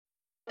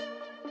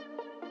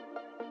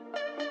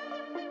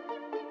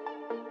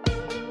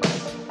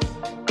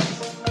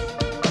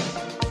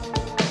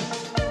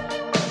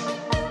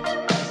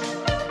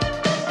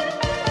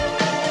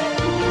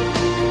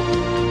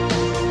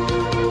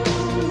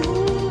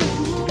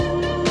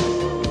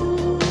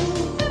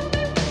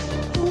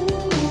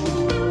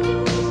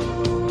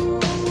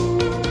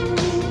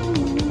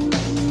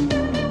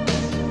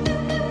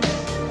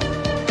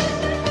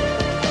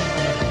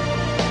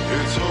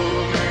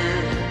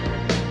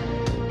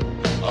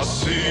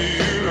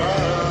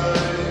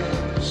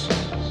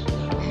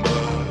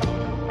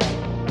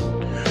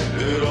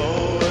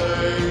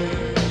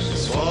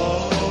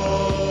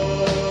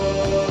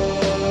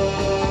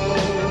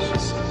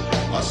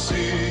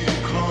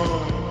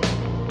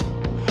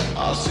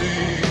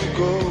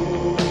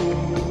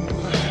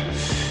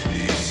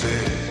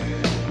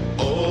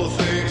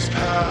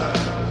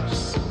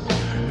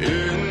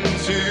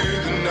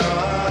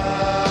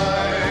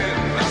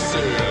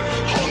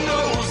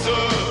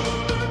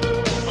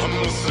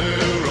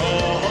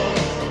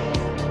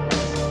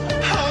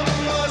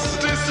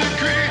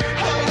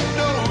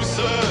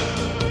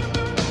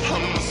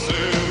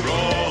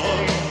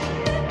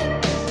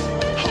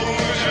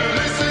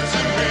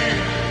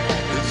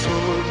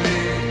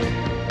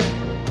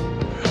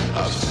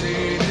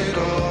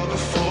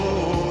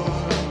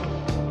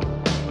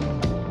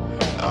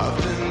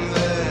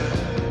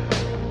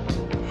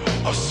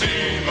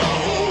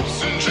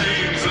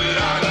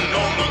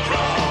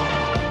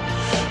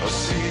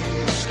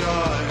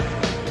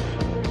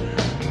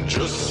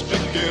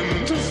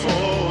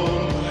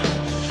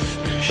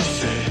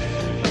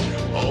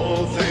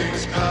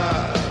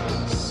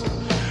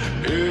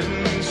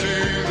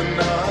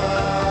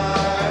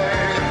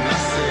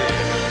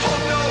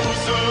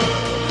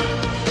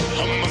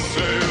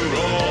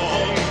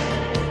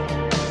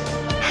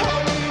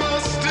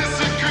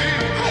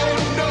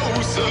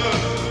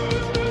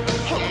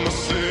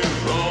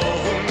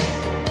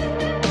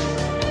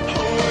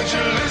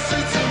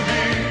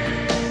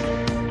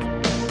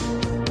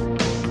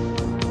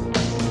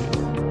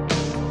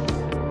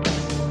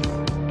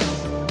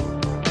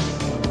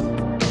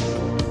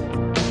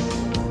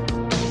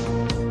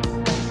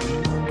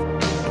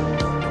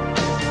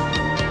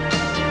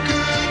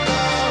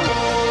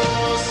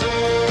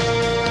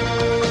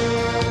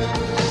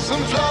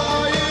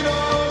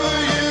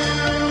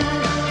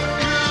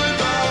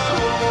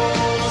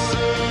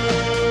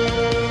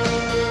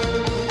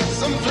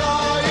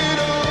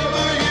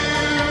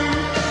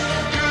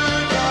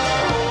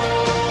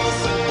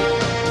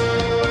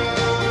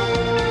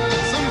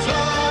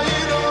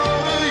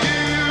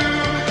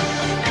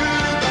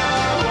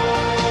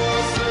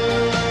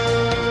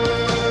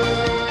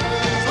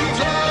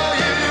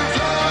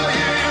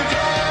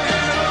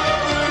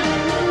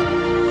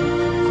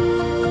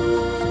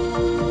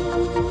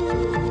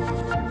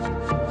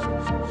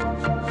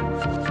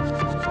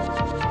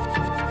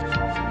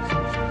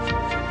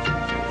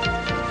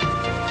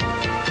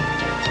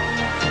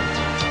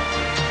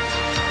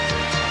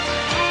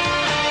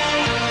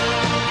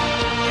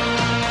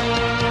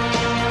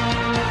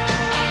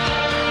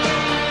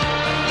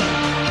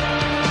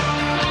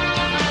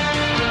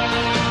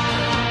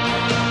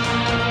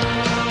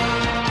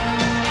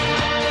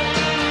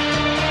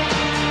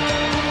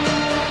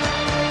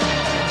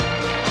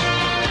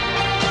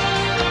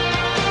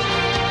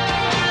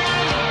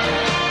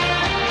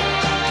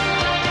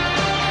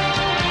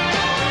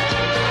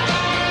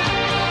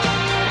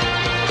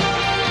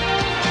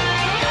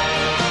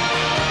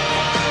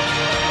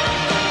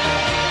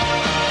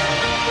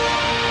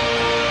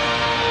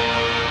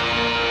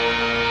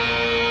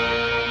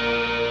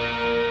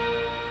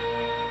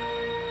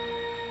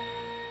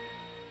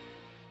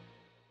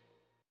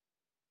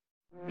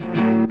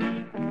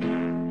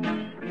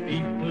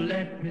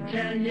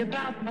tell you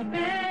about my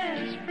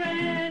best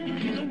friend.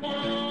 He's a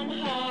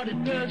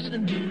warm-hearted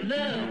person who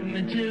loved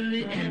me till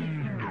the end.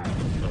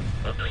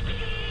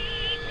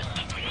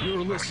 You're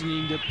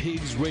listening to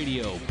Pigs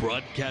Radio,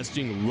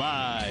 broadcasting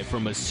live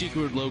from a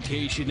secret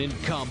location in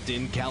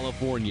Compton,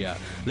 California.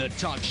 The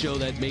talk show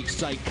that makes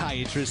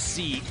psychiatrists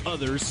see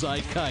other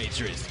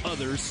psychiatrists,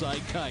 other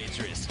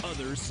psychiatrists,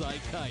 other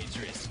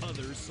psychiatrists,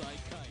 other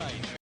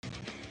psychiatrists.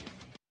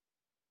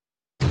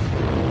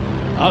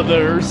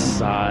 Other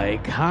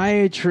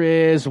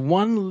psychiatrist,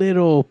 one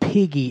little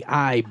piggy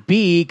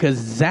IB, because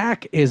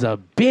Zach is a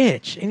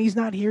bitch, and he's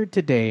not here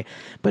today,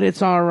 but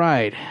it's all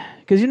right,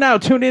 because you're now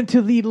tuned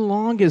into the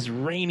longest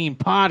reigning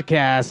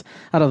podcast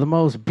out of the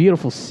most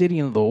beautiful city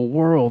in the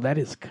world. That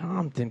is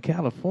Compton,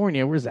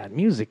 California. Where's that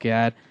music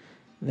at?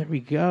 There we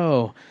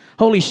go.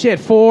 Holy shit,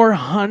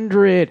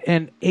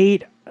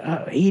 488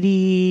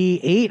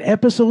 88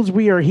 episodes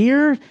we are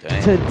here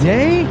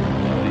today.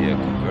 Oh, yeah,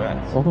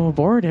 congrats. Welcome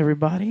aboard,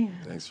 everybody.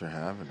 Thanks for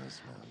having us,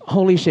 man.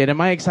 Holy shit,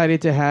 am I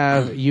excited to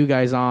have you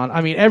guys on.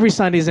 I mean, every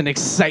Sunday is an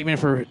excitement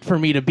for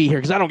me to be here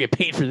because I don't get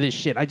paid for this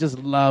shit. I just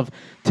love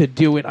to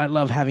do it. I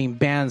love having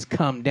bands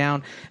come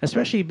down,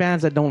 especially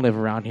bands that don't live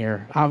around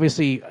here.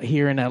 Obviously,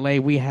 here in LA,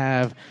 we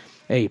have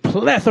a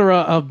plethora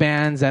of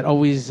bands that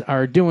always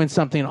are doing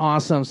something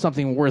awesome,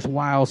 something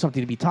worthwhile,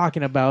 something to be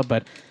talking about.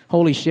 But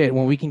holy shit,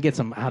 when we can get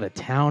some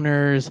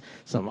out-of-towners,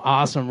 some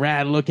awesome,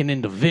 rad-looking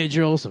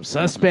individuals, some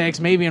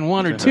suspects, maybe in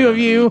one or two of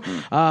you.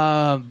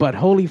 But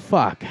holy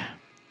fuck.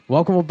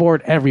 Welcome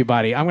aboard,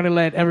 everybody. I'm going to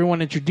let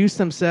everyone introduce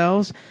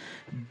themselves,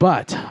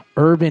 but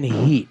Urban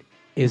Heat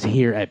is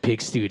here at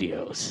Pig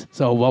Studios.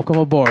 So welcome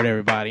aboard,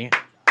 everybody.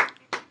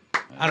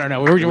 I don't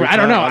know. I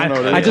don't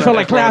know. I just felt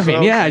like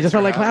clapping. Yeah, I just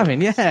felt like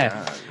clapping.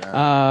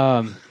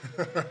 Yeah.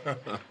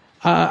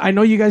 I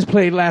know you guys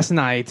played last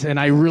night, and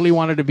I really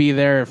wanted to be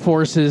there.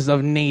 Forces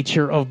of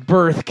nature, of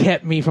birth,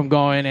 kept me from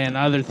going, and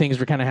other things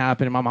were kind of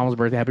happening. My mom's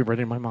birthday. Happy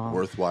birthday to my mom.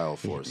 Worthwhile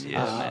forces.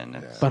 Yeah, man.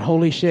 That's, But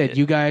holy shit,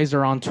 you guys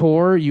are on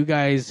tour. You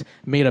guys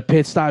made a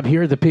pit stop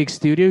here at the Pig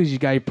Studios. You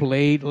guys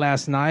played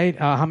last night.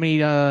 How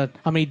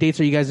many dates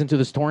are you guys into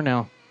this tour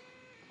now?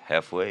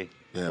 halfway.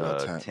 Yeah,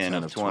 about 10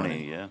 of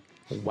 20, yeah.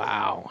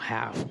 Wow,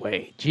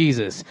 halfway.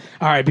 Jesus.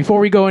 All right, before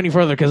we go any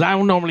further, because I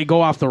don't normally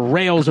go off the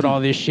rails with all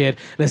this shit,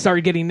 let's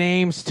start getting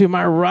names to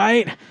my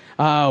right.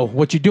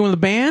 What you do in the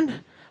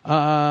band?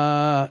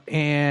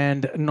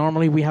 And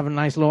normally we have a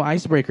nice little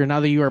icebreaker. Now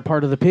that you are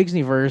part of the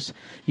Pigsneyverse,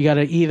 you got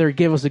to either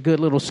give us a good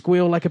little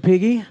squeal like a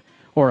piggy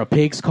or a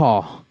pig's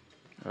call.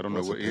 I don't know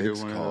What's what a either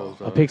pig's one call? of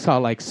those A pig's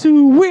call like,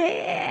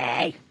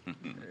 Suey!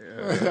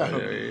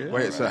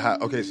 Wait, so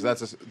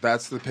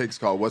that's the pig's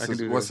call. What's can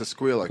do the that.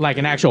 squeal Like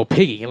an actual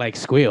piggy, like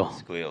squeal.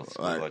 Squeal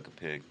Right. like a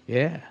pig.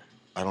 Yeah.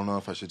 I don't know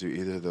if I should do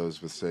either of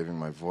those with saving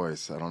my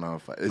voice. I don't know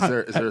if is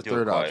there a Do a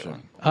third quiet option?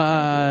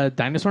 one.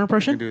 Dinosaur I can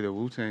impression? do the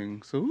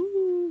Wu-Tang. So,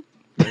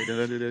 like, did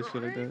I do that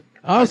shit like that?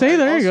 Oh, say,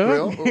 there you I'll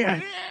go. squeal.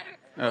 Yeah.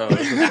 Oh,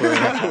 it's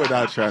just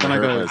Without trying to like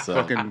hurt a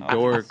myself. fucking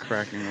door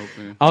cracking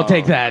open. I'll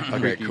take that. Okay,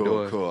 Creaky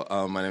cool, door.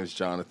 cool. My name is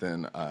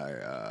Jonathan.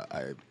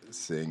 I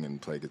sing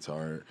and play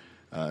guitar,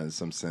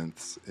 some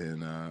synths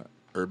in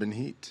Urban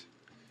Heat.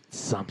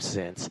 Some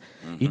sense.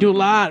 You do a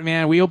lot,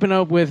 man. We open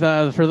up with,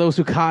 for those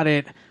who caught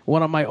it,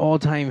 one of my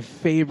all-time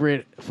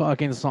favorite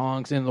fucking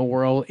songs in the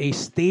world, a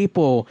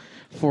staple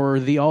for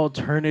the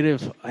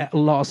alternative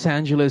Los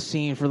Angeles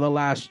scene for the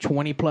last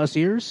 20-plus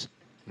years.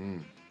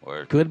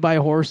 Word. Goodbye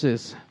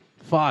Horses.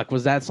 Fuck,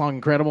 was that song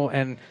incredible?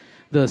 And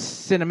the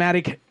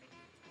cinematic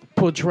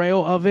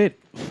portrayal of it,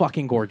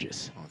 fucking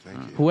gorgeous. Oh, thank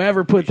you.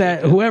 Whoever put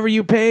that, whoever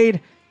you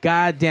paid,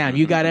 goddamn,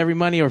 you got every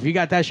money, or if you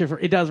got that shit for,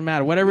 it doesn't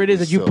matter. Whatever it is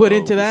that you Still put owe-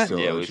 into that, still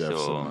Yeah, owe we Jeff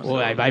still so owe much. him.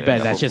 well, I bet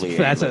Yeah, that's just hopefully he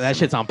ain't that listening.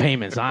 shit's on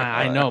payments.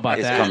 I know about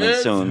It's that. coming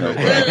soon, though.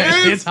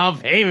 That shit's on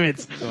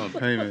payments. Oh,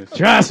 payments.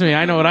 Trust me,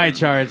 I know what I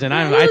charge, and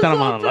I thought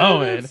I'm on a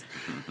low end.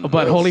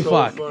 But holy so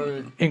fuck,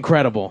 funny.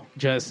 incredible,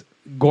 just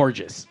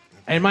gorgeous.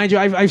 And mind you,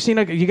 I've seen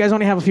you guys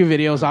only have a few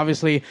videos.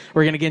 Obviously,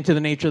 we're gonna get into the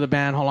nature of the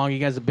band, how long you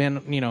guys have been,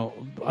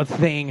 a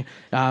thing.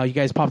 You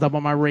guys popped up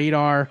on my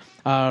radar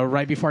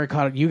right before I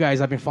caught you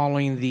guys. I've been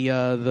following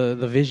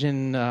the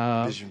Vision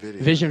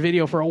Vision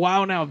video. for a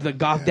while now. The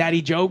Goth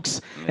Daddy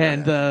jokes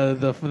and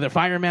the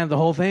Fireman, the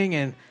whole thing,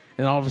 and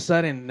all of a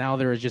sudden now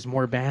there are just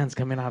more bands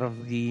coming out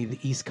of the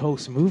East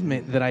Coast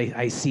movement that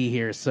I see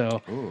here.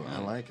 So. Ooh, I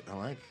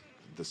like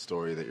the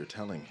story that you're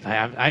telling.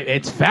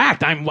 It's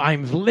fact. I'm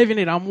living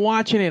it. I'm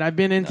watching it. I've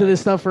been into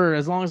this stuff for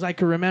as long as I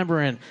can remember,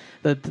 and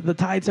the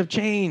tides have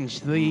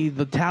changed.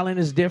 The talent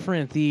is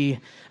different.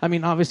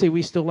 Obviously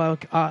we still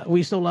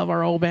love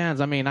our old bands.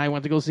 I mean, I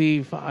went to go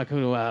see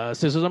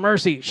Sisters of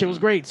Mercy. Shit was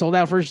great. Sold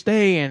out first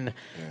day, and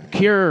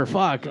Cure.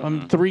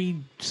 3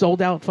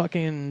 sold out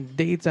fucking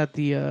dates at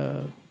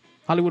the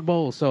Hollywood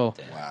Bowl. So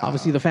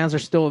obviously the fans are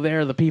still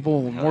there. The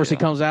people when Morrissey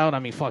comes out,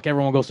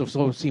 everyone goes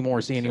to see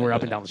Morrissey anywhere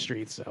up and down the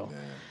street. So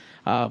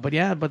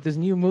but this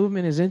new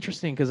movement is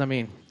interesting because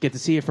get to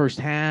see it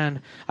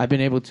firsthand. I've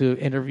been able to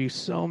interview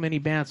so many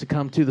bands to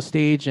come to the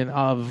stage and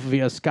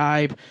via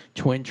Skype,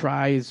 Twin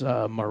Tries,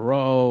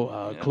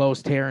 Moreau,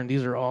 Close Tear, and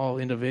these are all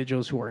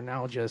individuals who are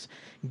now just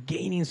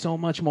gaining so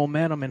much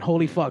momentum. And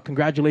holy fuck,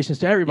 congratulations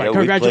to everybody! Yeah, we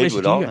played Congratulations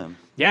with to all you. them.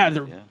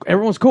 Yeah,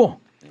 everyone's cool.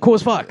 Cool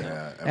as fuck.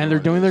 Yeah, And they're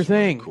everyone doing their is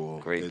really thing. Cool.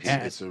 Great It's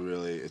people.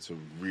 it's a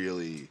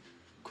really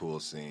cool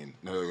scene.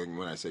 No,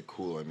 when I say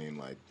cool, I mean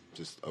like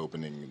just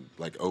open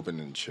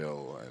and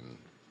chill and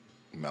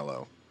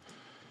mellow.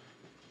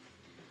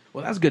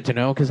 Well, that's good to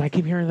know because I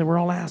keep hearing that we're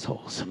all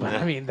assholes.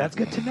 But that's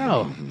good to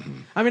know.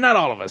 Not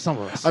all of us, some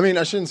of us.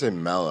 I shouldn't say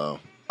mellow.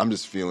 I'm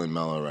just feeling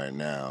mellow right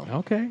now.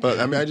 Okay. But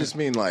I just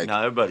mean like No,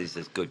 everybody's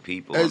just good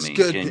people. It's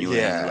good, genuine.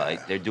 yeah.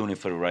 Like they're doing it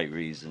for the right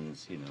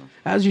reasons.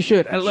 As you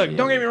should. And look,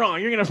 don't get me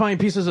wrong. You're going to find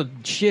pieces of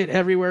shit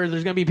everywhere.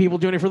 There's going to be people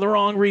doing it for the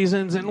wrong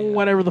reasons and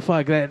whatever the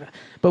fuck.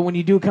 But when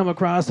you do come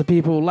across the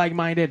people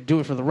like-minded,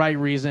 do it for the right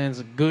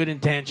reasons, good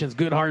intentions,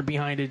 good heart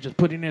behind it, just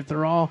putting it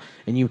their all,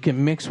 and you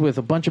can mix with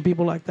a bunch of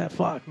people like that,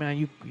 fuck,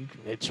 man.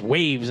 It's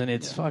waves and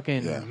it's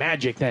fucking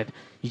magic that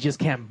you just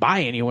can't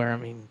buy anywhere.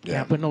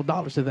 Can't put no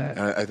dollars to that.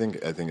 I think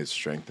it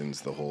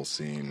strengthens the whole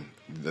scene,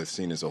 the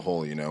scene as a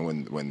whole.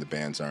 When the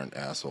bands aren't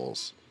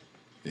assholes.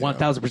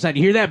 1,000%.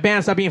 You hear that,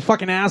 band? Stop being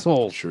fucking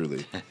assholes.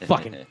 Truly.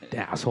 Fucking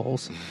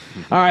assholes.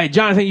 All right,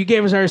 Jonathan, you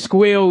gave us our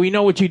squeal. We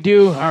know what you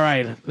do. All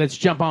right, let's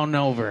jump on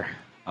over.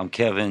 I'm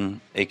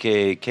Kevin,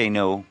 a.k.a.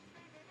 Kano.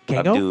 I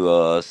Kango? do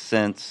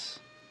synths,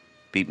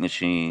 beat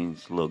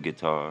machines, little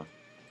guitar.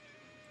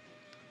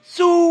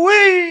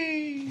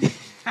 Sweet!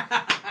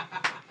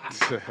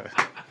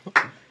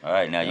 All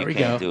right, now you we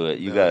can't go. do it.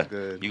 You That was got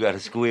good. you got to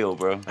squeal,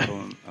 bro. I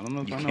don't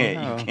know if You I know can't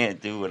how. you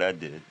can't do what I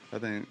did. I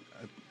think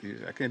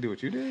I can't do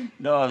what you did.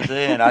 No, I'm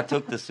saying I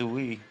took the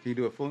sui. Can you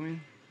do it for me?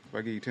 If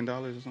I give you $10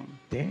 or something?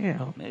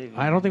 Damn. Maybe.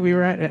 I don't think we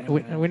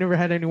never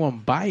had anyone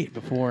buy it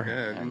before.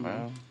 Yeah, Yeah,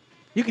 bro.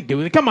 You can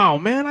do it. Come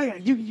on,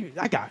 man.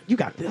 You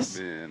got this.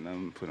 Man,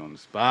 I'm put on the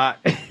spot.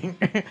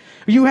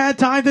 You had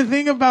time to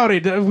think about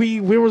it. There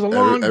was a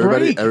long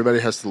break. Everybody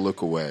has to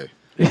look away.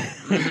 All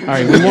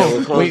right, we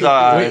won't. Close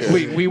our eyes.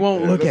 We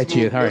won't look at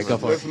you. All right, go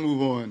for Let's it.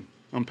 move on.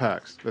 I'm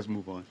Pax. Let's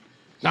move on.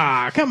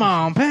 Come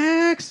on,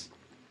 Pax.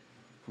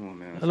 Come on,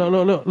 man.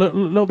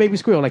 Little baby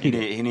squeal like he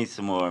did. He needs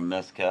some more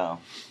mezcal.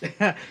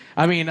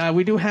 I mean,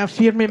 we do have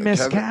Firme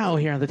Mezcal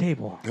here on the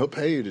table. He'll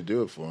pay you to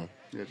do it for him.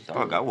 Yeah, just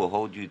Dog, do I it. will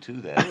hold you to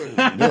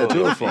that. Yeah,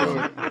 do it for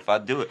him. If I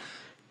do it,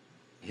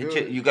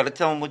 you got to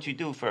tell him what you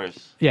do first.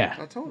 Yeah.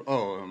 I told.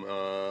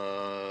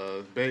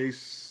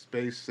 Bass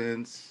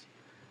synths.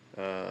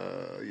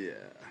 Yeah.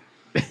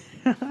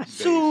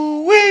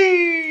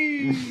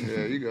 Sweet.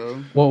 There you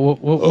go. We'll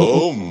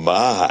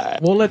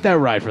let that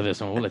ride for this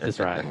one. We'll let this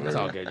ride. It's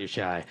all good. You're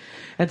shy.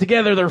 And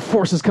together, their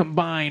forces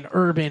combine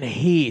Urban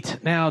Heat.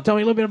 Now, tell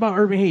me a little bit about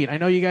Urban Heat. I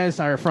know you guys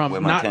are from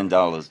Where my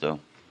 $10 though?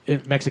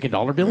 Mexican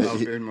dollar bills. I'll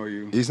Venmo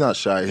you. He's not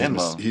shy.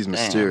 Venmo. He's Damn.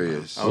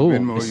 mysterious. I'll Oh,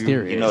 Venmo you.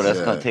 mysterious. You know that's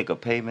Yeah. gonna take a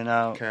payment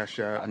out. Cash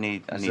App. I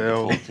need the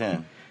Zelle. full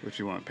 10. What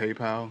you want?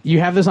 PayPal. You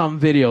have this on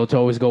video to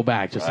always go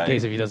back, just in Right.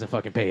 case if he doesn't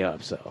fucking pay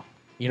up. So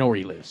you know where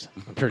he lives.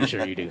 I'm pretty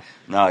sure you do.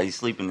 No, he's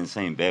sleeping in the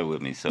same bed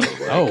with me, so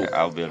like, Oh.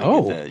 I'll be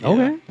able to get that. Yeah.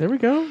 Okay. There we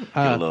go. Get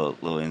a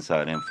little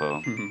inside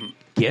info.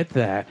 Get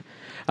that.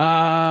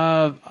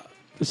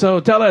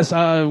 So tell us,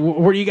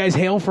 where do you guys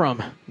hail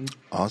from?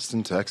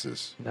 Austin,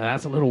 Texas. Now,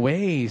 that's a little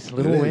ways. It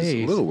is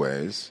a little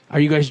ways. Are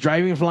you guys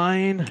driving,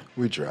 flying?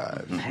 We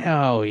drive.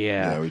 Hell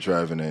yeah. Yeah, we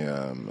drive in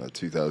a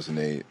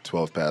 2008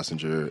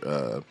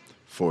 12-passenger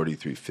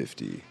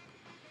 4350.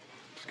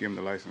 Just give him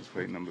the license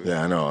plate number.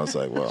 Yeah, I know. I was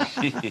like, well,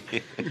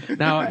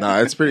 Now,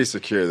 no, it's pretty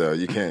secure though.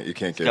 You can't get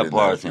got in there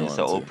bars if you in it. It's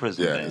want an old to.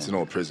 prison Yeah, van. it's an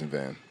old prison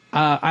van.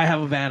 I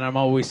have a van. I'm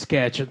always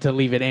sketched to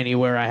leave it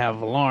anywhere. I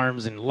have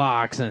alarms and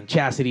locks and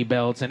chastity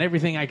belts and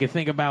everything I could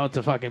think about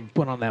to fucking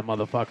put on that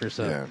motherfucker.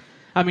 So, Yeah.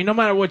 I mean, no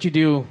matter what you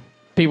do,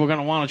 people are going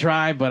to want to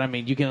try, but I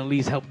mean, you can at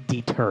least help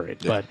deter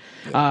it. Yeah.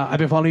 But I've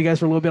been following you guys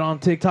for a little bit on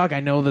TikTok. I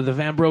know that the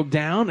van broke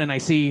down, and I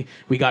see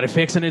we got it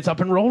fixed and it's up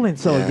and rolling.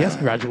 So, Yeah. yes,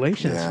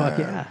 congratulations. Fuck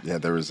yeah. Yeah,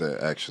 there was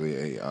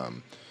actually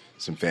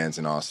some fans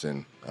in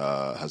Austin,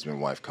 husband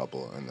and wife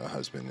couple, and the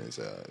husband is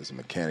a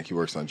mechanic. He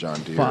works on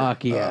John Deere.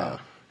 Fuck yeah.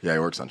 Yeah, he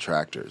works on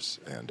tractors,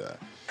 and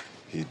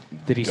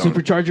Did he don-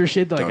 supercharge your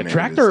shit like a donated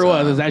tractor his or what?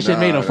 time. Is that shit No,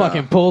 made to no.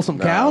 fucking pull some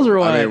No. cows or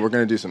what? I mean, we're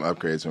gonna do some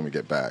upgrades when we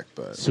get back,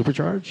 but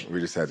Supercharge? we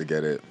just had to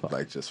get it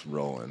like just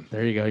rolling.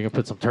 There you go. You can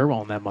put some turbo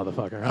on that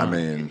motherfucker. Huh? I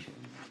mean,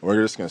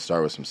 we're just gonna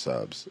start with some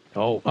subs,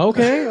 Oh,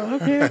 okay.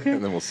 and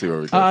then we'll see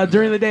where we go. from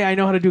During there. the day, I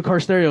know how to do car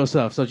stereo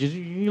stuff, so just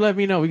you let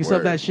me know. We can sub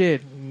Word. that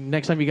shit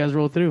next time you guys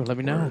roll through. Let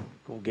me know. Word.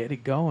 We'll get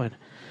it going.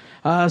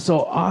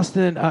 So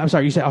Austin, I'm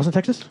sorry, you said Austin,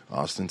 Texas?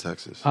 Austin,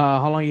 Texas.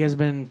 How long you guys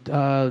been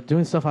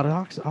doing stuff out of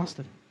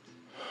Austin?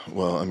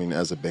 Well, I mean,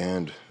 as a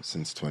band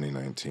since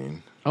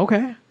 2019.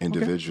 Okay.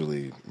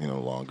 Individually,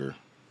 longer.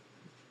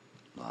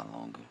 A lot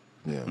longer.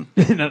 Yeah.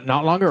 Okay.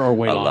 Not longer or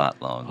way A longer?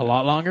 lot longer. A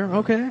lot longer?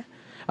 Okay.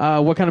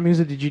 What kind of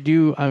music did you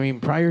do, I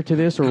mean, prior to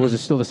this, or was it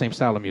still the same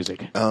style of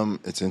music?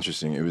 It's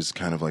interesting. It was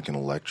kind of like an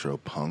electro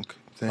punk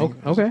thing. Oh,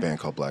 It was okay. a band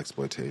called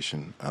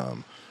Blaxploitation,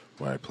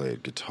 where I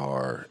played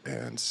guitar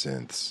and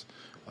synths,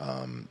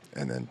 and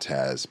then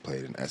Taz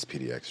played an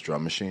SPDX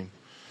drum machine.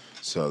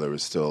 So there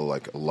was still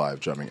like a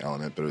live drumming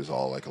element, but it was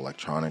all like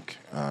electronic.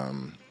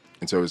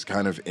 And so it was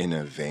kind of in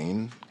a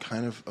vein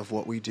kind of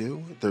what we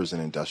do. There's an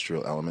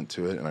industrial element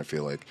to it, and I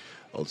feel like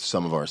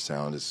some of our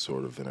sound is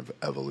sort of an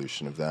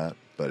evolution of that,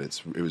 but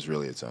it was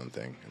really its own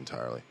thing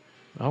entirely.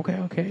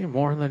 Okay.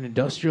 More on the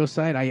industrial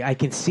side. I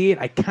can see it.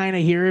 I kind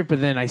of hear it,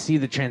 but then I see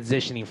the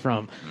transitioning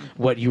from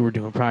what you were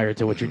doing prior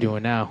to what you're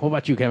doing now. What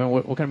about you, Kevin?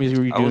 What kind of music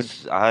were you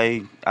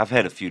doing? I've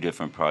had a few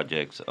different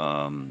projects.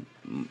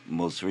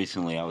 Most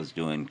recently, I was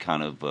doing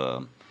kind of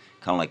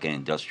like an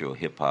industrial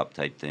hip hop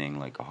type thing,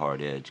 like a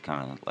hard edge,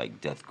 kind of like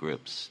Death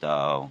Grips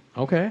style,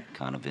 Okay.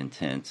 kind of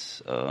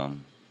intense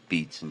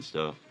beats and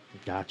stuff.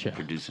 Gotcha.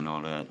 Producing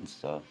all that and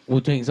stuff.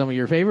 Wu-Tang some of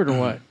your favorite or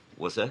what?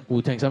 What's that?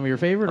 Wu-Tang some of your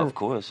favorite? Or? Of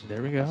course.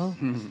 There we go.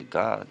 It's the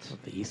gods.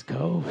 The East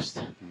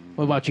Coast.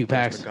 What about you,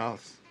 Pax? The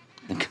Goths.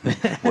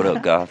 What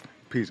up, Goth?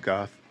 Peace,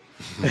 Goth.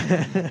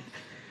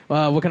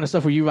 What kind of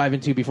stuff were you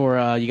vibing to before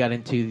you got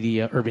into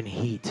the Urban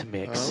Heat I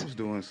mix? was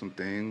doing some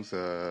things.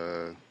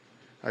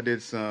 I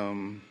did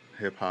some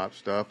hip hop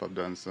stuff. I've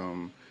done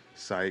some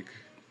psych,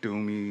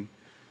 doomy,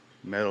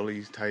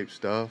 metal-y type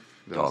stuff.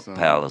 Done Dark some,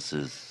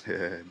 Palaces.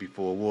 Yeah,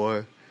 Before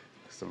War.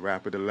 Some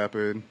Rapper the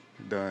Leopard.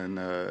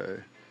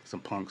 Done some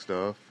punk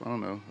stuff. I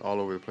don't know, all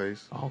over the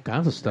place. All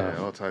kinds of stuff.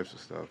 Yeah, all types of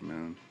stuff,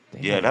 man.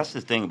 Damn. Yeah, that's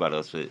the thing about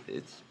us.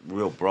 It's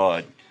real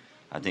broad.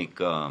 I think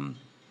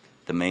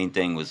the main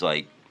thing was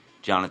like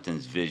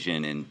Jonathan's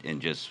vision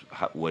and just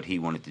what he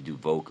wanted to do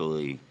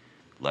vocally,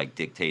 like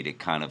dictated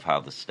kind of how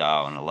the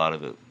style, and a lot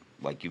of it,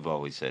 like you've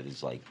always said,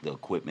 is like the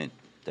equipment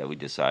that we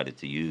decided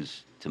to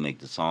use to make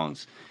the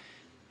songs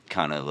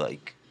kind of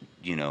like,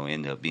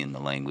 end up being the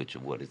language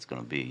of what it's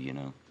going to be,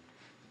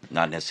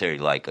 Not necessarily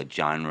like a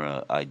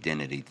genre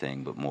identity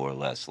thing, but more or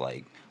less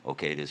like,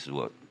 okay, this is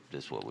what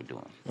this is what we're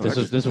doing. This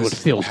is what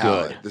feels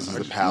good. This is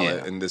the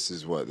palette, Yeah. and this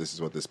is what this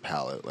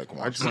palette like I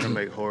wants. just want to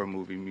make horror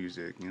movie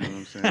music. You know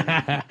what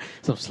I'm saying?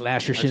 Some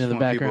slasher I shit just in the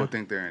want people background. to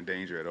think they're in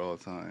danger at all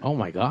times. Oh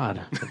my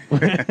god!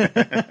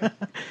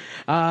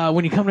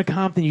 When you come to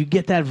Compton, you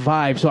get that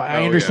vibe. So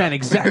I Oh, understand yeah.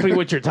 exactly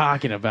what you're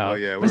talking about. Oh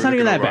yeah, But it's not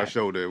even that over our bad.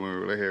 shoulder when we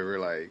were here. We are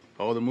like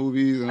all the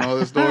movies and all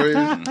the stories.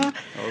 I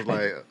was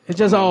like, It's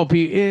just all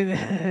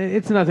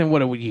it's nothing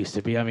what it used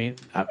to be. I mean,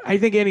 I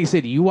think any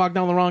city, you walk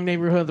down the wrong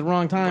neighborhood at the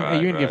wrong time, Right,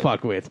 hey, you're gonna get right.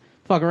 fucked with.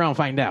 Fuck around,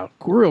 find out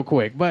real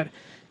quick. But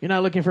you're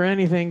not looking for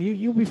anything.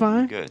 You'll be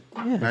fine. Good.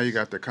 Yeah. now you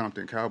got the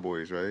Compton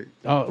Cowboys, right?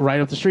 Oh,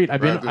 right up the street.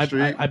 I've Right been up the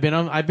street? I've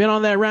been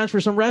on that ranch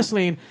for some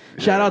wrestling.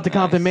 Shout Yeah, out to nice.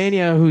 Compton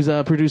Mania, who's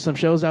produced some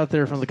shows out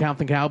there from the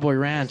Compton Cowboy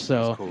Ranch.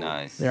 So Cool.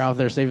 Nice. they're out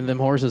there saving them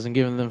horses and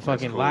giving them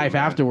fucking cool, life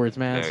man. afterwards,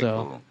 man. Very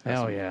so cool.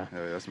 hell yeah.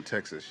 That's some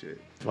Texas shit.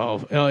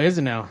 Oh, is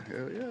it now?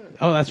 Hell yeah.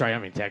 Oh, that's right. I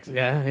mean Texas.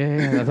 Yeah.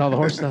 That's all the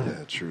horse stuff.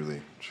 Yeah,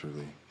 truly.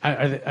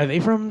 Are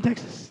they from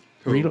Texas?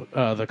 Who?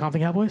 The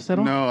Compton Cowboys at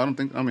all? No, I don't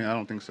think. I mean, I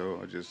don't think so.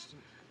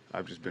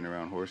 I've just been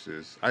around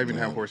horses. I even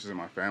have Yeah. horses in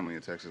my family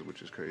in Texas,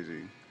 which is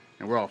crazy.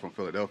 And we're all from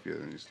Philadelphia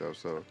and stuff.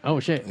 So Oh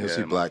shit. You'll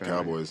see my black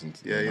family. cowboys in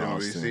Yeah, you don't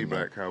really Austin, see man.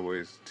 black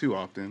cowboys too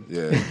often.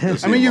 Yeah, you'll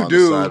see I mean, them you on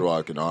do. the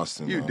sidewalk in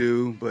Austin. You though.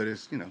 do, but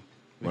it's We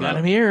When got I-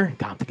 him here.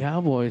 Compton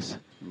Cowboys.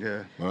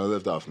 yeah, When I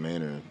lived off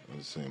Maynard, I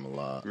was seeing them a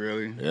lot.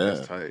 really, Yeah.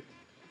 that's tight.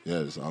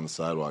 Yeah, just on the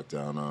sidewalk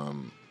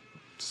down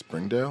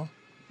Springdale.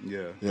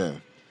 Yeah, Yeah,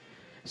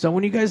 So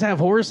when you guys have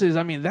horses,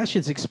 I mean that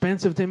shit's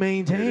expensive to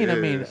maintain. It I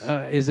mean,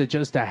 is. is it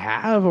just to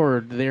have,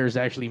 or there's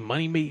actually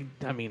money made?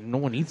 I mean, no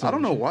one eats. I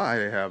don't know shit. why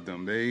they have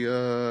them. They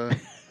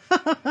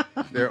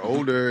they're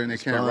older and they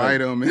can't probably-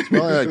 ride them. it's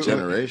probably like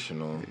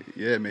generational.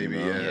 Yeah, maybe.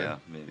 You know? Yeah, Yeah,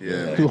 maybe.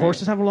 yeah. Do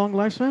horses have a long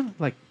lifespan?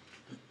 Like,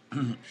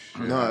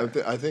 No,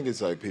 I think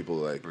it's like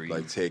people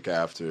Breed. take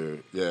after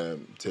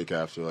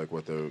like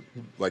what they're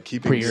like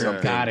keeping Pre-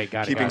 something, got it,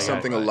 keeping got it.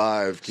 something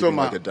alive, So keeping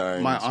my like a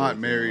dying. my sort of aunt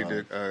thing married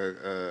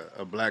alive.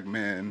 a black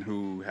man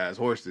who has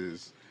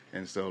horses,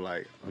 and so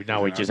like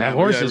Now we you just know, have yeah,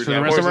 horses we for the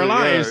have rest of our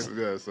horses,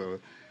 lives. Yeah,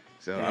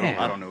 so I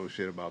Damn. don't know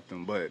shit about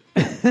them, but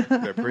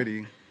they're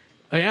pretty.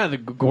 oh yeah, the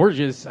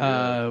gorgeous.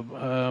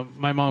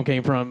 My mom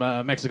came from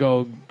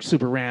Mexico,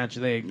 super ranch.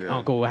 Yeah.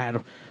 Uncle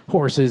had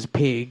horses,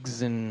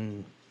 pigs,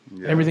 and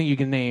Yeah. everything you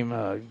can name.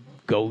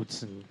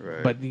 Goats, and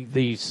Right. but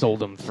they sold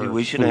them for. See,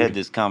 we should have had food.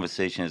 this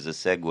conversation as a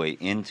segue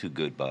into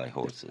Goodbye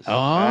Horses.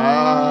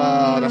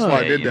 Oh, that's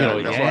why I did you that.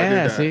 know, That's yeah, why I did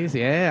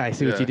that. I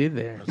see what Yeah. you did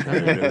there.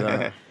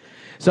 Yeah.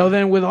 So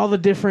then, with all the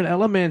different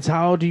elements,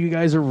 how do you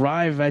guys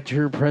arrive at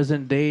your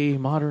present day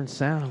modern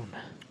sound?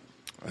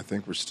 I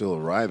think we're still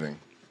arriving.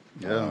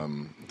 Yeah.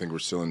 I think we're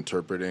still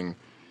interpreting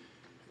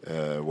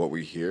what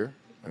we hear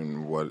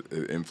and what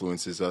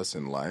influences us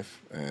in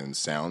life, and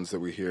sounds that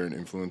we hear and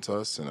influence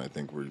us. And I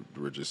think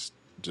we're just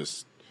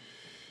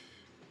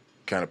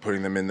kind of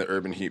putting them in the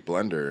urban heat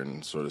blender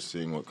and sort of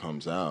seeing what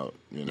comes out.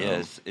 You know,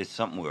 Yeah, it's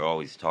something we're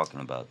always talking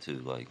about too.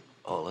 Like,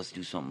 oh, let's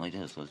do something like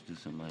this. Let's do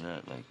something like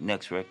that. Like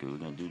next record, we're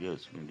gonna do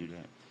this. We're gonna do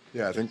that.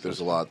 Yeah, I think there's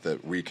a lot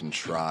that we can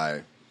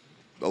try,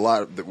 a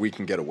lot that we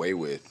can get away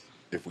with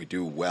if we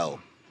do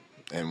well,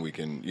 and we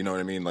can, you know what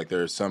I mean? Like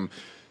there are some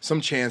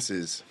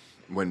chances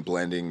when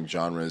blending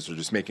genres or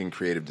just making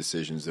creative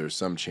decisions. There are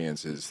some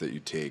chances that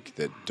you take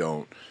that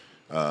don't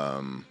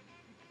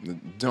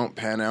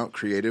pan out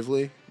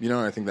creatively. You know,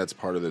 and I think that's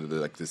part of the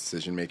like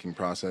decision making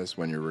process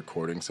when you're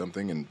recording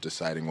something and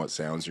deciding what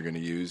sounds you're going to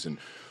use and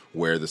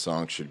where the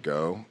song should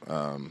go.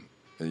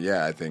 And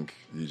yeah, I think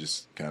you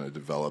just kind of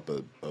develop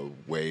a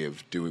way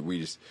of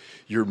doing.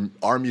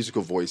 Our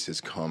musical voice has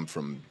come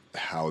from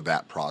how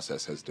that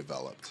process has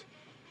developed.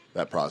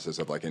 That process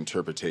of like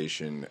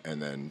interpretation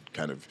and then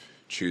kind of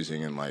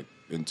choosing and like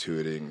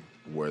intuiting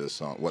what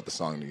the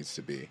song needs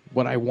to be,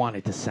 What I want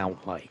it to sound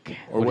like,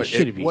 or what what it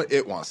should be. what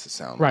it wants to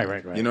sound Right,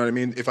 like. right. You know what I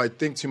mean? If I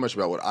think too much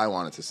about what I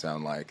want it to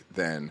sound like,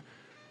 then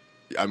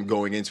I'm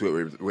going into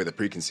it with a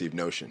preconceived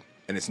notion,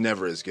 and it's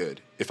never as good.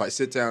 If I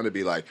sit down to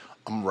be like,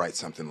 I'm gonna write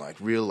something like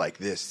real like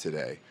this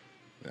today,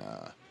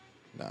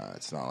 nah,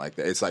 it's not like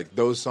that. It's like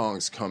those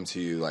songs come to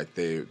you like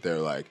they're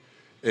like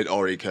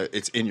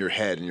it's in your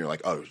head, and you're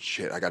like, oh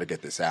shit, I got to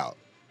get this out.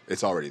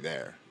 It's already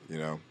there, you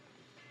know.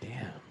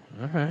 Damn.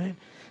 All right.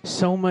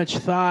 So much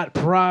thought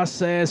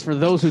process for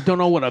those who don't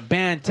know what a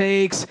band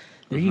takes.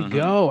 There you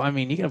go. I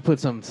mean, you got to put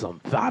some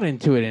thought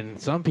into it.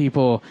 And some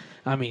people,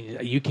 I mean,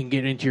 you can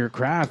get into your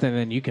craft and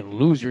then you can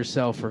lose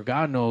yourself for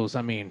God knows.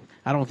 I mean,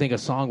 I don't think a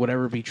song would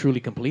ever be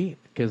truly complete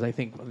because I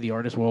think the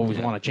artist will always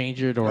want to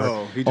change it or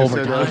Oh, he just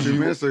over said that a few time.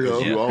 minutes ago.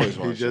 You always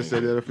want He just to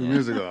said that a few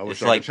minutes ago. I wish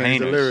It's I like could change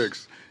the painters.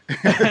 lyrics.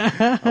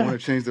 I want to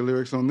change the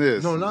lyrics on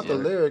this. No, not the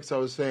lyrics. I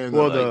was saying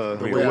Well, the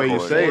the way you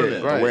say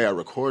it, right. the way I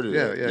recorded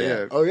Yeah, it. yeah,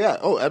 yeah. Oh yeah.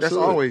 Oh, That's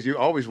absolutely. you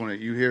always want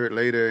it. You hear it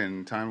later,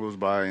 and time goes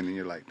by, and then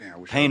you're like, "Damn, I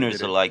wish I Painters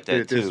did are it- like did that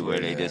it this too, where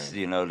way." they just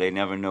they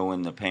never know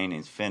when the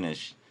painting's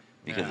finished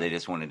because they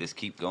just want to just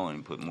keep going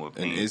and put more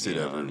paint. is it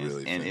you know, ever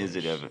really and is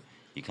it finished? ever?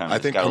 You kind I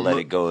of think got to let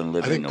commer- it go and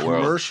live I in think the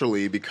world.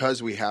 commercially,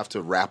 because we have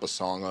to wrap a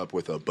song up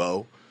with a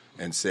bow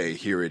and say,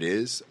 here it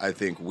is, I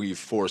think we've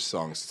forced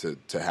songs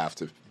to have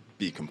to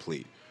be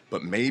complete.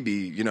 But maybe,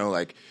 you know,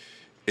 like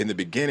in the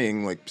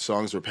beginning, like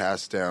songs were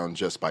passed down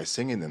just by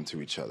singing them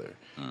to each other.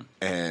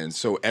 And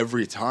so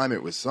every time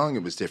it was sung,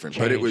 it was different.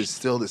 But it was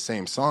still the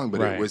same song,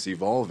 but it was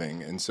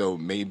evolving. And so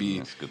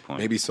maybe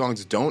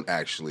songs don't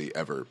actually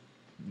ever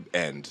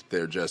end.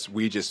 They're just,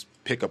 we just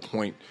pick a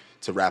point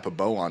to wrap a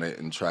bow on it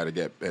and try to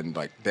get, and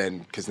like then,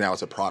 because now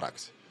it's a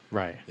product.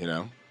 Right. You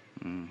know?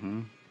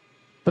 Mm-hmm.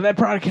 But that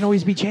product can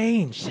always be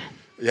changed.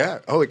 Yeah.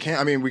 Oh, it can.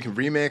 I mean, we can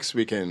remix.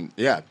 We can.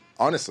 Yeah.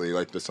 Honestly,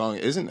 like the song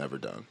isn't ever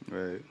done.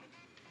 Right.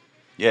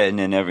 Yeah, and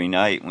then every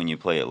night when you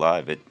play it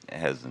live, it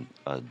has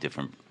a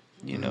different.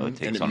 You know, it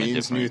takes and it on a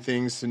means different. new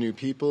things to new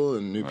people,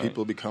 and new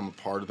people become a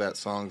part of that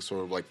song,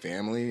 sort of like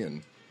family.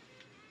 And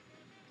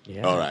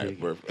yeah, all right,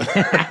 we're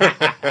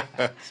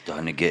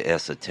starting to get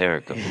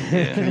esoteric. Up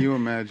here. Can you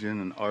imagine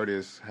an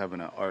artist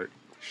having an art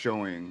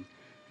showing,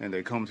 and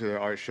they come to their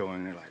art showing,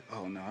 and they're like,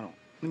 "Oh no, I don't.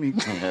 Let me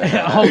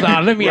hold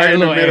on. Let me add a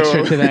little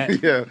extra to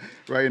that. Yeah,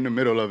 right in the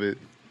middle of it.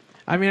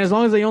 I mean, as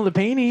long as they own the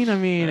painting, I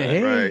mean,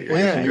 hey. Right.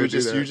 yeah, You you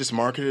do that. just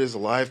market it as a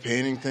live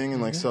painting thing,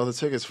 and like sell the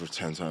tickets for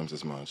 10 times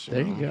as much.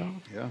 There know? you go.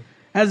 Yeah.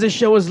 As this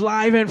show is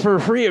live and for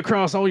free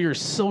across all your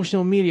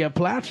social media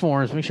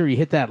platforms, make sure you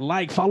hit that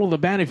like, follow the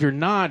band if you're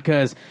not,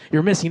 because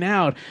you're missing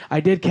out. I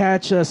did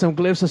catch some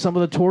glimpses of some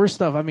of the tour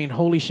stuff. I mean,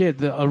 holy shit,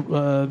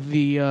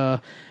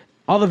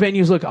 all the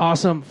venues look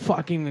awesome,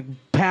 fucking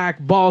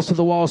packed, balls to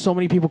the wall, so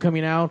many people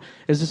coming out.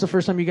 Is this the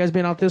first time you guys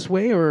been out this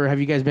way, or have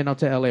you guys been out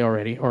to LA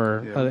already?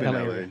 Or Yeah, we've been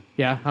LA? LA.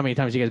 Yeah, how many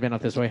times you guys been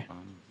out this way?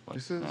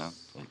 This is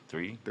Like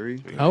three.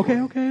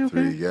 Okay.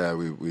 Three, yeah,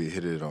 we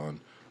hit it on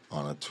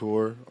a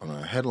tour, on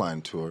a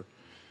headline tour.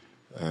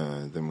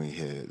 Then we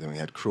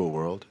had Cruel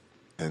World,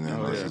 and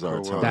then this is our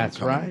Cruel time. World.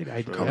 That's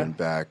right. Coming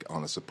back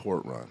on a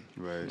support run.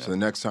 Right. So the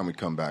next time we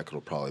come back,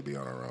 it'll probably be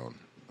on our own.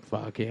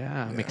 Fuck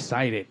yeah, I'm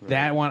excited.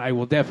 That one, I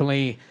will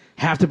definitely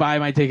have to buy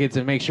my tickets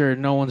and make sure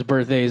no one's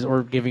birthdays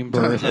or giving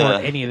birth or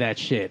any of that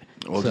shit.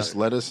 Well, So- just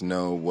let us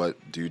know what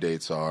due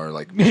dates are.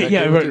 Like, check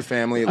yeah, in with right. your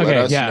family. Okay, let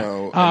us yeah.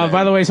 know.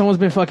 By the way, someone's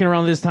been fucking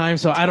around this time,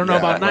 so I don't know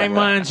about 9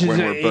 months. when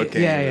we're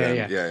booking,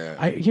 yeah.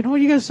 yeah. You know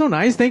what? You guys are so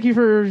nice. Thank you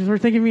for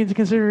taking me into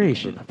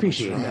consideration. I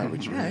appreciate that. We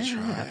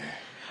try.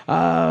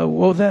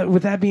 Well,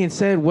 with that being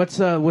said, what's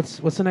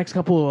the next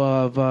couple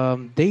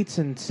of dates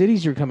and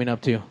cities you're coming up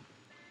to?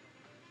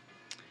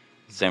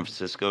 San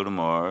Francisco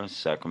tomorrow,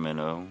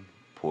 Sacramento,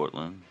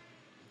 Portland,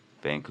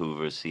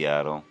 Vancouver,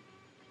 Seattle.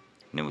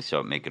 And then we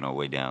start making our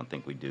way down. I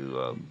think we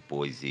do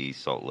Boise,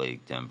 Salt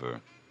Lake,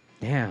 Denver.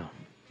 Yeah.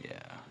 Yeah.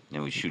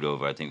 Then we shoot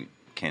over, I think,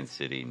 Kansas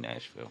City,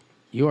 Nashville.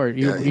 You're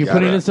you putting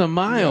gotta- in some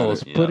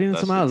miles. Yeah, Putting in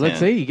that's some the miles. Let's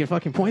 10. see. You get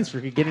fucking points for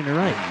getting it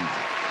right.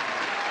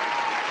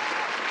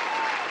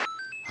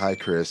 Hi,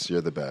 Chris.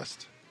 You're the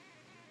best.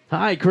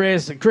 Hi,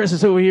 Chris. Chris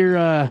is over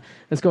here.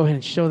 Let's go ahead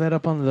and show that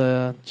up on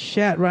the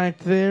chat right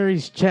there.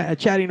 He's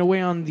chatting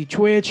away on the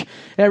Twitch.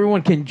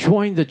 Everyone can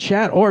join the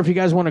chat, or if you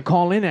guys want to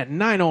call in at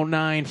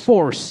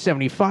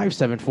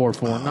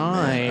 909-475-7449.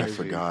 Man, I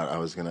forgot. I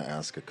was going to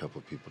ask a couple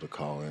people to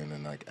call in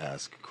and like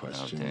ask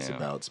questions damn.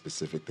 about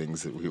specific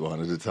things that we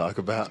wanted to talk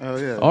about. Oh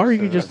yeah. Or you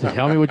can just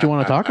tell me what you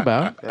want to talk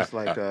about. That's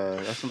like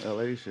that's some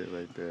LA shit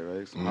right there,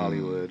 right? Some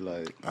Hollywood,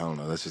 like I don't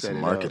know. That's just Set some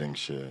it marketing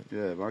shit.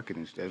 yeah,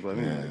 marketing shit. That's what I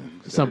mean. Yeah.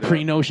 Like, set Some it up.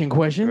 pre-notion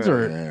questions,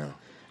 or Yeah.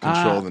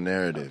 Control the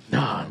narrative.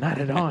 no, not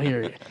at all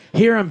here.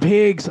 Here on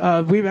Pigs,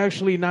 we've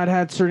actually not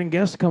had certain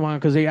guests come on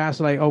because they asked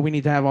like, "Oh, we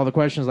need to have all the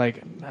questions."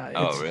 Like,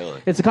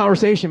 Really? It's a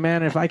conversation,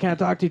 man. If I can't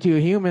talk to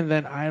a human,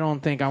 then I don't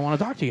think I want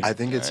to talk to you. I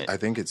think Right. I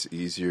think it's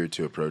easier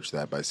to approach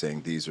that by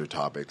saying these are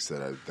topics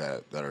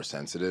that are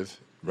sensitive,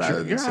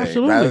 rather than yeah, saying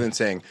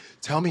absolutely.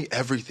 tell me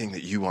everything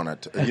that you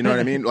want to. You know what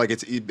I mean? Like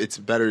it's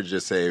better to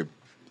just say,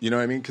 you know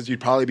what I mean? Because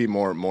you'd probably be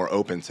more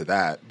open to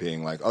that,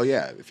 being like, oh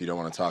yeah, if you don't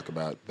want to talk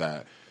about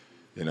that,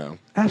 you know.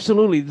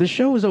 Absolutely. The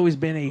show has always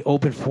been a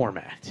open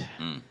format.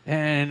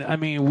 And, I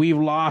mean, we've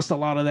lost a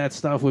lot of that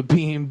stuff with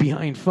being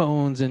behind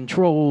phones and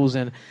trolls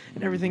and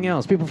everything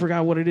else. People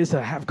forgot what it is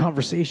to have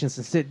conversations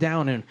and sit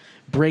down and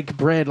break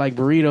bread like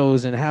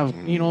burritos and have,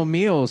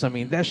 meals. I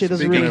mean, that shit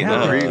doesn't Speaking really of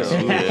happen.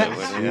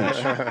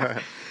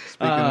 burritos.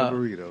 Speaking of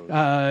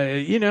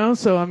burritos.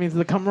 So, I mean,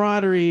 the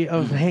camaraderie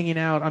of hanging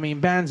out. I mean,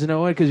 bands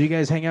know it because you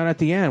guys hang out at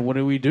the end. What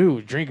do? We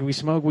drink, we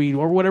smoke,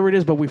 or whatever it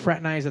is, but we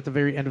fraternize at the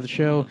very end of the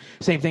show.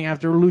 Same thing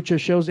after Lucha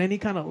shows, any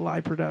kind of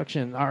live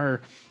production.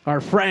 Our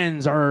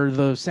friends are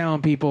the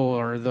sound people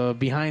or the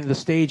behind the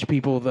stage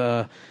people,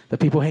 the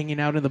people hanging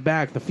out in the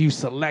back, the few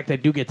select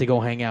that do get to go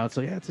hang out.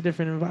 So, yeah, it's a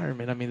different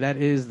environment. I mean, that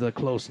is the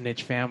close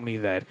niche family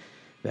that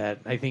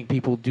I think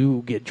people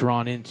do get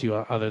drawn into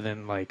other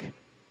than, like,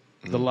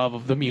 the love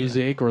of the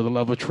music or the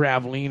love of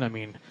traveling. I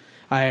mean,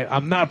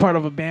 I'm not part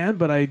of a band,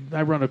 but I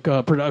run a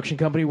production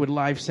company with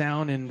live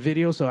sound and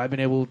video, so I've been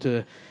able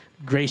to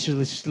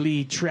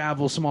graciously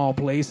travel small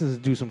places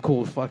and do some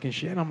cool fucking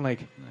shit. I'm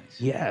like,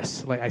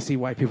 yes. Like, I see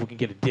why people can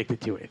get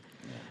addicted to it.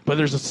 but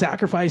there's a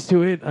sacrifice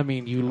to it. I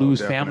mean, you lose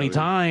family definitely.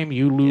 time,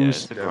 you Yeah,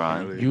 lose it's a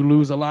grind. Definitely. you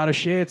lose a lot of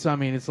shit. So, I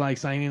mean, it's like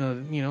signing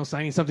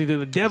something to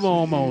the devil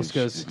almost.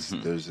 Because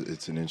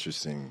It's an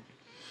interesting.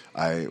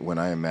 When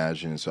I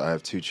imagine, so I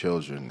have 2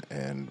 children,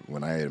 and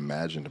when I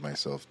imagined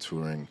myself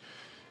touring,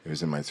 it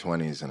was in my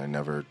 20s, and I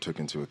never took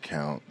into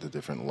account the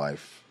different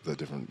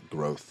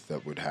growth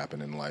that would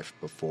happen in life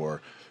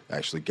before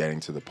actually getting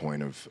to the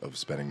point of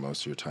spending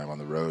most of your time on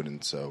the road.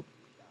 And so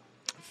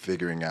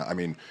figuring out, I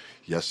mean,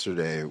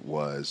 yesterday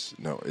was,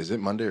 is it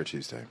Monday or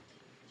Tuesday?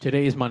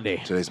 today is Monday.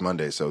 Today's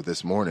Monday, so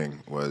this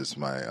morning was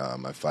my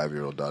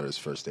 5-year-old daughter's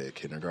first day at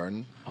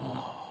kindergarten,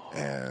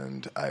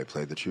 and I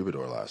played the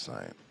Troubadour last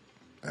night,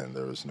 and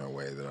there was no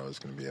way that I was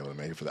going to be able to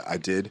make it for that. I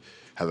did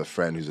have a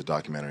friend who's a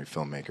documentary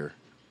filmmaker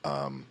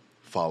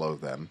follow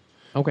them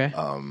Okay.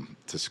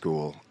 to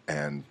school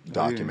and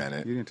document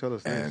it. you didn't tell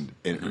us this.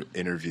 And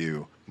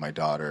interview my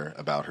daughter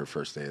about her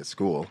first day at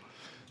school.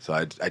 So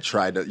I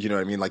tried to, you know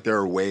what I mean? Like there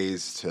are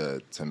ways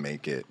to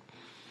make it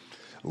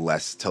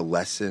to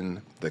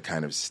lessen the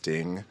kind of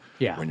sting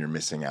when you're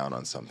missing out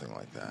on something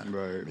like that.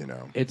 Right. You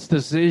know? It's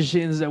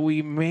decisions that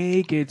we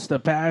make. It's the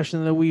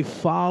passion that we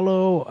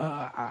follow.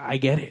 I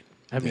get it.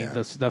 I mean,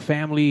 Yeah. the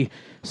family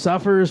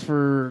suffers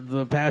for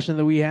the passion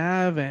that we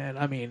have, and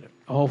I mean,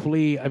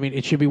 hopefully,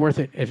 it should be worth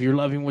it if you're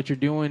loving what you're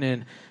doing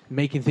and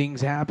making things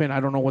happen. I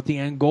don't know what the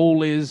end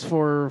goal is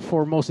for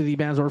most of these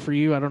bands or for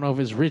you. I don't know if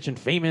it's rich and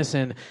famous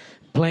and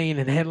playing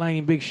and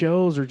headlining big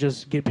shows, or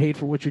just get paid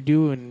for what you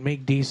do and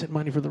make decent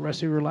money for the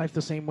rest of your life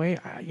the same way.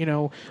 Do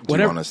you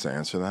Whatever. want us to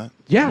answer that?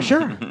 Yeah,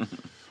 sure.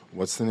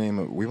 What's the name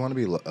of? We want to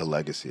be a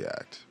legacy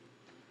act.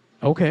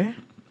 Okay.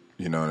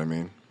 You know what I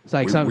mean? It's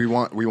like we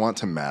want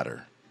to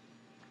matter.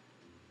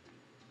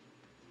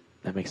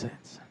 That makes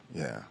sense.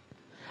 Yeah.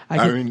 I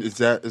I get- mean, is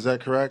that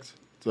correct?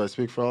 Do I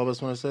speak for all of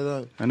us when I say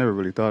that? I never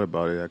really thought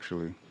about it,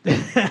 actually. Do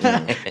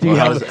you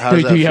How have does- how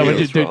does that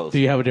feel? do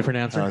you have a different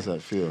answer? How does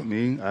that feel?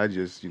 Me, I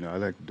just, I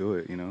like to do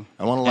it,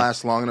 I want to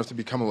last long enough to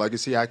become a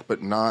legacy act,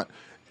 but not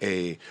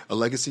a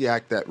legacy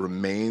act that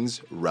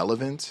remains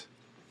relevant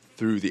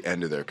through the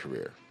end of their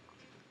career,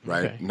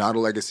 right? Okay. Not a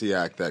legacy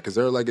act because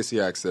there are legacy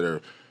acts that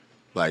are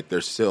like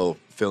they're still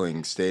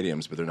filling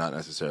stadiums, but they're not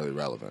necessarily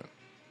relevant.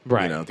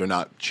 Right. You know, they're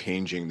not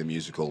changing the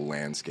musical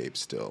landscape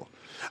still.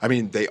 I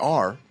mean, they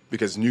are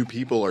because new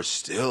people are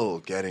still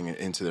getting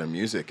into their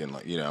music and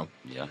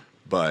Yeah.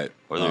 But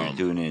Or they're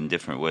doing it in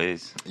different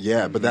ways.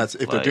 yeah, but that's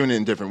if they're Like- doing it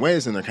in different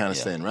ways, then they're kind of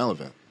Yeah. staying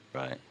relevant.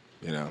 Right.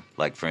 You know.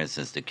 Like, for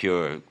instance, The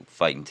Cure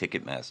fighting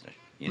Ticketmaster.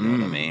 You know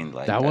what I mean?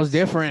 Like That was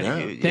that's- different.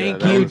 Yeah.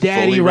 Thank that you, was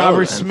Daddy fully Robert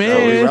relevant. Smith.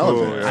 Fully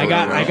relevant.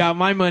 I got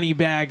my money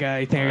back.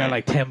 I think I got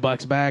like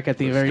 $10 back at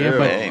the very end. still,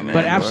 But hey, man,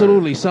 but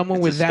absolutely, someone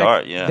It's with a that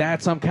start, yeah.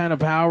 that some kind of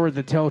power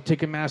to tell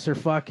Ticketmaster,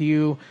 fuck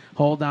you.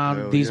 Hold on,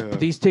 Hell these yeah.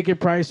 these ticket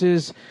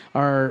prices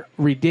are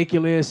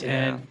ridiculous,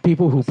 and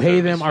people who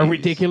pay them are fees.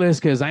 ridiculous.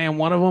 Because I am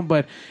one of them.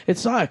 But it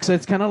sucks.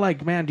 It's kind of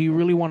like, man, do you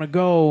really want to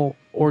go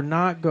or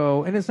not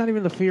go? And it's not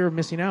even the fear of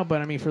missing out.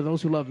 But I mean, for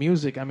those who love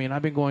music, I mean,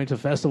 I've been going to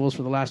festivals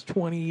for the last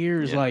 20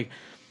 years. Yeah. Like.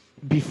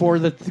 Before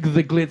the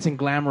glitz and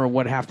glamour of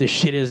what half this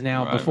shit is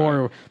now, Right,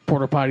 before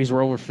porta potties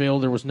were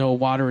overfilled, there was no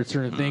water at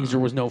certain things, there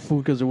was no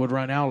food because it would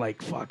run out.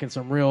 Like fucking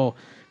some real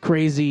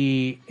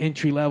crazy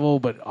entry level,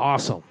 but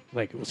awesome.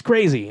 Like it was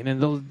crazy, and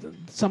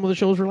then some of the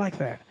shows were like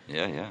that.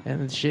 Yeah, yeah.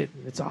 And shit,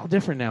 it's all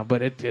different now.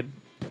 But it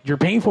you're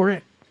paying for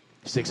it.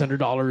 $600,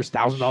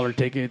 $1,000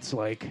 tickets,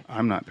 like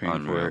I'm not paying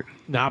Unreal. for it.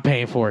 not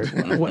paying for it.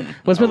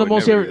 What's been the would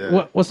most never you do ever,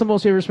 that. what's the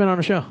most you ever spent on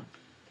a show?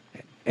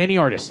 Any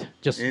artist,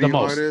 just Any the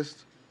most. artist,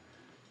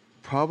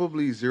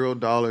 probably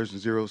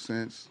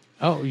 $0.00.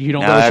 Oh, you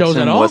don't Now go to ask shows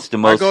him at all? what's the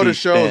I most go to he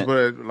shows, spent.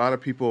 but a lot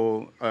of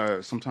people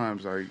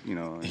sometimes are,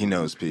 He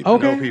knows people.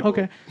 Okay, know people.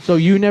 okay. So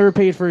you never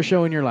paid for a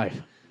show in your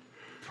life?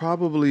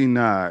 probably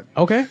not.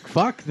 Okay,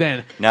 fuck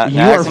then. Now, you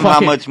now are ask him how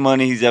fucking- much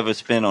money he's ever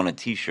spent on a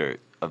T-shirt,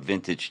 a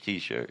vintage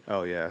T-shirt.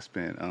 Oh yeah, I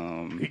spent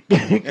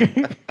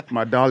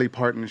my Dolly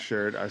Parton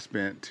shirt. I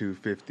spent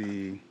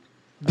 $250.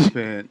 I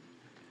spent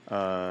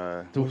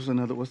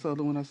what's the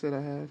other one I said I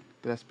had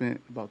that I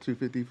spent about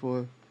 $250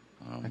 for?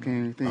 I can't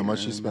even think. How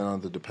much you man. spent on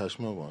the Depeche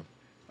Mode one?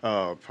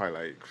 Probably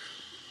like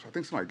I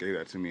think somebody gave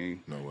that to me.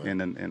 No way.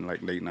 In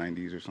like late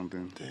 '90s or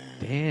something.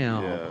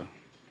 Damn. Yeah.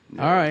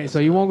 All right, so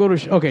you won't go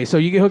to okay. So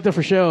you get hooked up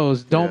for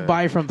shows. Don't Yeah.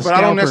 buy from But scalpers.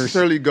 I don't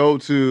necessarily go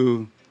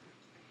to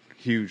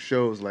huge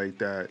shows like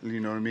that. You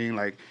know what I mean?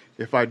 Like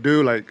if I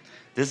do, like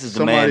This is the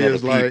somebody man of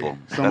is the like people.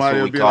 That's somebody what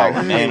will we be call like,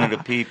 him, hey, man of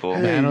the people.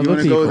 hey, Man you of the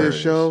want to go to people.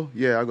 this show?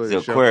 Yeah, I'll go to He's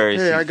this show.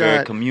 Aquarius. Hey, I He's very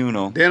got.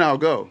 communal. Then I'll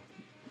go.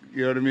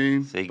 You know what I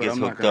mean? So he But gets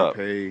I'm not hooked gonna up.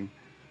 pay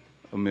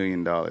 $1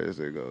 million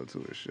to go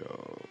to a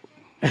show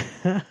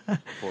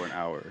for an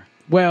hour.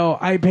 Well,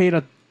 I paid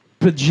a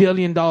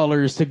bajillion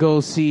dollars to go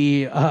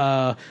see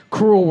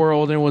Cruel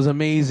World, and it was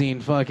amazing.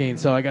 Fucking,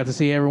 so I got to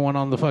see everyone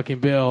on the fucking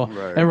bill.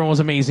 Right. Everyone was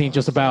amazing,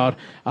 just about.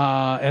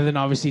 And then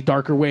obviously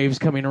Darker Waves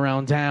coming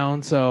around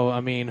town. So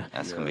I mean,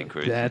 That's gonna be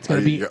crazy. that's Are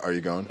gonna be.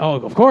 you going? Oh,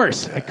 of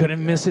course, I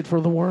couldn't miss it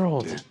for the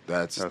world.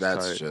 That's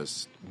tight.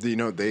 just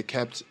they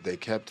kept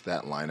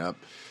that lineup.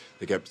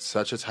 They kept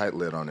such a tight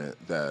lid on it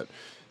that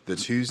The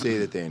Tuesday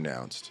that they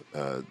announced,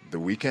 the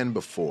weekend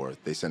before,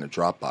 they sent a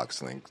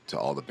Dropbox link to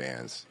all the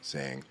bands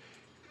saying,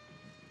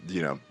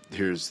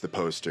 here's the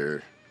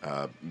poster.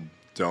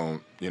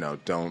 Don't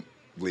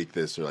leak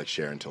this or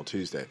share until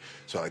Tuesday.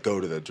 So I go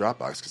to the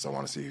Dropbox because I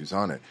want to see who's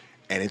on it,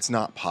 and it's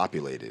not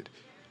populated.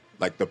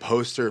 The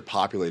poster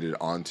populated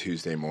on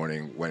Tuesday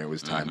morning when it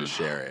was time to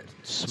share it.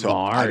 Smart. So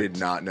I did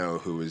not know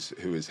who was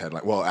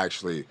headline. Well,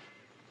 actually,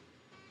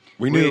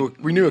 we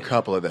knew a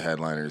couple of the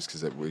headliners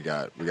because we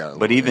got. A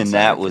But even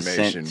that was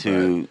sent information,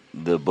 to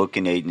the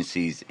booking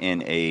agencies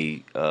in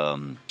a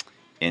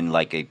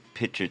a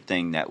picture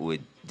thing that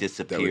would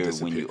disappear,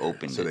 when you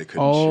opened so it. they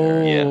couldn't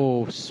share it.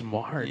 Oh,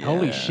 smart. Yeah.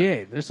 Holy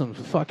shit. There's some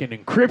fucking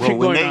encryption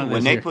going on when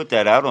this they year. put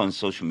that out on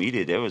social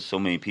media, there was so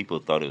many people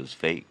who thought it was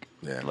fake.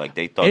 Yeah.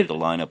 They thought It- the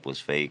lineup was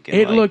fake. And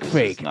It like, looked this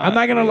fake. is I'm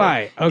not gonna real.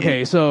 lie.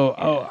 Okay,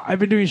 I've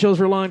been doing shows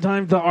for a long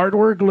time. The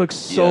artwork looks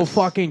so Yes.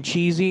 fucking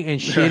cheesy and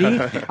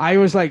shitty. I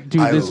was like,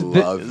 dude, I this.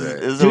 love This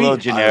it. is a little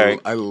generic.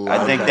 I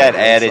love think that. that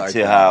added It's like to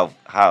that.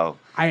 how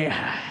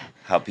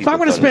If people. I'm gonna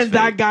thought it was spend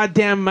that fake.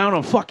 goddamn amount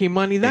of fucking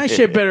money, that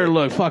shit better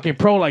look fucking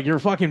pro. Like your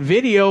fucking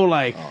video,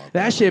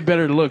 that shit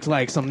better look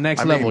like some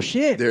next level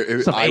shit.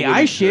 Some I AI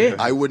wouldn't- shit.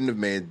 I wouldn't have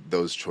made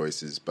those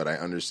choices, but I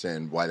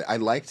understand why. I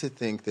like to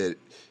think that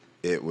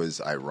it was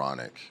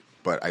ironic,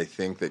 but I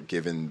think that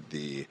given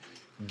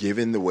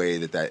the way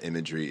that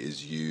imagery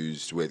is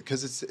used with,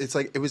 because it's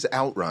like it was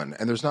Outrun,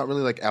 and there's not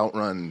really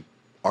Outrun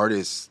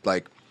artists.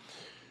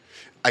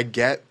 I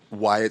get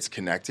why it's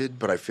connected,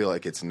 but I feel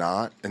like it's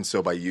not, and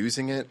so by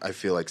using it, I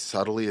feel like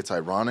subtly it's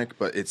ironic,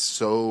 but it's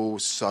so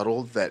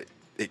subtle that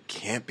it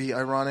can't be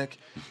ironic.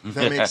 If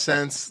that makes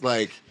sense,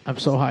 I'm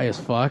so high as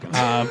fuck,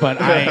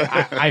 but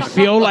I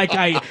feel like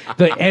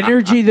the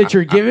energy that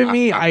you're giving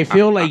me, I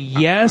feel like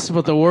yes,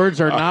 but the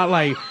words are not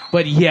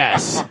but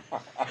yes.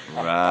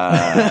 Right.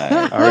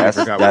 I already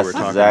forgot what we were That's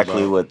talking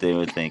exactly about. what they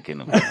were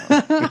thinking about.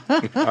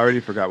 I already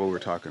forgot what we were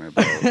talking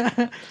about.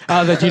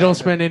 That you don't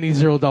spend any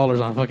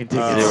 $0 on fucking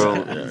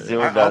tickets.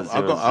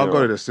 I'll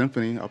go to the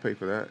symphony. I'll pay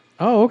for that.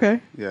 Oh,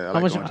 okay. Yeah, I How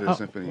like much? going to the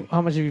symphony.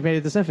 How much have you paid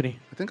at the symphony?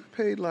 I think I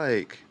paid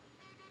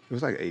it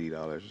was $80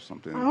 or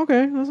something. Oh,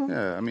 okay. That's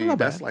Yeah, I mean not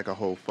that's bad. a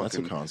whole that's a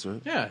fucking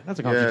concert. Yeah, that's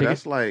a concert Yeah,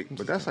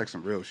 ticket. that's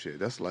some real shit.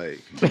 That's you're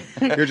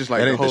just That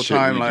the ain't the whole shit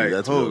time we do.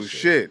 That's oh real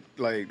shit,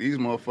 these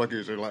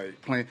motherfuckers are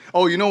playing.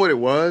 Oh, you know what it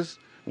was?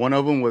 One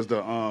of them was they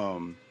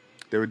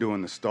were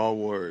doing the Star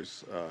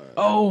Wars.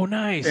 Oh,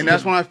 nice. And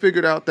that's when I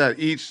figured out that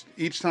each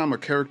time a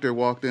character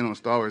walked in on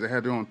Star Wars, they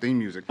had their own theme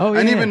music. Oh, I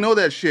didn't yeah. even know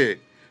that shit.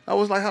 I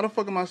was like, how the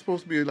fuck am I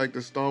supposed to be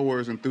the Star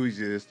Wars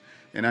enthusiast?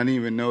 And I didn't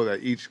even know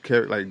that each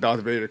character,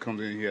 Darth Vader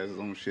comes in, he has his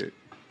own shit.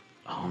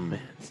 Oh man,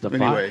 it's the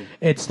Anyway. vibe.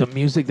 It's the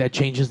music that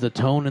changes the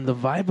tone and the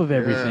vibe of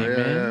everything, yeah,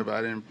 man. Yeah, but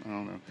I don't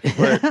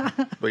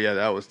know. But yeah,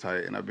 that was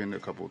tight, and I've been there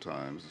a couple of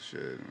times and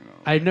shit.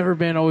 I've never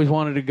been, always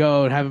wanted to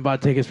go, and haven't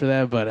bought tickets for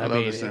that. But I I love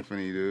mean, the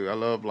symphony, dude. I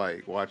love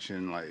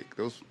watching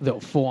those. the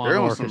full on They're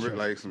on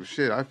orchestra. some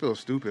shit. I feel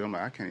stupid. I'm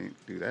I can't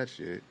do that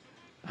shit.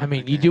 I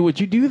mean, you do what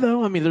you do,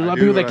 though. I mean, there's a lot of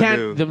do people that what I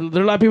can't. do.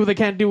 There are a lot of people that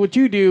can't do what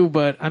you do.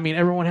 But I mean,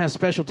 everyone has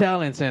special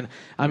talents, and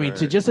I mean,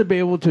 to Right. just to be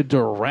able to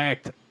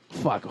direct.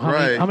 Fuck,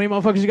 Right. how many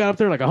motherfuckers you got up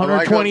there?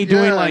 120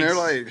 doing and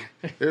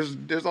they're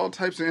there's all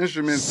types of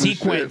instruments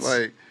Sequence.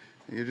 and shit.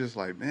 You're just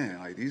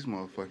man, these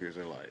motherfuckers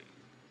are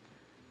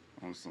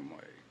on some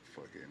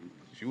fucking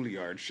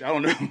Juilliard. I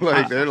don't know.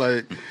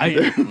 They're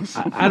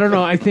I don't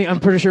know. I'm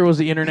pretty sure it was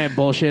the internet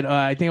bullshit.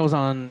 I think it was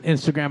on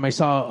Instagram. I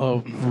saw a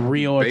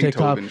reel or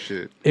TikTok. Beethoven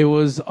shit. It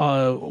was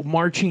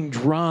marching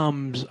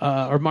drums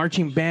or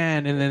marching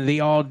band, and then they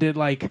all did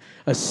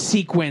a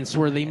sequence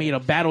where they made a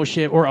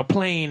battleship or a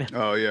plane.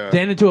 Oh yeah.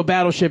 Then into a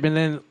battleship, and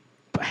then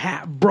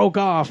broke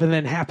off, and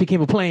then half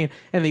became a plane,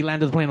 and they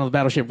landed the plane on the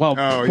battleship while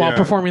yeah.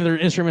 performing their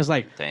instruments.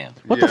 Damn.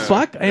 What the Yeah,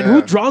 fuck? And yeah.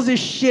 who draws this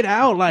shit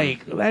out?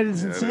 That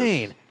is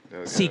insane.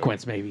 yeah.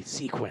 Sequence, maybe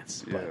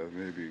sequence. Yeah,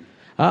 maybe.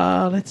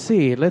 Let's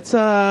see. Let's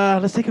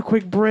take a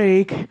quick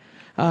break. You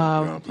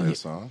want to play a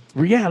song?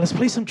 Yeah, let's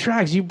play some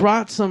tracks. You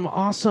brought some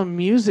awesome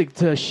music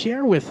to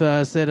share with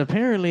us that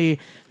apparently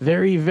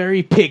very,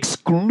 very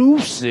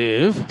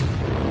exclusive.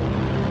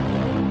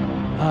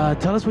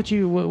 Tell us what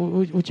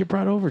you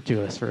brought over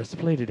to us for us to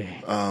play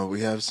today.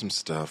 We have some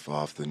stuff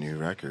off the new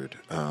record.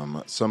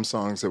 Some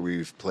songs that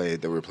we've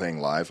played that we're playing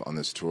live on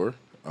this tour.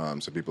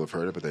 So people have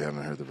heard it, but they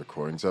haven't heard the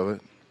recordings of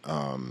it.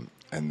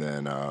 And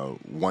then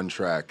one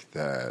track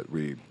that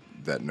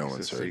no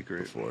one's a heard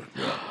secret. before.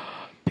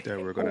 That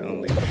we're gonna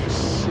unleash.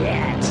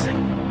 Shit,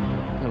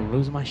 I'm gonna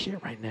lose my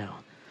shit right now.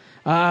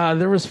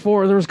 There was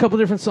a couple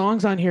different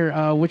songs on here.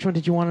 Which one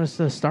did you want us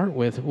to start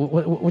with?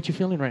 What you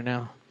feeling right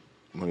now?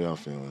 What are y'all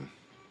feeling?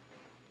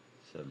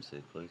 7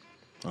 safe places.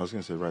 I was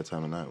gonna say Right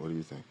Time of Night. What do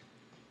you think?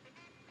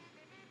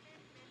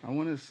 I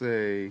want to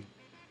say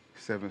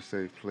 7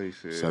 Safe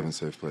Places. 7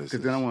 Safe Places.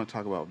 Because then I want to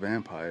talk about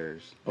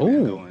vampires. Oh. And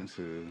then go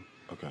into.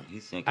 Okay.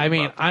 He's thinking I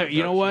mean, about the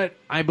you know production. what?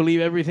 I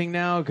believe everything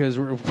now because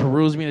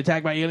Peru's being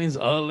attacked by aliens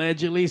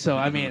allegedly. So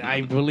I mean,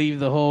 I believe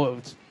the whole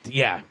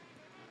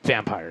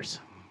vampires.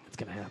 It's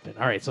gonna happen.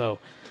 All right, so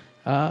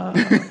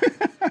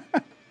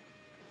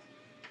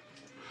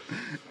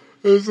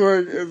It's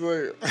like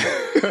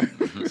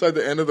it's like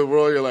the end of the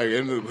world. You're like,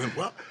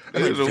 what?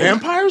 And like,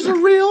 vampires are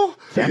real.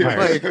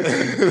 Vampires.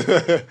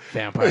 Like,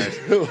 Vampires.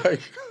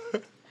 like,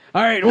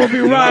 All right, we'll be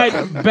right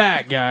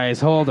back,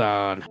 guys. Hold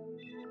on.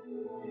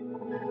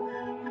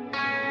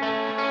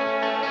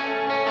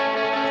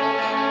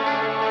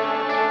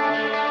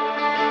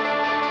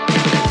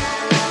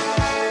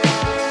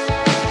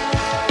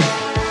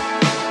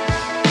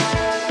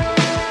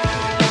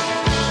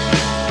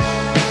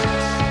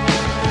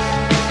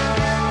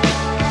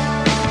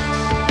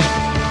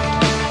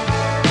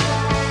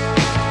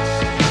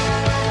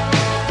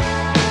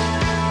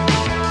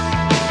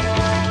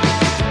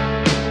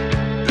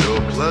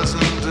 your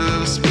pleasant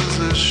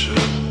disposition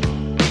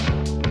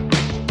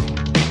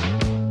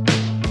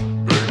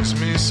brings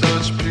me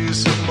such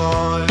peace of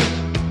mind.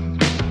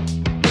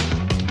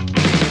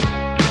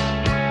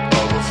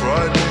 Of a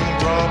frightening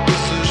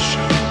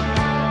proposition.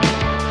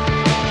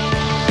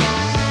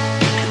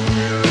 Can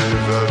we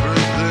leave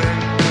everything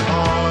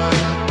behind?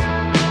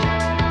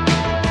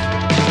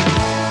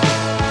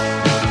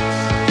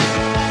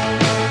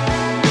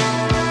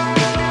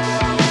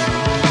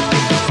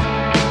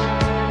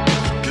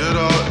 Forget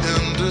our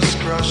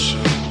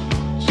indiscretions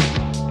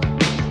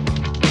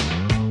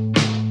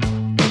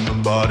and the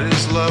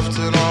bodies left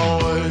in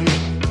our wake.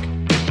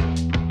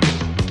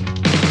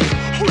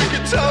 We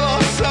could tell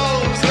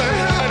ourselves they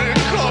had it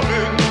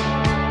coming.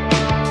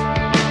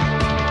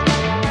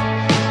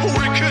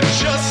 We could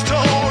just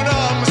own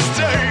our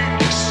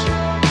mistakes.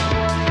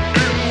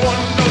 In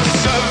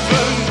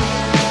 107,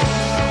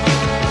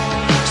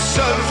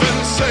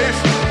 7 safe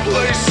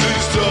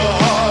places to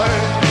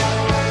hide.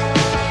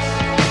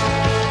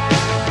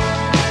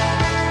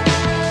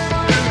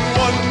 In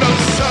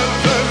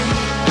 107,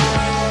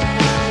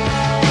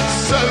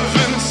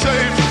 7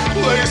 safe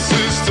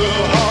places to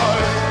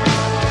hide.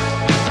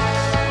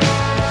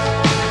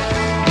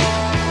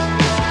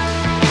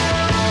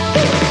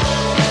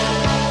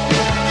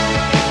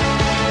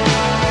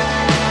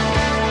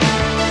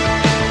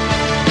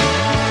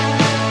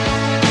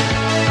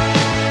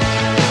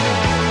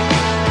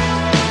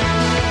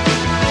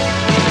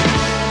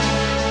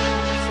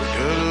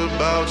 Forget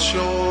about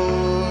your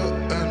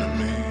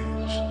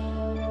enemies,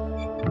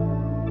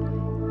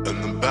 and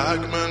the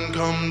bagmen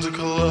come to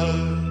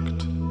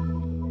collect.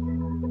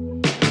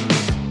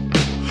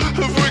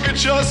 If we could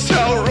just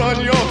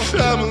outrun your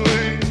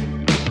family,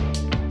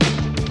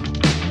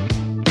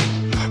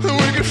 then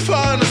we could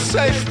find a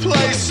safe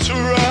place to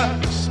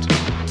rest.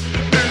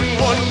 In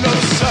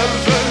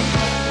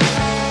 107,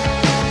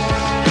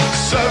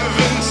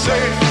 7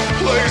 safe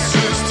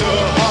places to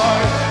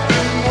hide.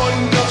 In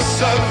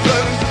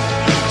 107,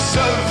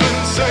 7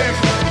 safe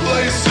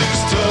places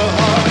to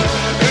hide.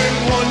 In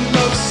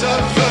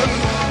 107,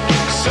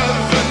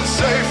 7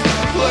 safe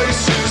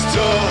places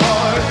to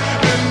hide.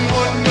 In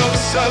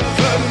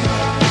 107,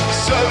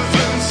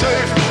 7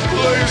 safe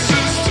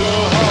places to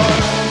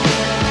hide.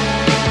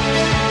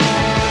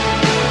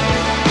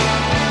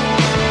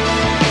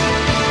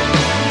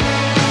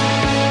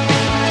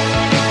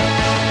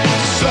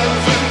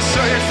 Seven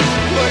safe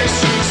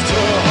places to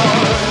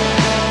hide.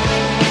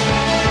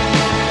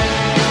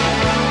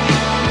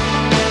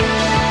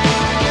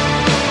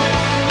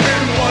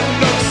 In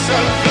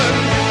 107,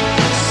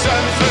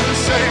 7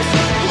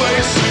 safe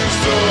places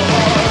to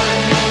hide.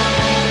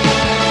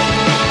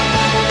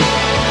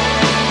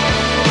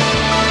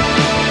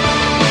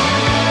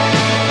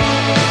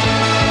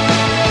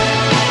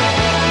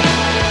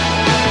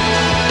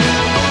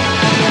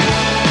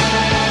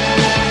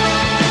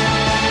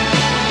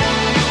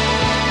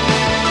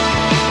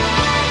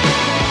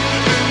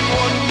 In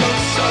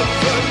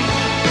 107,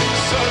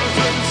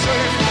 7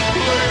 safe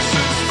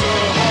places to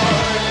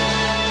hide.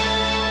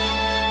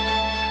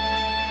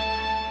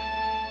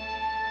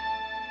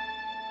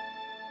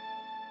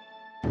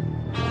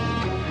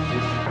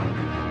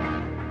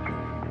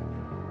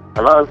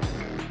 Hello?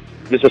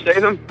 Mr.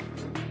 Statham?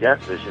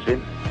 Yes, this is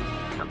him.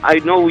 I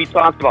know we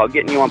talked about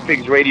getting you on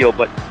Pigs Radio,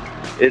 but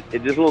it's a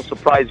little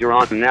surprise you're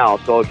on now.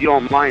 So if you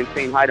don't mind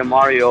saying hi to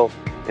Mario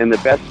and the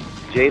best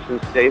Jason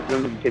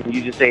Statham, can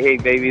you just say, hey,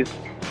 babies,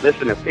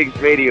 listen to Pigs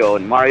Radio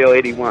and Mario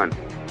 81?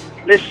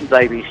 Listen,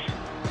 babies.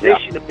 Yeah.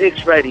 Listen to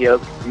Pigs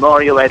Radio,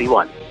 Mario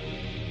 81.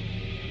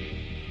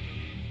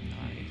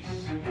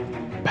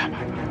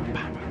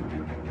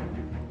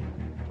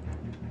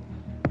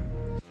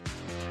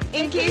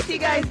 In case you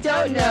guys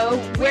don't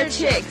know, we're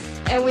chicks,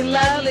 and we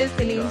love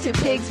listening to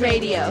Pigs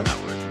Radio.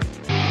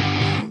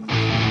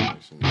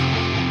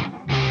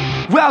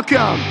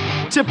 Welcome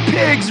to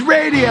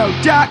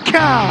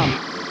pigsradio.com.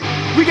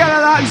 We got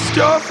a lot in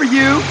store for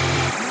you,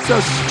 so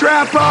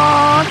strap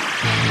on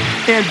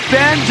and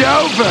bend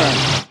over.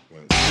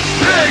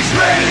 Pigs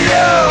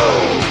Radio!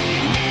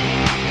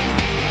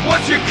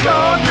 Once you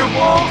come, you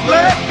won't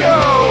let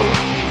go.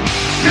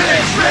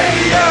 Pigs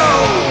Radio!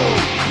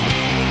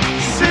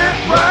 Sit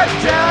right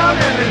down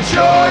and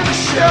enjoy the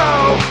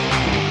show.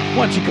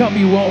 Once you come,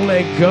 you won't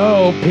let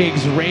go.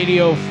 Pigs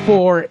Radio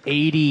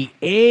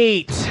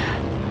 488.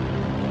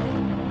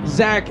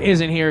 Zach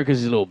isn't here because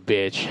he's a little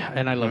bitch,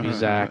 and I love you,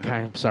 Zach.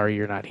 I'm sorry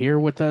you're not here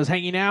with us,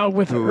 hanging out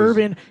with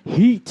Urban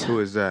Heat. Who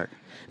is Zach?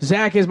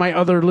 Zach is my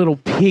other little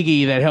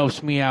piggy that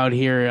helps me out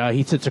here.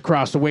 He sits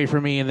across the way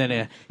from me, and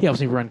then he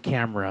helps me run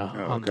camera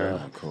on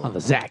the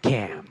Zach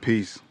cam.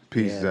 Peace,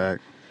 Zach.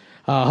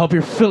 Hope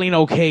you're feeling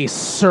okay,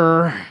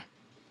 sir.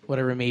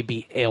 Whatever may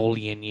be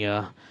ailing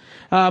you.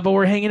 But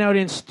we're hanging out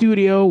in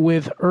studio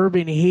with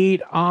Urban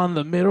Heat on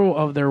the middle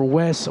of their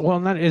west. Well,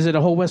 not is it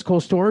a whole West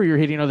Coast tour, or you're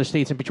hitting other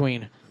states in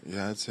between?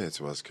 Yeah, I'd say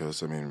it's West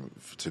Coast. I mean,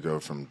 to go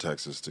from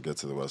Texas to get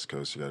to the West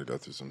Coast, you got to go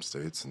through some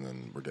states, and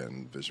then we're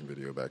getting Vision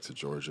Video back to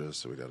Georgia,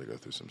 so we got to go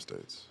through some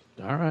states.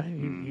 All right,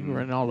 you're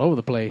running all over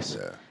the place.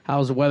 Yeah.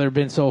 How's the weather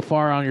been so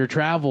far on your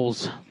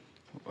travels?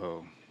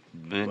 Oh,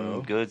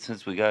 Been good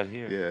since we got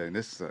here. yeah, and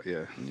this,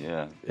 yeah.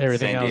 Yeah.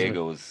 Everything San else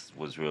Diego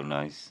was real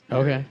nice.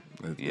 Okay.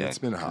 It's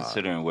been hot.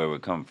 Considering where we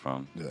come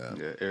from. Yeah.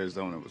 Yeah,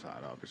 Arizona was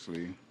hot,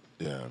 obviously.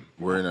 Yeah,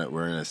 we're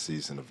in a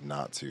season of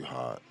not too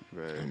hot.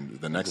 Right. And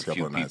the next There's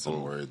a couple of few nights, I'm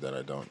people- worried that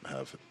I don't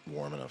have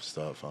warm enough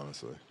stuff.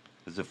 Honestly,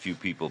 There's a few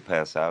people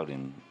pass out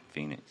in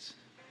Phoenix.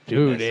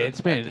 Dude, Yes, it's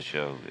at been the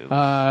show. It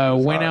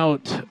was went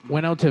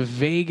hot. out to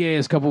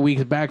Vegas a couple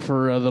weeks back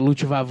for the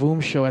Lucha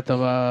Vavoom show at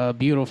the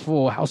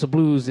beautiful House of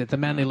Blues at the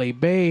Mandalay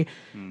Bay,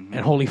 and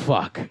holy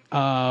fuck,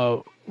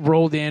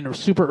 rolled in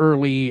super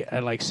early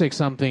at like 6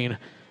 something,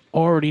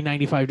 already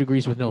 95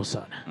 degrees with no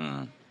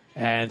sun.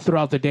 And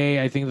throughout the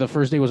day, I think the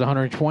first day was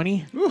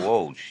 120,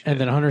 Whoa, shit. and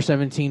then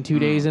 117 2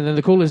 days, and then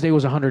the coolest day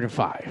was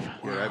 105.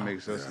 Yeah, that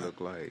makes us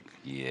look like.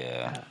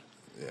 Yeah.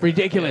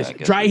 Ridiculous. Yeah, I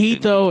guess Dry we heat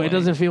shouldn't though, complain. it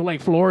doesn't feel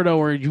like Florida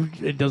where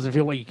it doesn't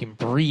feel like you can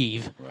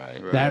breathe.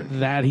 Right.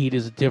 That heat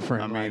is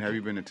different. I mean, have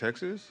you been to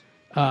Texas?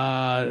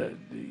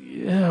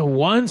 Yeah,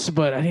 once,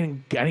 but I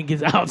didn't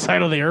get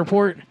outside of the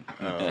airport,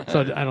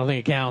 so I don't think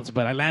it counts.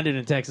 But I landed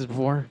in Texas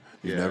before.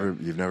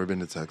 you've never been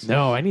to Texas?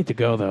 No, I need to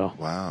go though.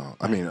 Wow.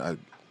 I mean,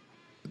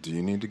 do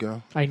you need to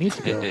go? I need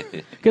to go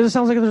because it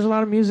sounds like there's a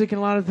lot of music and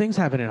a lot of things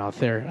happening out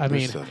there. I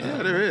mean,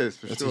 Yeah, there is,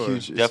 for It's sure. a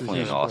huge, Definitely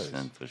in it's a huge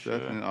Austin, place. for sure.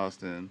 Definitely in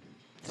Austin.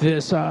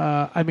 this.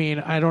 I mean,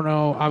 I don't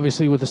know.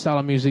 Obviously, with the style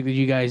of music that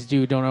you guys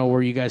do, don't know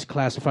where you guys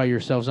classify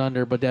yourselves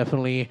under, but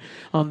definitely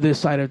on this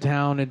side of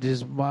town, it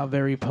is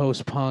very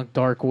post-punk,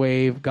 dark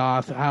wave,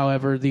 goth.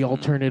 However, the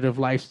alternative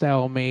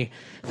lifestyle may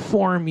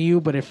form you,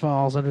 but it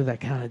falls under that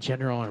kind of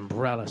general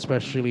umbrella,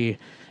 especially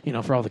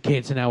for all the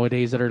kids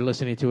nowadays that are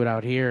listening to it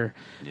out here.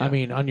 I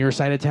mean, on your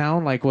side of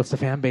town, like, what's the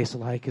fan base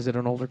like? Is it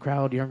an older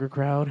crowd, younger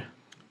crowd?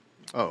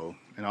 Oh,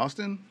 in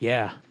Austin?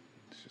 Yeah,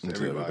 It's just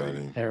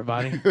everybody.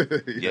 everybody.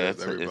 Yeah,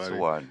 it's a everybody.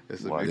 wide-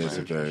 It's a wide big It's a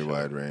range, for very sure.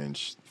 wide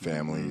range.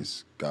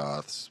 Families,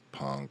 goths,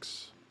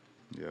 punks,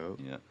 Yep.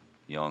 Yeah.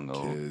 Young,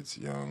 old. kids,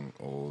 young,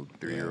 old.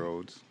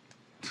 3-year-olds.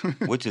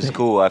 Which is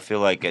cool. I feel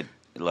like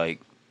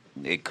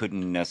it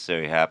couldn't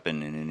necessarily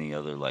happen in any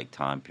other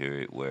time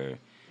period where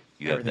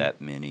you have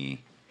that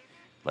many.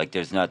 Like,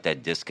 there's not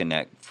that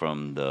disconnect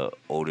from the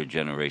older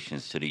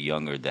generations to the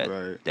younger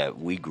that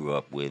we grew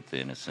up with,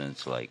 in a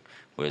sense.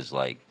 Whereas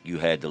you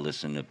had to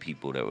listen to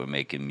people that were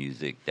making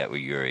music that were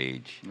your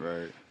age.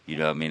 Right. You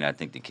know what I mean? I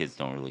think the kids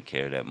don't really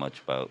care that much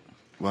about.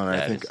 Well, and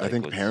that. I It's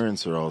think what's-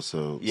 parents are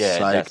also Yeah,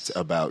 that's- psyched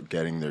about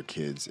getting their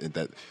kids.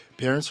 That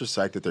parents are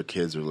psyched that their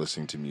kids are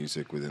listening to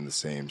music within the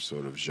same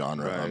sort of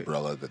genre Right.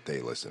 umbrella that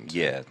they listen to.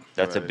 Yeah,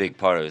 that's a Right. big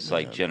part of it. It's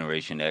like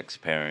Generation X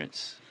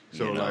parents.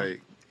 So you know?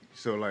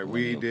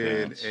 we Millennial did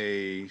parents.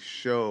 a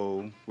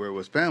show where it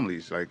was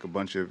families, like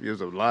it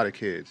was a lot of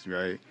kids,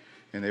 right?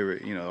 And they were,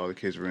 all the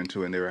kids were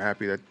into it, and they were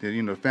happy that,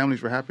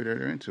 families were happy that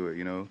they're into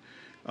it,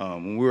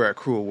 When we were at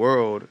Cruel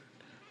World,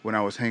 when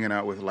I was hanging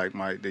out with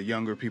the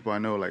younger people I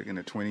know, like in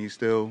the 20s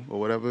still or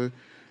whatever,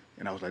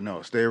 and I was like,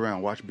 no, stay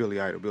around, watch Billy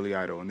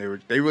Idol, and they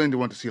really didn't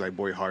want to see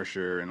Boy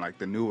Harsher and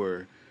the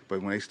newer,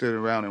 but when they stood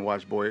around and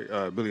watched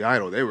Billy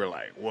Idol, they were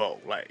like, whoa,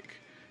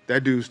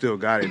 that dude still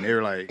got it, and they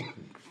were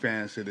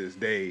fans to this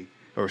day,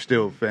 or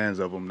still fans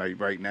of him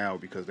right now,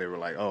 because they were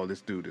like, oh, this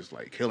dude is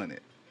killing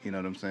it. You know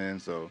what I'm saying?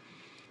 So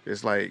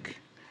it's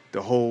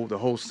the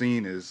whole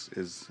scene is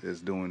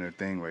doing their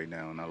thing right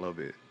now, and I love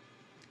it.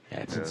 Yeah,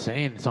 it's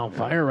insane. It's on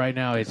fire right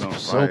now. It's on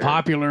so fire.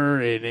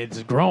 popular and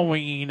it's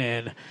growing.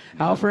 And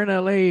out for in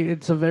LA,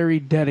 it's a very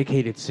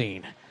dedicated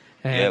scene.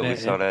 And, we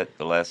saw that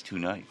the last 2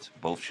 nights.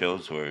 Both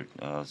shows were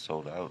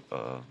sold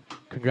out.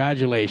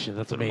 Congratulations,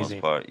 that's for the amazing.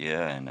 most part,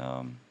 yeah,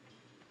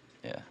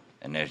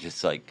 and they're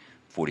just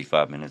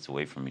 45 minutes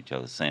away from each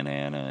other, Santa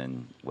Ana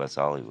and West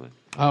Hollywood.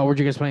 Oh, where'd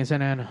you guys play in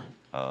Santa Ana?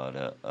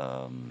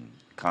 The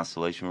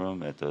Constellation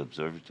Room at the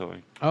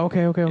observatory. Oh,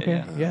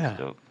 okay. Yeah.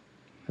 Dope.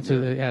 It's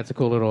a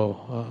cool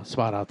little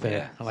spot out there.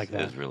 Yeah, I like It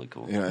that. was really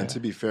cool. And to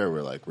be fair,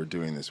 we're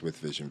doing this with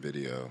Vision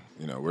Video.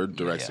 We're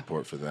direct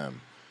support for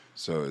them.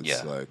 So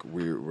it's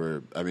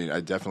we're. I mean, I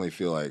definitely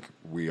feel like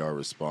we are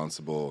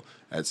responsible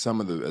at some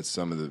of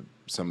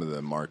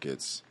the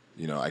markets.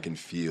 I can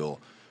feel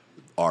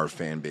our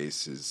fan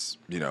bases.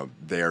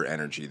 Their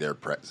energy, their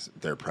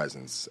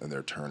presence, and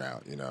their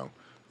turnout.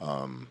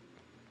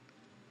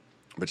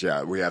 But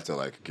yeah, we have to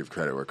like give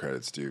credit where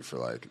credit's due for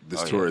like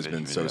this Oh, tour yeah, has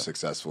been so yeah.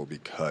 successful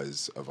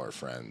because of our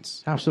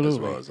friends, Absolutely.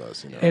 as well as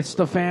us. You know, It's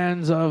the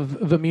fans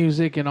of the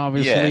music, and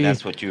obviously, Yeah, and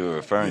that's what you were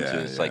referring Yeah, to.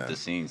 It's yeah. like the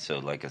scene. So,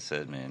 like I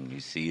said, man, you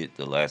see it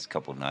the last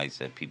couple nights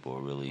that people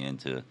are really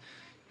into,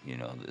 you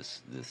know,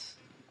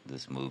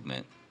 this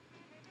movement.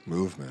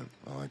 movement.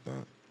 I like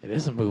that. it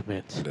is a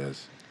movement. It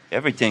is.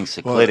 Everything's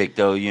cyclic,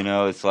 though. You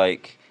know, it's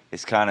like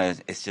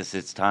it's just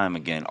its time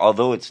again.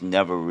 Although it's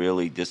never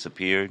really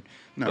disappeared,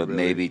 Not but really.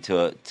 maybe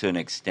to an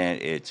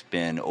extent it's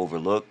been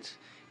overlooked,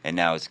 and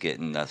now it's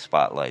getting a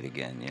spotlight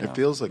again. You know? It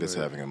feels like it's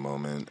having a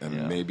moment, and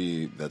Yeah.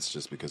 maybe that's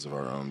just because of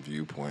our own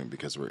viewpoint,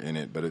 because we're in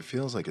it. But it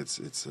feels like it's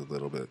a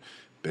little bit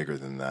bigger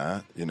than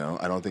that. You know,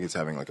 I don't think it's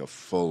having like a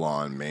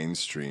full-on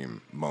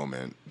mainstream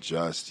moment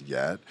just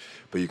yet.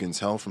 But you can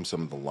tell from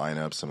some of the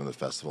lineups, some of the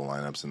festival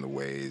lineups, and the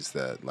ways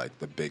that like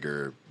the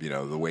bigger, you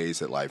know, the ways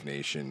that Live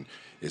Nation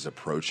is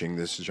approaching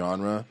this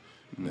genre.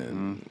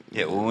 And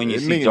Yeah, well, when you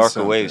it see means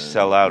Darker Waves something.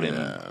 sell out in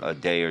Yeah. a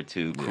day or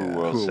two, Cool Yeah.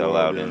 World Cool sell World,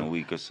 out in yeah. a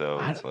week or so,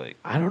 it's like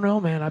I don't know,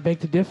 man. I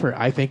beg to differ.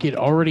 I think it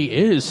already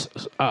is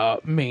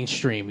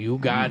mainstream. You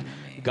got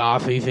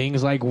gothy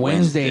things like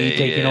Wednesday, Wednesday,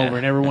 taking yeah. over,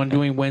 and everyone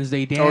doing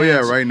Wednesday dance. Oh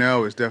yeah, right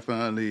now it's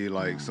definitely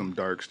like some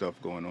dark stuff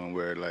going on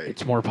where like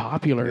It's more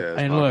popular. Yeah,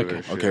 it's and popular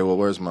look, shit. Okay, well,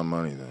 where's my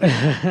money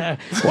then?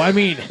 well, I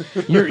mean,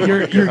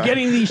 you're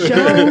getting these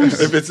shows.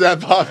 If it's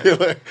that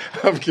popular,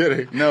 I'm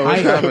kidding. no, it's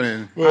I-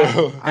 happening.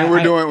 I- And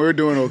we're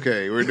doing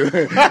okay. We're doing.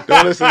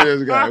 Don't listen to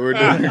this guy. We're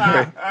doing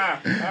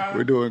great.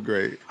 We're doing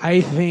great. I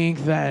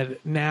think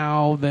that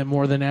now that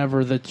more than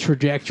ever, the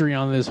trajectory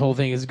on this whole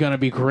thing is going to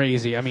be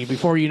crazy. I mean,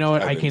 before you know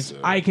it, I I think can so.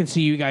 I can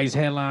see you guys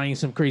headlining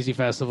some crazy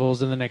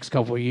festivals in the next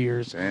couple of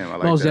years. Damn, I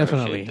like Most that.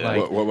 definitely. Shit,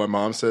 Like What my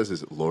mom says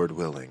is Lord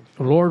willing.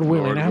 Lord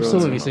willing, Lord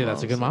absolutely. willing. See,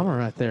 that's a good mama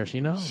right there. She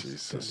knows.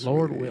 She's so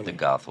Lord sweet. the willing.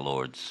 goth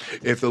lords.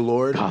 If the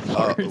Lord, God,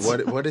 Lords.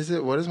 what is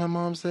it? What does my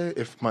mom say?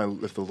 If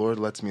the Lord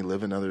lets me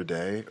live another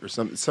day, or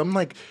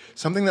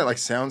something that like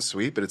sounds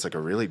sweet, but it's like a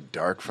really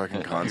dark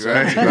fucking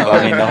concept. Right.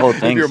 I mean, the whole If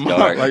thing's your mom-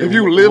 dark. like, if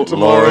you live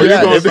tomorrow, Lord, you're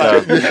yeah, gonna it's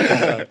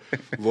die.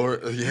 like,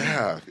 Lord,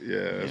 yeah. Yeah,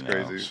 that's You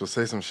know. crazy, She'll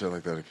say some shit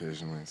like that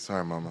occasionally.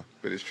 Sorry, Mama.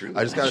 but it's true.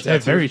 I just got a That's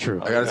tattoo. very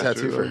true. I got a That's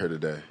tattoo true. for her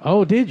today.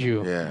 Oh, did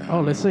you? Yeah.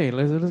 Oh, let's see.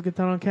 Let's get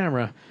that on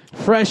camera.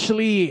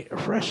 Freshly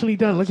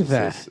done. Look at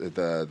that. It's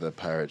the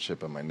pirate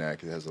ship on my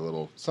neck. It has a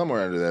little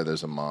somewhere under there.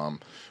 There's a mom,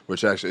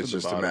 which actually it's the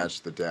just to bottom.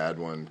 match the dad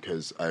one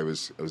because I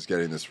was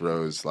getting this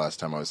rose last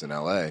time I was in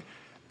L.A.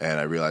 and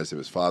I realized it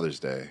was Father's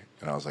Day,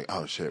 and I was like,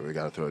 oh shit, we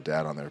got to throw a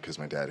dad on there because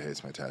my dad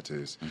hates my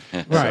tattoos.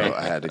 Right. So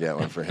I had to get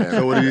one for him.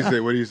 So what did he say?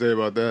 What did he say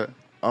about that?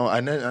 Oh,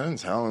 I didn't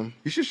tell him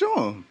You should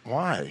show him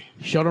why.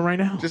 Show them right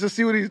now. just to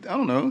see what he's. I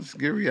don't know. Just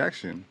get a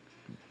reaction.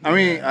 I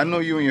mean, I know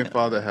you and your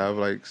father have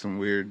like some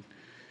weird,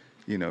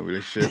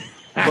 relationship,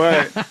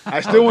 but I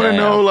still want to Damn.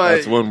 know like.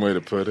 That's one way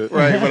to put it.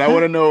 Right, but I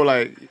want to know,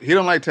 like, he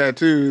don't like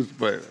tattoos,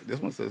 but this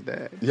one says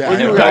dad. Yeah, What if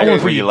I know. you got Going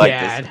his- for you you, like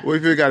Dad. this? what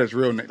if you got his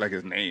real name, like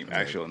his name,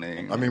 actual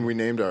name? I mean, we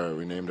named our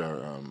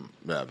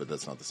yeah, but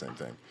that's not the same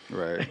thing.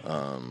 right.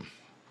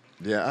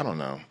 Yeah, I don't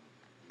know.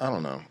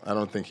 I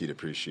don't think he'd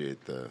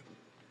appreciate the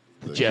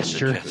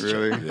Gesture.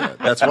 Really? Yeah,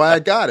 that's why I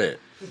got it.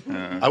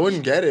 I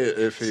wouldn't get it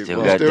if he. Still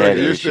well, got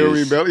daddy You're still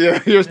issues. rebelling. Yeah,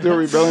 you're still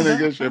rebelling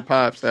against your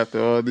pops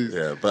after all these.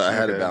 yeah, but I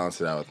had to Okay.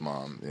 balance it out with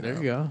Mom. There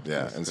you go.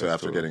 Yeah, and so that's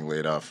after cool. getting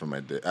laid off from my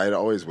day, I had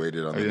always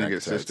waited on you the didn't neck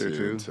get sister, tattoo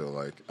too? until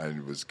like I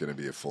was going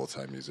to be a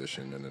full-time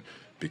musician, and it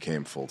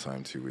became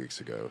full-time 2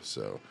 weeks ago.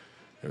 So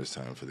it was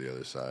time for the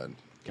other side.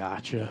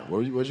 Gotcha.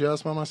 What'd you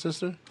ask about my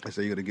sister? I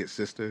say you're gonna get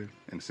sister,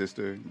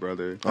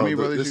 brother. Oh, How many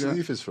brothers this you got?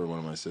 leaf is for one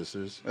of my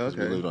sisters. 'cause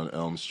We Okay. lived on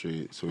Elm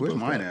Street. So we Where's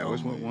both mine got at? elm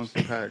Where's leaves. one's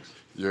the packs?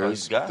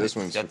 Yours. got This it.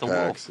 one's Got for the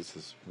wolf. Pax.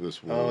 It's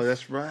this wolf. Oh,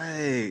 that's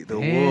right. The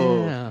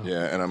wolf. Yeah.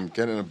 Yeah, and I'm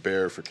getting a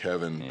bear for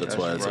Kevin. That's that's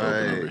why it's open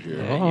right. over here.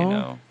 Yeah, Uh-oh. you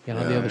know. Get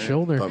on the Yeah. other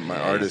shoulder. But my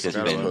Yeah, artist he's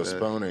has just been been-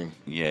 postponing.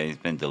 Yeah, he's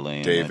been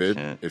delaying David,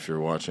 that shit. if you're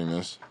watching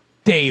this.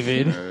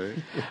 David.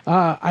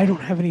 I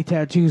don't have any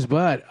tattoos,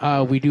 but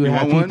we do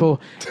have want one?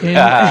 people in.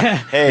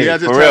 Hey, He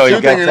has a for real, tattoo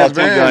you got thing in his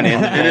tattoo gun van.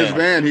 in In his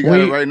van, he got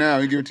We- it right now.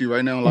 He give it to you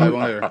right now, live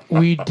on air.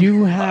 We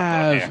do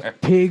have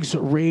Pigs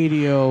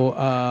Radio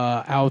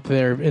out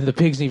there, and the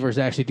Pigs Universe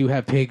actually do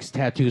have pigs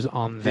tattoos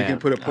on He them. can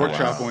put a pork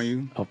chop on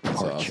you. a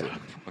pork awesome.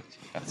 chop.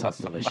 That sounds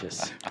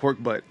delicious.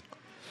 Pork butt.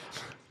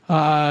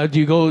 Do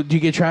you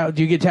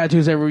get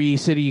tattoos every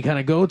city you kind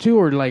of go to,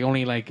 or like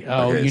only like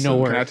Okay, you know so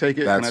where? Can I take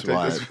it? That's Can I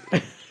why. take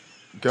this?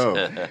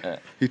 Go.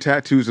 He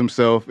tattoos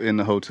himself in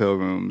the hotel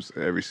rooms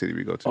every city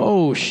we go to.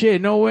 Oh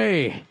shit! No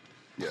way.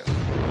 Yeah.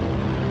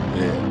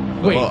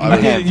 Wait, Well,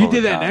 I mean, you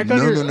did that neck No,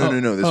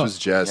 under? no. This Oh. was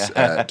Jess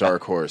at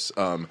Dark Horse.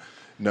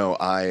 No,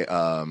 I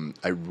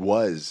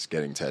was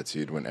getting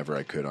tattooed whenever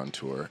I could on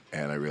tour,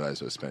 and I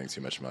realized I was spending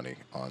too much money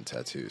on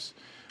tattoos.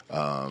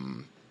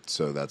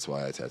 So that's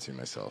why I tattooed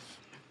myself.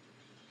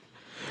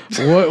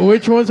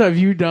 Which ones have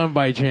you done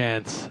by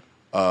chance?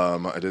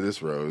 I did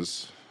this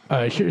rose.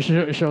 Show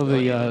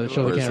the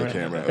Where's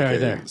camera. Okay, Right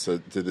there. so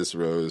to this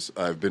rose,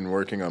 I've been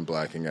working on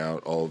blacking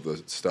out all of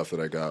the stuff that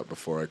I got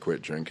before I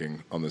quit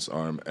drinking on this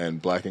arm,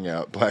 and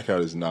blackout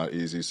is not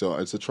easy. So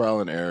it's a trial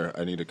and error.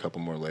 I need a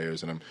couple more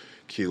layers, and I'm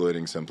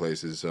keloiding some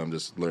places, so I'm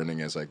just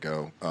learning as I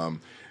go.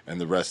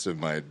 And the rest of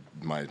my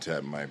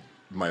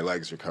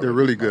legs are covered. They're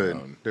really with my good.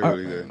 own. They're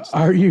really good.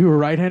 Are you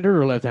right-handed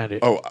or left-handed?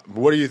 Oh,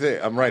 what do you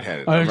think? I'm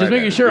right-handed. I'm just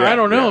making sure. I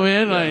don't know,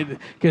 man.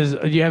 Because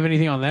do you have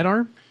anything on that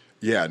arm?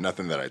 Yeah,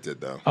 nothing that I did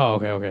though. Oh,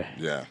 okay.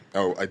 Yeah.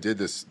 Oh, I did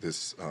this.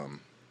 I'll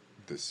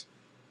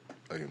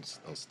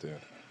stand.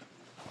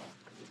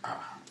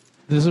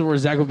 This is where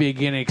Zach will be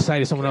getting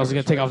excited. Someone else is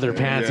going to take off their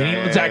pants.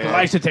 And Zach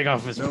likes to take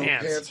off his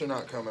pants. Pants are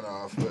not coming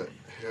off, but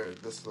here,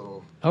 this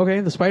little. Okay,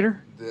 the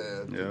spider?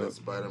 The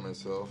spider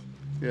myself.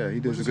 Yeah, he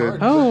does a good.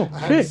 Oh,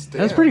 shit.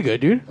 That's pretty good,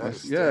 dude.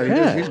 He's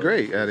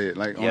great at it,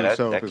 like on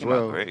himself that as came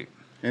well. out great.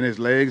 And his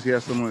legs, he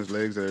has some on his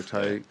legs that are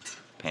tight.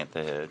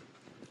 Panther head.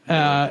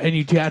 And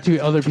you tattoo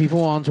other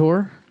people on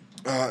tour?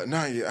 No,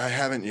 I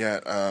haven't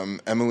yet.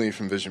 Emily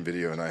from Vision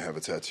Video and I have a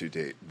tattoo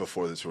date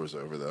before the tour's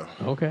over, though.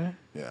 Okay.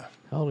 Yeah.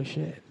 Holy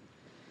shit.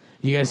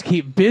 You guys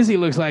keep busy,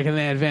 looks like, in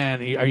that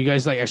van. Are you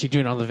guys like actually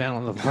doing it on the van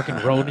on the fucking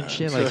road and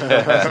shit? Like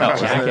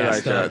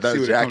Jackass stuff. That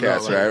was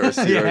Jackass, right? Or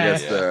Cedar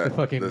gets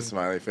fucking the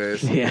smiley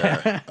face.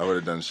 Yeah. I would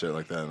have done shit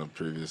like that in a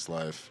previous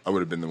life. I would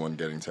have been the one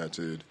getting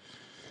tattooed.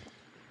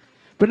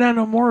 But now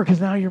no more,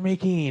 because now you're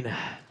making,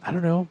 I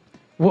don't know,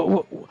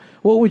 what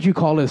would you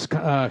call this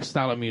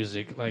style of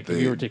music? Like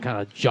if you were to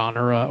kind of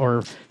genre,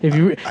 or if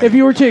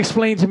you were to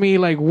explain to me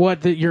like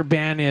what your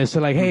band is, so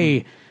like,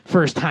 hey,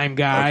 first time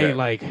guy,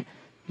 like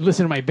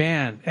listen to my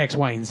band X,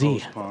 Y, and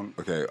Z.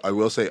 Okay, I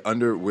will say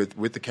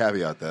with the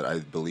caveat that I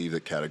believe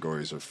that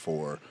categories are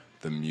for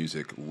the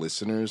music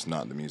listeners,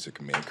 not the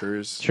music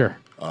makers. Sure.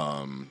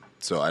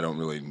 So I don't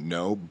really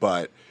know,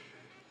 but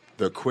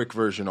the quick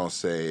version I'll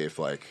say, if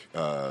like,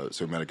 so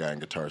we met a guy in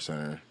Guitar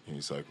Center.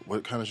 He's like,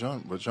 "What kind of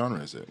genre? What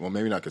genre is it?" Well,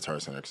 maybe not Guitar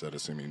Center because I'd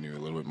assume he knew a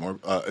little bit more.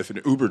 If an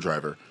Uber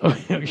driver,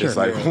 it's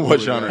like, "What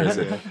genre is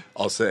it?"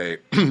 I'll say,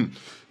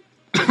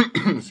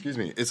 "Excuse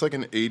me." It's like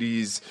an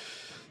 '80s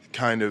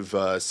kind of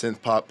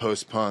synth pop,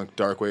 post punk,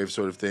 dark wave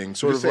sort of thing.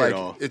 Sort of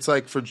like it's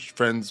like for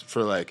friends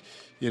for like.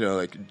 You know,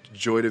 like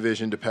Joy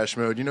Division, Depeche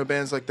Mode, you know,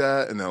 bands like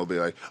that, and they'll be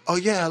like, "Oh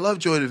yeah, I love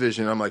Joy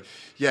Division." I'm like,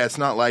 "Yeah, it's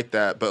not like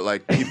that," but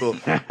like people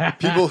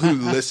who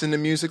listen to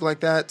music like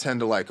that tend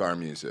to like our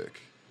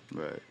music,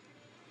 right?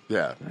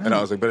 Yeah, and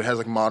I was like, but it has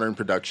like modern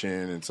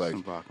production. It's like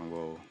some rock and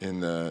roll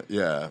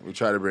we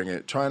trying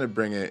to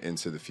bring it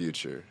into the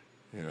future,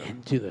 you know,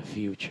 into the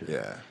future.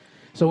 Yeah.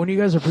 So when you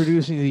guys are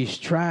producing these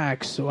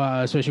tracks,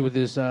 especially with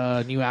this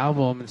new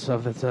album and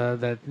stuff,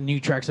 that new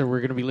tracks that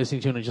we're going to be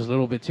listening to in just a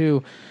little bit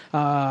too,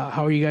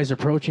 how are you guys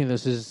approaching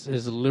this?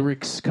 Is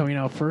lyrics coming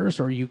out first,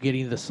 or are you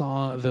getting the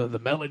song, the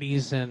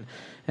melodies and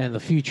the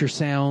future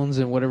sounds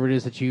and whatever it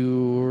is that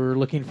you were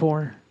looking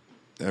for?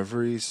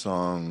 Every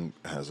song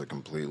has a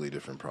completely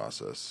different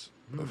process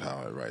of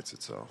how it writes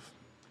itself.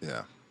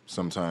 Yeah.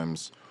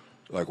 Sometimes,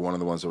 like one of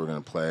the ones that we're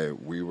going to play,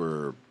 we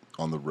were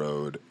on the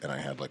road and I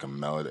had like a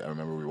melody. I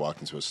remember we walked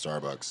into a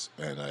Starbucks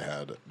and I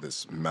had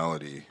this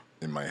melody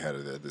in my head,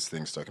 this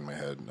thing stuck in my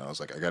head, and I was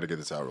like, I got to get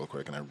this out real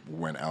quick. And I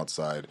went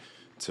outside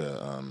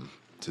to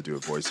do a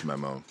voice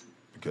memo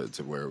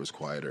to where it was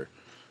quieter,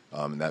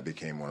 and that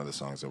became one of the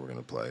songs that we're going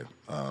to play.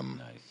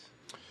 Nice.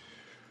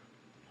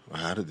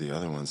 How did the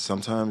other ones?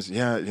 Sometimes,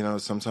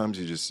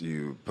 sometimes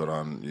you put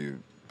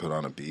on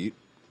a beat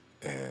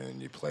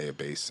and you play a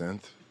bass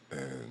synth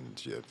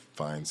and you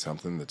find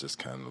something that just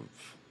kind of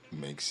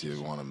makes you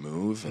want to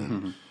move,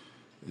 and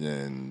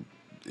then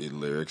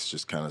lyrics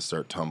just kind of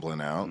start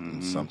tumbling out,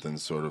 and something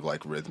sort of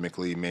like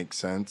rhythmically makes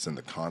sense, and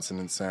the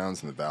consonant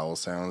sounds and the vowel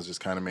sounds just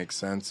kind of make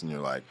sense, and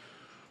you're like,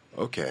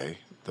 okay,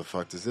 the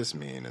fuck does this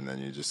mean? And then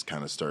you just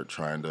kind of start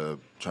trying to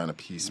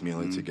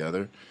piecemeal it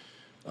together.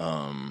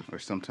 Or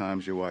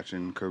sometimes you're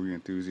watching Curb Your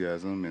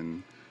Enthusiasm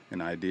and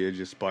an idea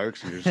just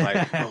sparks, and you're just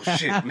like, oh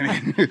shit,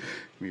 man, let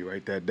me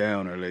write that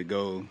down or let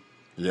go.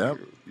 Yep.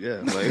 Yeah.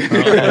 Like,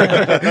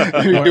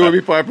 let me do it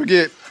before I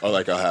forget. Or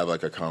like I'll have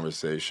like a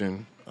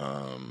conversation.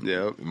 And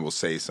we'll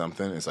say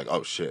something. It's like,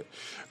 oh shit.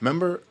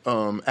 Remember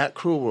at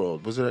Cruel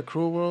World? Was it at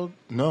Cruel World?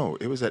 No,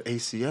 it was at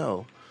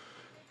ACL.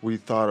 We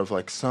thought of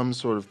like some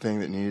sort of thing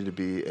that needed to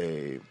be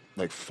a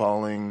like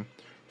fall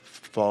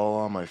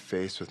on my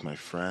face with my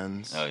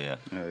friends. Oh yeah.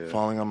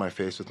 Falling on my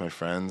face with my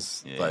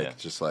friends. Yeah,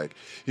 just like,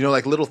 you know,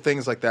 like little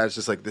things like that. It's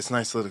just like this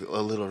nice little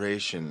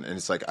alliteration. And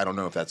it's like, I don't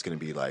know if that's going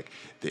to be like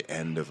the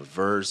end of a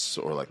verse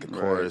or like the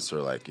chorus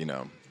or like, you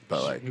know,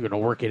 but like. You're going to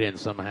work it in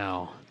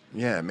somehow.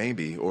 Yeah,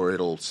 maybe. Or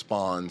it'll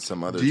spawn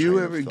some other. Do you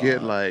ever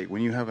get like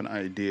when you have an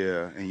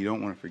idea and you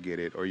don't want to forget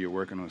it, or you're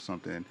working on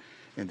something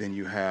and then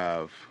you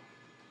have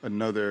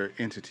another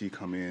entity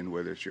come in,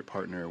 whether it's your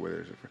partner,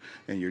 whether it's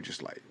and you're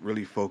just like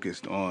really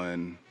focused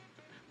on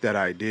that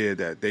idea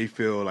that they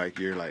feel like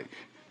you're like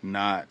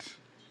not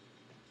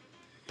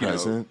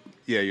present.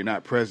 you're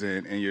not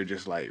present, and you're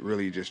just like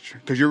really just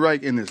because you're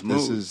right in this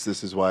mood.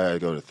 This is why I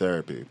go to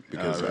therapy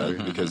because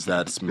really? because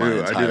that's my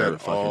Dude, I do entire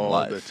that fucking all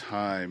life. the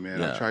time, man.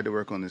 Yeah. I tried to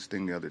work on this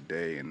thing the other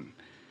day, and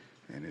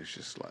it's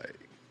just like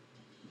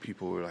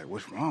people were like,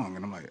 "What's wrong?"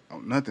 And I'm like, "Oh,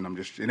 nothing. I'm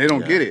just," and they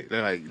don't get it.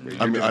 They're like,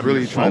 I'm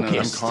really trying I'm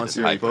to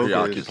constantly focus.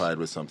 preoccupied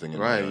with something. In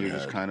my Right, own you're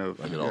just head, kind of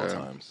like at all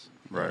times.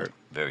 Right,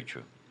 Very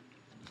true.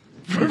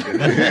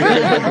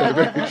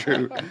 very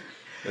true.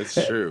 It's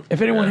true.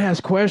 If anyone has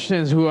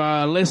questions who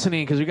are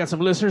listening, because we got some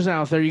listeners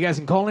out there, you guys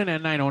can call in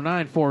at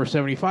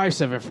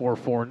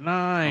 909-475-7449.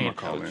 I'm gonna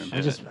call in.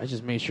 I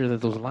just made sure that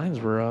those lines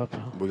were up.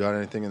 We got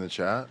anything in the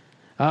chat?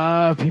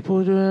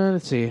 People,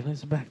 let's see.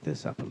 Let's back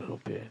this up a little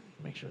bit.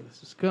 Make sure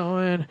this is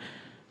going.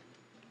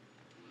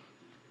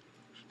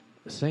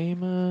 Same,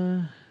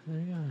 there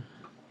you go.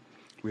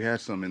 We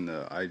had some in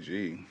the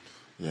IG.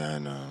 Yeah, I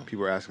know.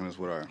 People were asking us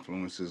what our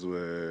influences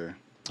were.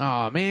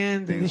 Oh,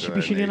 man. They Things should of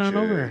be that shooting on nature.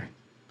 over.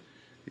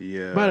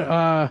 Yeah.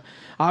 But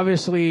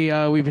obviously,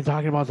 we've been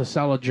talking about the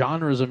solid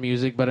genres of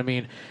music, but I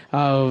mean,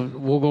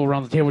 we'll go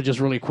around the table just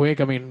really quick.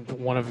 I mean,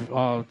 one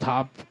of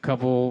top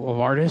couple of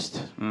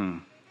artists.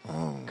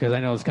 Because I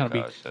know it's kind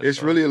of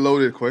It's really a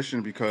loaded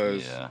question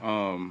because Yeah.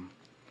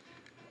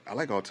 I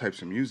like all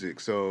types of music.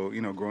 So,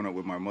 growing up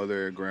with my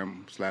mother,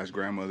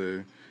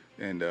 grandmother,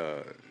 and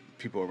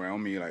people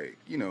around me, like,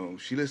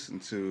 she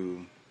listened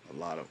to a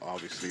lot of,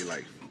 obviously,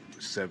 like,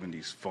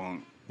 70s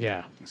funk,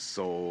 yeah, and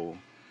soul.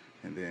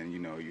 And then,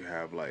 you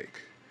have, like,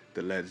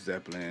 the Led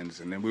Zeppelins.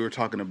 And then we were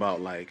talking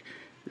about, like,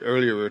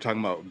 earlier we were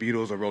talking about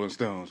Beatles or Rolling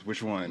Stones.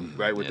 Which one,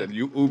 right? With the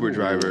Uber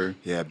driver.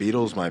 Yeah,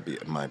 Beatles might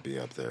be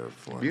up there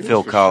for me. Beatles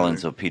Phil for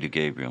Collins sure. or Peter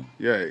Gabriel.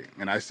 Yeah,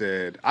 and I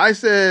said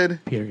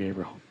Peter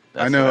Gabriel.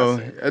 That's I know,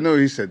 what I said. I know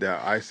he said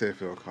that. I said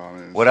Phil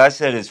Collins. What I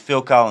said is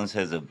Phil Collins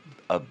has a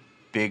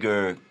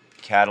bigger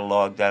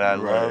catalog that I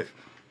Right. love,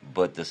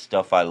 but the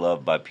stuff I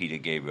love by Peter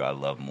Gabriel I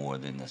love more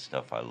than the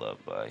stuff I love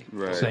by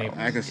Right, Same.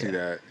 I can see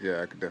that.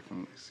 Yeah, I could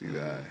definitely see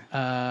that.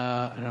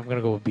 And I'm going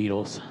to go with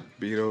Beatles.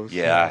 Beatles.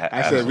 Yeah,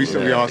 I said we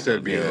absolutely. all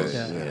said Beatles.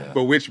 Yeah.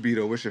 But which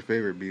Beatle? What's your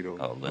favorite Beatle?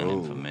 Oh,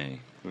 Lennon for me.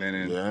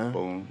 Lennon. Yeah.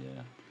 Boom.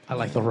 Yeah. I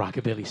like the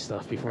rockabilly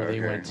stuff before they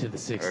Okay. went to the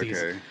 60s.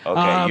 Okay.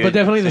 Okay, But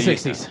definitely the so you-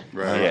 60s.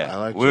 Right. Yeah. I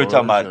like We were talking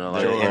George, about and I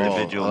like the Paul.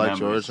 individual I like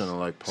members. George and I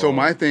like Paul. So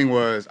my thing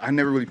was, I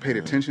never really paid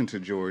attention to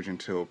George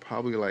until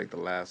probably like the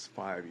last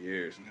 5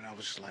 years, and then I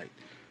was just like,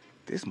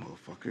 "This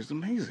motherfucker is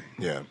amazing."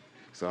 Yeah.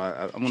 So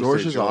I want to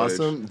George say is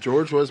awesome.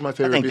 George was my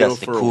favorite think Beatle that's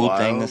the for cool a while.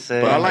 thing to say.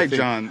 But I like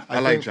think- John. I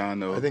like John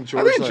though. I think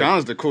George. like-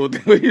 John's the cool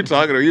thing. What are you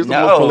talking about? He's the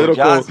most No, political.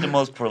 John's the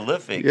most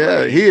prolific. Yeah,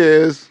 Like, he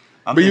is.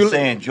 I'm But just you-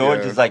 saying,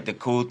 George yeah. is like the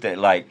cool thing.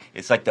 Like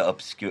it's like the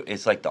obscure.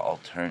 It's like the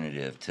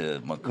alternative to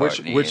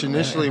McCartney. which and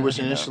initially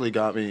Lennon, you know?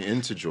 got me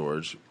into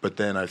George, but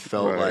then I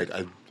felt Right.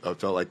 like I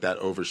felt like that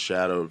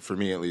overshadowed, for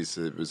me at least,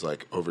 it was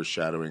like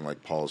overshadowing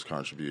like Paul's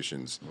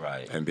contributions,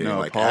 Right. And being No,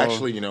 like, Paul-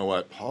 actually, you know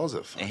what, Paul's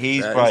a fucking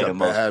He's bad- probably he's the a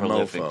most bad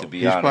prolific, mofo. to be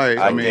He's honest. probably.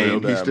 I mean,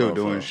 think he's still bad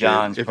doing mofo. shit.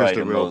 John's if probably it's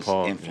the the real most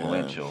Paul.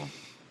 influential.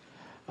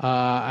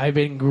 I've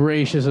been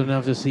gracious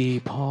enough to see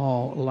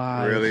Paul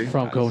live Really?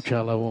 from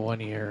Coachella one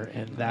year,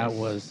 and that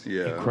was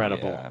Yeah.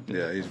 incredible.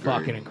 Yeah, he's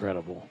Fucking great.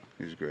 incredible.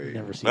 He's great.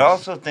 Never seen But I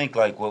also think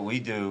like what we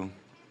do,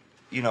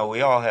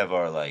 we all have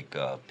our like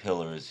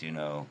pillars,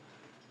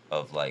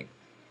 of like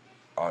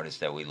artists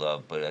that we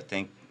love. But I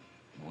think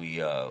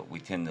we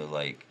tend to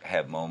like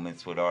have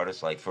moments with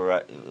artists. Like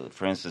for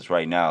instance,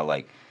 right now,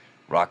 like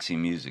Roxy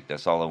Music.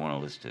 That's all I want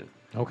to listen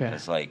to. Okay.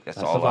 That's That's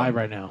all the vibe I'm-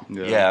 right now.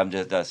 Yeah,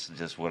 that's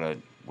just what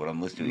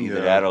I'm listening to. Either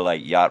Yeah. that or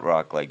like yacht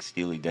rock, like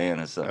Steely Dan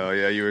or something. Oh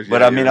yeah, you were.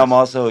 But yeah, I mean, you I'm were-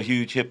 also a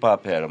huge hip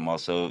hop head. I'm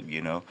also,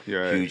 You're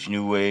right. huge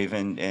new wave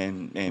and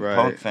Right.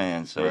 punk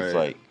fan. So it's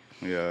Right.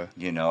 like,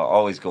 Yeah. I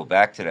always go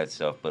back to that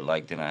stuff. But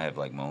like, then I have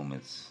like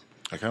moments.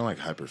 I kind of like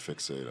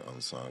hyperfixate on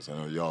the songs. I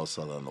know y'all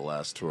saw that on the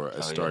last tour. I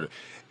yeah. started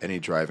any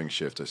driving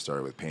shift. I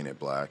started with Paint It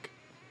Black.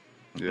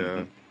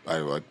 Yeah. I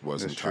like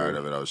wasn't That's tired true.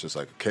 of it. I was just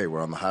like, okay,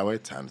 we're on the highway.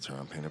 Time to turn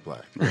on Paint It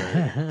Black.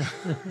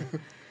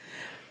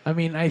 I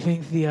mean, I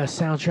think the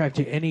soundtrack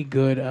to any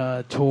good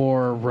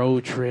tour,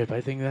 road trip, I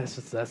think that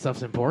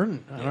stuff's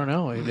important. I don't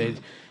know. It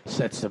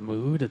sets the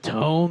mood, the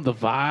tone, the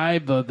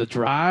vibe, the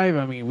drive.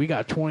 I mean, we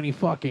got 20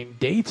 fucking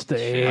dates to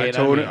hit.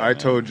 I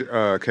told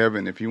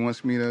Kevin if he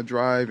wants me to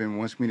drive and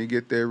wants me to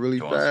get there really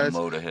Throw on some fast,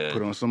 Motorhead.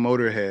 put on some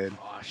Motorhead.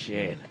 Oh,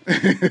 shit.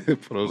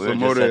 Put on We were some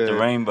just at Motorhead. the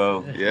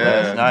Rainbow Yeah.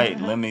 last night,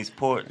 Lemmy's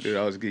porch. Dude,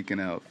 I was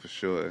geeking out for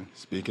sure.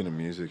 Speaking of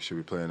music, should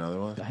we play another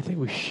one? I think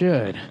we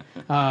should.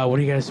 What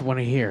do you guys want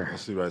to hear?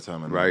 Let's do Right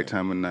Time of Night. Right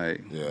time of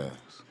night. Yeah.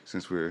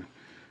 Since we're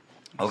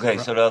Okay,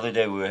 so the other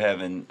day we were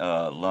having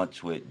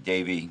lunch with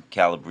Davey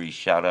Calabrese.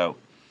 Shout out.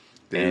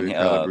 Davey and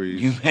Calabrese.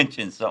 you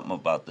mentioned something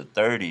about the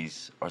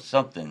 30s or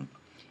something,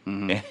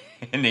 Mm-hmm.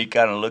 and he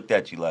kind of looked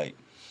at you like,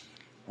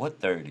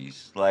 "What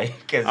 30s?" Like,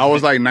 'cause I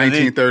was like 'cause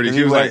 1930s.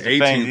 He was like wears the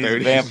fangs, he's a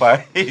 1830s.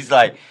 vampire. He's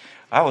like,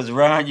 I was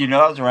around in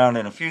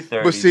a few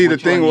 30s. But see, the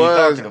Which one thing are you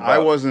was, talking I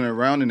about? wasn't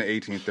around in the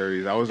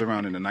 1830s. I was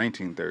around in the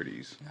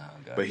 1930s. Oh,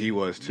 God. But he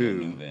was You're a too.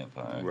 new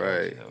vampire.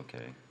 Right. Gotcha,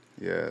 okay.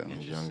 Yeah.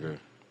 He's younger.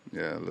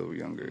 Yeah, a little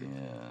younger.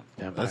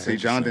 Yeah. That's See,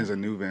 Jonathan's interesting.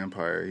 a new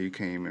vampire. He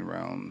came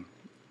around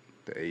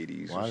the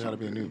 80s. Why or I gotta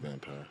be a something. new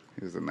vampire?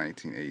 He was a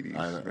 1980s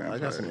vampire. I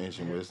got some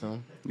ancient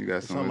wisdom. You got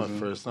It's some not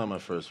wisdom? It's not my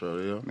first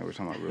rodeo. No, we're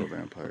talking about real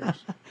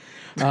vampires.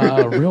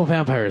 Real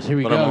vampires. Here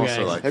we But go, I'm also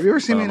guys. like, Have you ever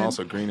seen but me? I'm in-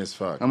 also green as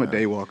fuck. I'm a man.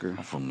 day walker.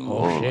 I'm from New Oh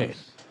Orleans. shit.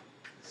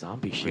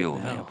 Zombie shit. Real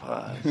now.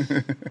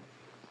 vampires.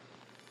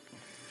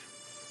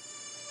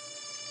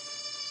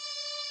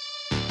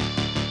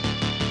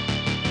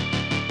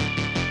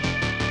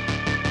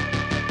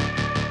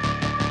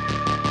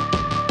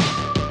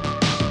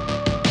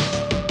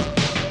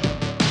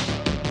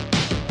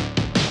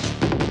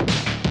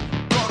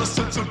 Got a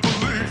sense of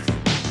belief.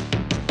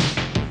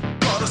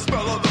 Got a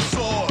smell of the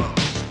soil.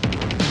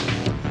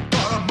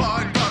 Got a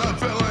mind, got a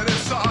villain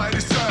inside.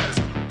 He says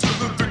to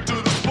the victor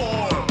the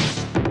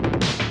spoils.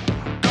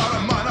 Got a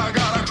mind, I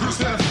gotta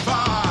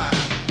crucify.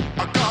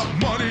 I got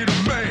money to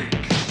make.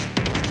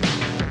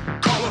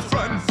 Call a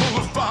friend full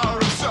of fire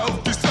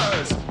himself. He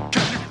says,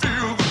 can you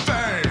feel the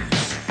things?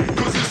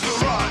 'Cause it's the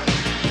right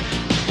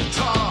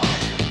time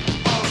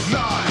of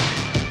night.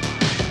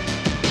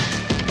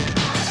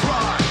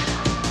 Right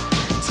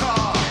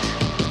time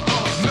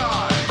of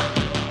night.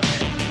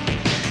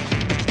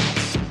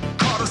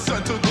 Caught a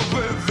scent of the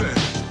living.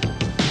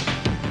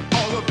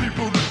 All the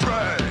people that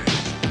pray,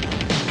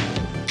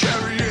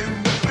 carrying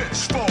the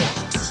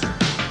pitchforks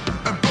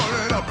and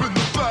burning up in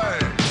the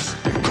flames.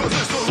 'Cause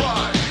it's the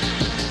right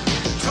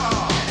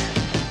time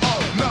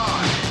of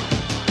night.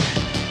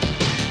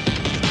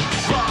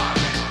 Right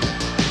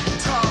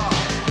time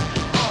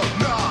of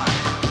night.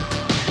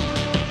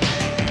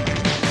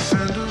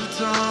 End of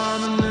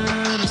time and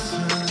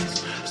innocence,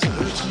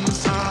 searching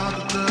inside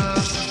the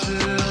depths to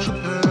feel the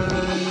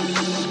pain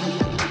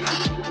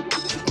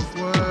of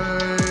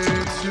way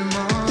too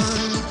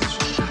much.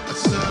 I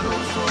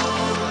settled for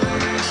the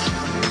least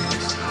of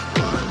these,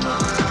 wipe my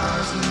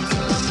eyes and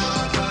turn my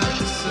back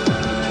to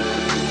say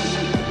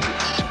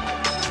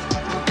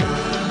we're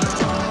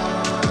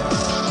good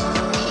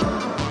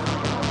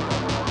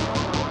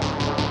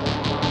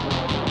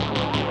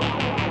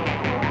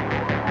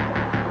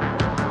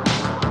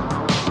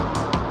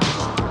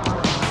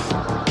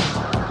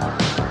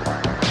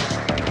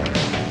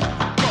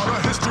Got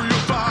a history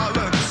of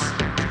violence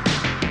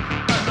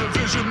and a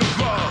vision of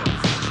love.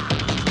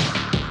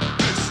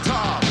 This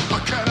time I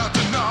cannot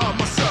deny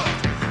myself.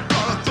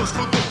 Got a thirst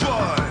for the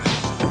blood,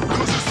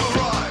 'cause it's the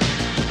right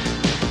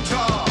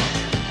time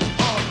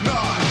of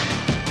night.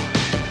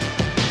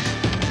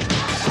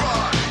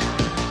 Right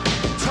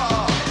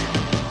time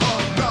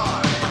of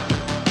night.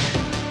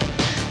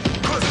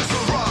 'Cause it's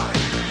the right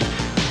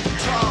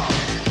time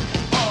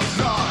of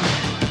night.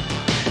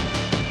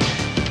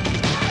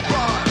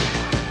 Right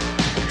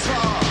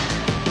time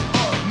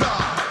of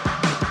night.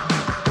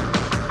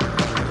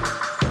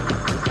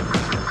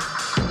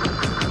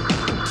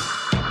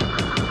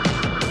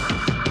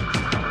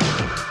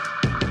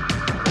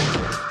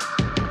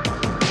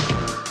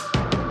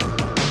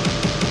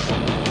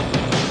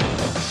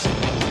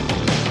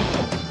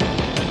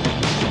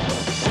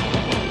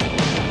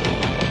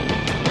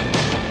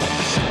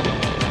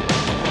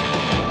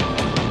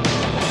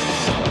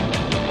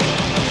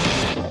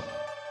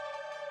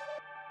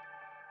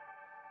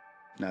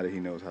 Now that he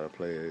knows how to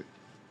play it.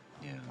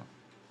 Yeah.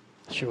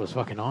 Shit was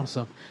fucking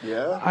awesome.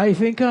 Yeah. I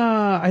think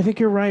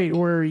you're right.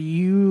 Where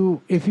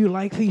if you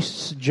like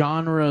these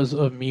genres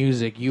of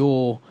music,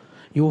 you'll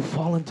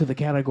fall into the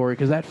category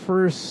because that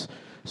first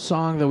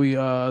song that we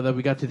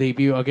got to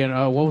debut again.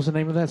 What was the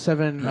name of that?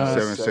 Seven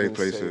Safe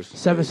Places.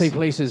 Seven Safe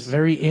Places.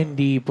 Very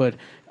indie, but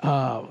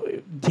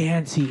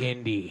dancey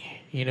indie.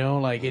 You know,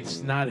 like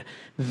it's not.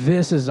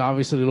 This is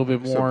obviously a little bit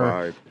It's a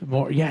vibe.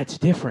 more. Yeah, it's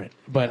different,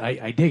 but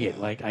I dig it.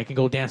 Like I can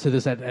go dance to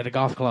this at a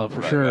golf club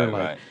for sure.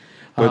 Right.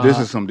 But this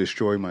is some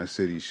destroy my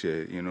city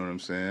shit. You know what I'm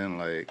saying?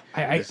 Like,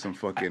 I some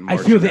fucking. I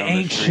feel the marching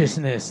down street.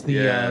 anxiousness, the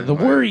Yeah, the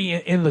like- worry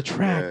in the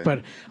track, Yeah.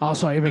 but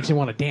also it makes you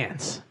want to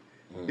dance.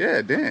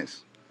 Yeah,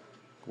 dance.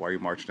 Why you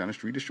marching down the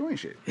street destroying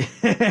shit?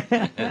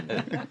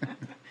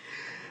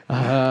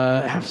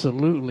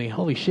 Absolutely,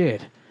 holy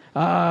shit.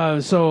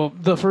 So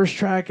the first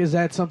track, is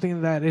that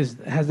something that has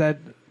that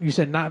you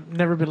said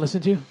never been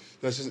listened to?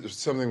 That's just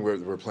something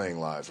we're playing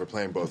live. We're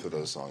playing both of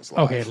those songs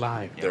live. Okay,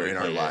 live. They're we in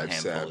our played it a live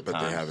handful set, of but they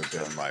times. haven't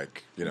been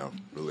like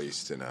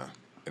released in a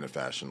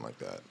fashion like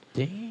that.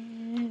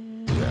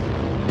 Damn.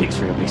 Yeah. Pigs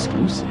for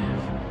exclusive.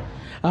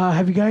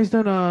 Have you guys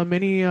done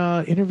many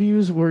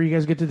interviews where you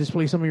guys get to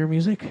display some of your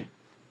music?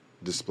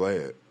 Display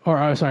it.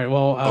 Or sorry,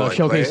 well, like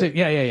showcase play it?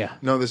 Yeah.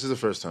 No, this is the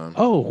first time.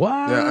 Oh,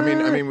 what? Yeah,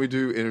 I mean, we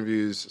do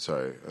interviews.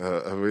 Sorry,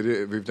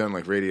 we've done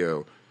like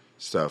radio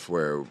stuff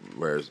where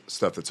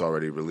stuff that's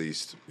already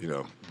released.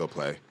 They'll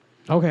play.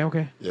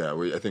 Okay. Yeah,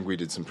 I think we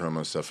did some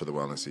promo stuff for the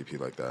Wellness EP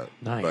like that.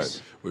 Nice.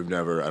 But we've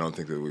never. I don't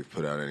think that we've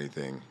put out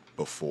anything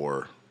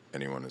before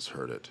anyone has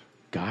heard it.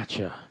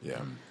 Gotcha. Yeah.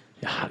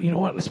 Yeah, you know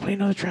what? Let's play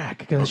another track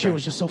because the shit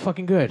was just so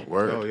fucking good.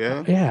 Word. Oh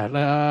yeah.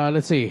 Yeah,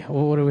 let's see.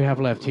 What do we have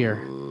left here?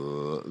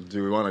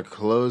 Do we want to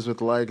close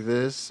with like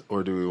this,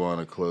 or do we want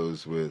to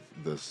close with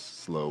the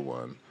slow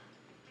one?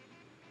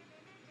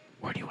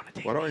 Where do you want to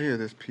take Why me? do I hear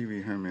this Pee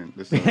Wee Herman?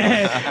 This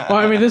Well,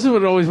 I mean, this is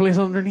what always plays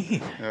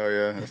underneath. Oh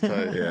yeah, that's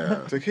tight.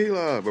 Yeah.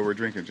 Tequila, but we're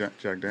drinking Jack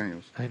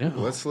Daniels. I know.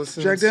 Let's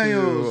listen Jack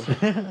Daniels.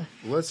 to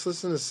let's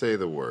listen to Say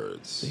the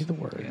Words. Say the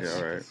words. Yeah,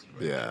 all right.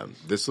 Yeah,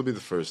 this will be the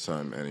first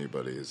time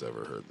anybody has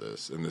ever heard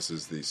this, and this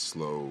is the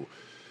slow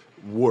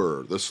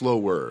word.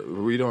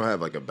 We don't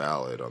have like a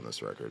ballad on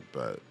this record,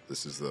 but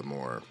this is the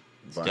more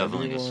It's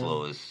definitely the one.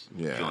 slowest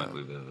Yeah. joint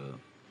we've ever.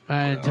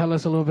 And tell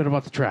us a little bit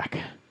about the track.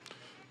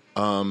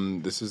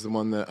 This is the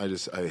one that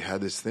I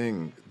had this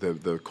thing,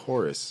 the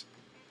chorus.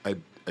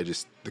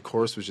 The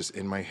chorus was just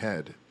in my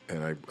head,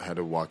 and I had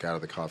to walk out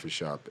of the coffee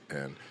shop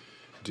and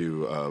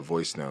do a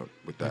voice note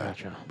with that.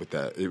 Gotcha. With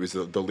that, it was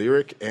the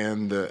lyric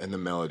and the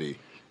melody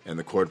and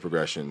the chord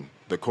progression.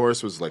 The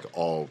chorus was like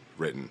all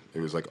written. It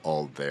was like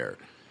all there,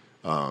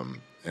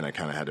 and I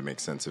kind of had to make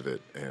sense of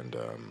it. And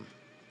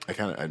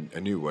I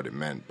knew what it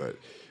meant, but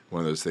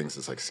one of those things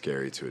that's like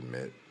scary to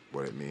admit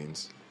what it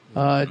means.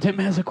 Tim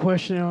has a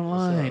question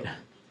online.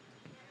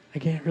 I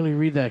can't really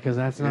read that because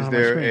that's not Is on my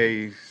there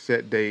screen. a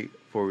set date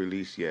for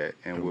release yet,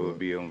 and will it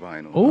be on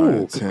vinyl?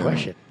 Oh, good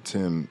question.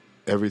 Tim,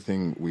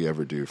 everything we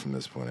ever do from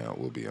this point out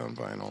will be on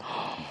vinyl.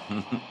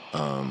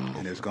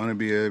 And there's gonna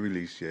be a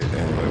release yet.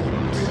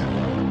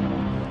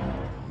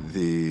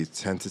 The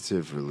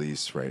tentative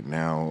release right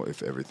now,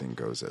 if everything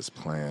goes as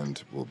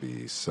planned, will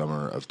be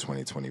summer of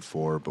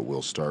 2024, but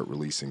we'll start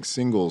releasing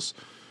singles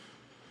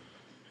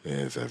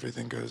if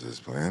everything goes as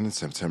planned in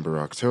September,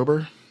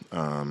 October.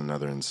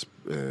 Another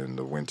in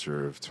the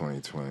winter of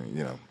 2020,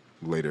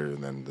 later,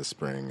 and then the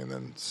spring, and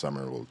then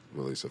summer we'll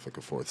release like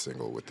a fourth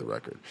single with the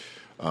record.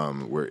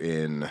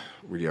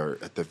 We are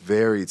at the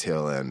very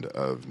tail end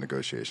of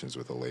negotiations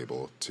with a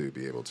label to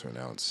be able to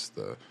announce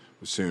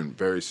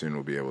very soon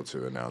we'll be able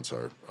to announce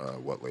our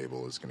what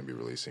label is going to be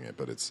releasing it.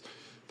 But it's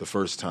the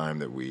first time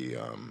that we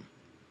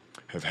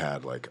have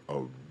had like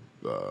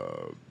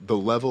the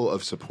level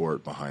of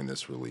support behind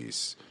this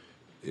release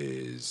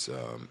is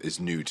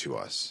new to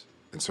us,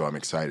 and so I'm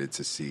excited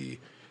to see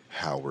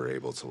how we're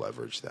able to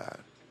leverage that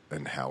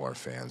and how our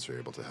fans are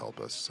able to help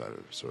us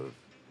sort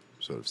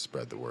of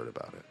spread the word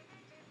about it.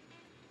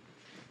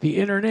 The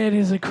internet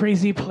is a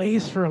crazy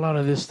place for a lot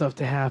of this stuff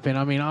to happen.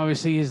 I mean,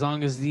 obviously, as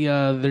long as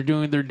they're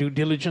doing their due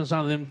diligence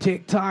on them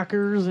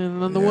TikTokers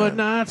and the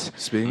whatnots.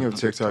 Speaking of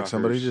TikTok,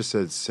 somebody TikTokers. just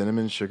said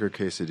cinnamon sugar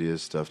quesadillas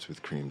stuffed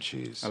with cream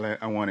cheese.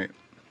 I want it.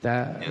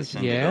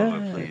 Send it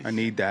over, please. I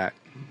need that.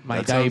 My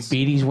That sounds-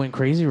 diabetes went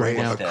crazy right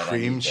Wait, now. a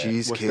cream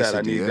cheese What's quesadilla? that?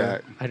 I need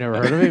that. I never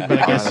heard of it, but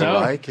I guess so.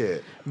 I like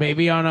it.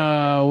 Maybe on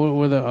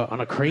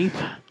a crepe,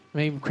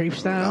 maybe crepe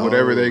style.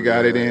 Whatever they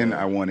got it in,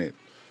 I want it.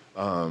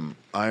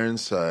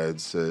 Ironside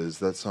says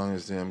that song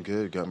is damn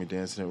good. Got me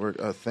dancing at work.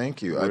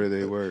 Thank you. Where do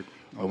they work?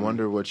 I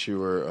wonder what you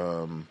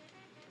were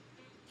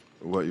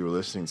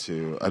listening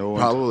to. No one-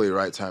 Probably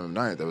right time of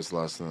night. That was the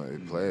last thing that they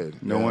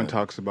played. No Yeah. one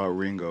talks about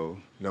Ringo.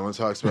 No one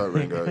talks about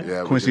Ringo.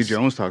 Yeah, Quincy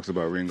Jones talks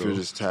about Ringo. If you're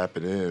just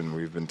tapping in,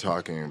 we've been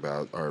talking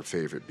about our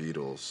favorite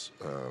Beatles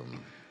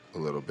a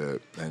little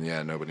bit, and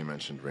yeah, nobody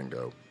mentioned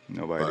Ringo.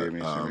 Nobody did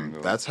mention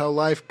Ringo. That's how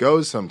life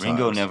goes sometimes.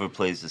 Ringo never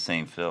plays the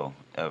same fill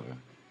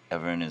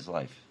ever in his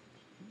life.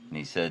 And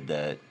he said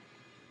that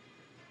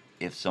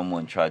if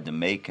someone tried to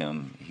make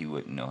him, he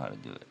wouldn't know how to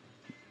do it.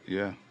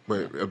 Yeah.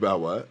 Wait, about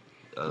what?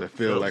 They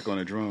feel like on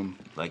a drum.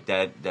 Like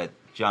that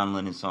John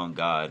Lennon song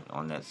 "God"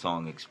 on that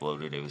song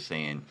 "Exploder." They were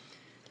saying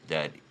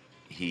that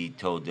he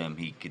told them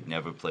he could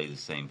never play the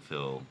same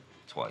fill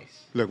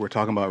twice. Look, we're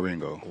talking about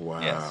Ringo.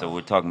 Wow. Yeah, so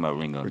we're talking about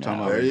Ringo now.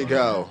 talking about There you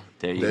go.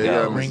 There you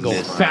go. Ringo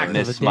Miss, fact of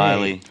Miss the day.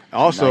 Smiley.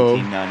 Also-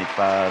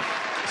 1995.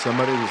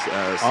 Somebody was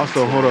asked.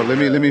 Also, hold on. Let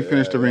me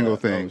finish the Ringo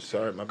thing. Oh,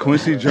 sorry, my bad.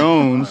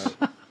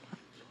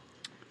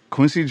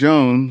 Quincy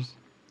Jones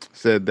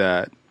said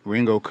that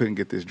Ringo couldn't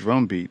get this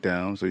drum beat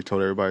down, so he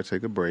told everybody to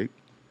take a break.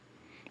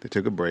 They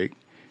took a break.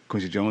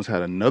 Quincy Jones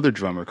had another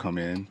drummer come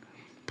in,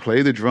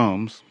 play the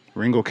drums.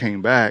 Ringo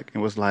came back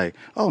and was like,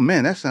 "Oh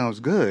man, that sounds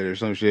good," or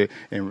some shit.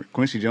 And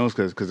Quincy Jones,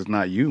 because it's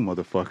not you,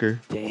 motherfucker.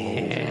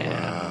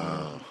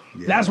 Damn.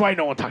 That's why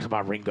no one talks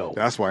about Ringo.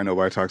 That's why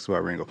nobody talks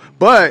about Ringo.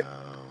 But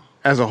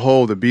as a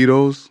whole, the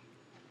Beatles,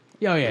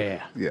 Yeah.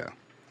 yeah,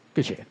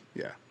 Good shit.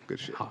 yeah, good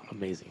shit. Oh,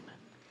 amazing.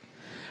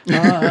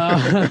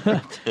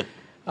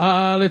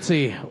 Let's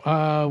see.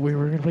 We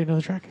were going to play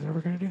another track. Is that what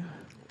we're going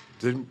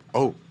to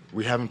do?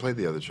 We haven't played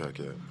the other track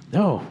yet.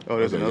 No. Oh,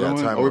 there's Okay, another yeah,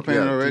 one? time Are we up.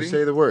 playing Yeah, it already?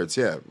 Say the words.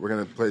 Yeah, we're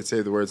gonna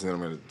say the words, and then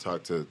I'm gonna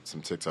talk to some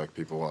TikTok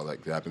people while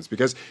that happens.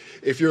 Because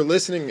if you're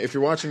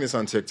watching this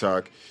on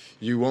TikTok,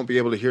 you won't be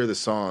able to hear the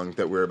song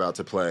that we're about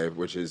to play,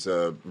 which is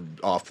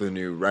off the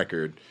new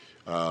record.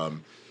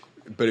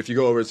 But if you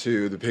go over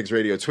to the Pigs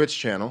Radio Twitch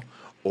channel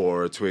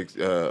or Twix or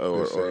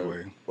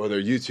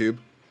their YouTube,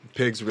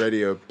 Pigs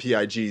Radio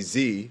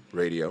PIGZ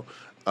Radio,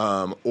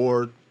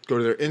 or go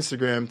to their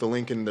Instagram, the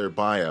link in their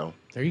bio.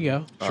 There you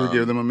go. Should we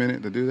give them a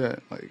minute to do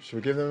that? Like, Should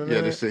we give them a yeah,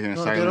 minute? just sit here in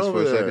No, silence get over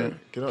for a there. second.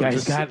 Get over- Guys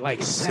just got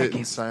like sit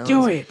in seconds. silence.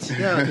 Do it.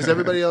 Yeah, because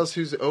everybody else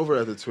who's over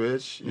at the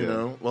Twitch, you Yeah.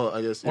 know, well,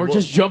 I guess. Or well,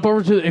 just jump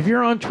over to, if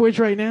you're on Twitch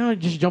right now,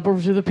 just jump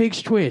over to the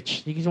Pigs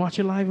Twitch. You can watch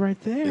it live right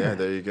there. Yeah,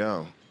 there you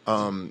go.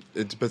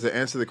 But to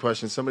answer the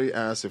question, somebody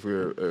asked if we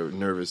were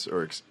nervous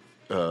or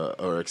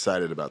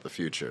excited about the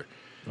future.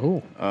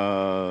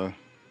 Oh,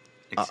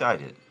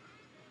 Excited.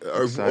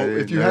 Excited,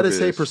 if you had to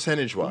say nervous.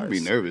 percentage-wise, I'd be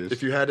nervous.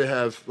 If you had to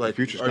have like,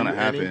 The future's are gonna you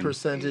any happen.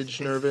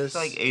 percentage nervous? It's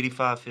like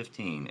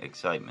 85-15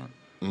 excitement.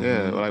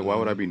 Yeah, like why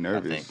would I be think.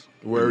 nervous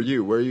Where are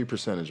you? Where are you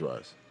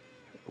percentage-wise?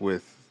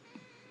 with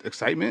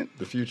excitement?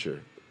 The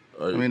future.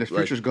 I mean, the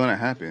future's gonna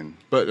happen.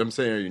 But I'm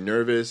saying, are you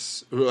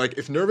nervous? Like,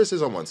 if nervous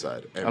is on one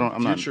side, and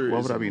I'm not. future Why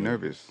is would I on be the other.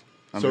 nervous?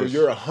 So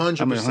you're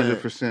 100%. I'm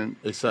 100%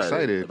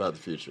 excited about the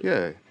future.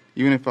 Yeah,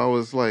 even if I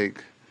was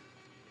like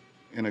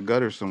in a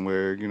gutter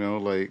somewhere, you know,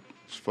 like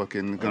it's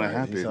fucking gonna Alright,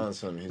 happen. He's on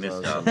some.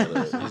 Missed out.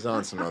 He's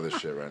on some other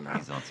shit right now.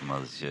 He's on some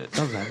other shit.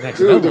 sounds like next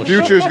Dude, the level.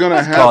 future's gonna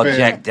It's called happen.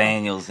 Jack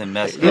Daniels and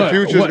messed The up.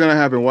 future's What- gonna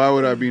happen. Why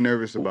would I be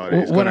nervous about it?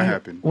 It's gonna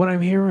happen. What I'm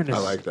hearing is, I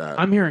like that.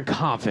 I'm hearing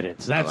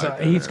confidence. That's like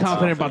that. he's That's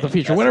confident about the confident.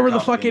 future. That's Whatever a the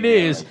fuck it confident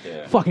man is, right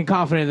there. fucking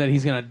confident that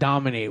he's gonna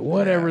dominate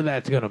whatever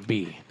that's gonna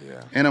be.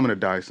 Yeah. And I'm gonna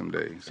die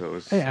someday, so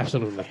it's Yeah,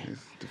 absolutely.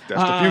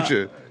 that's the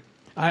future.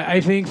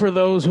 I think for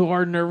those who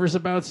are nervous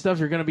about stuff,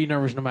 you're gonna be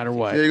nervous no matter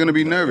what. Yeah, you're gonna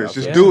be nervous.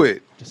 Just Yeah. do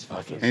it, Just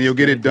fucking and you'll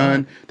get it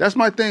done. That's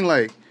my thing.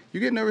 Like, you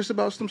get nervous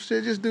about some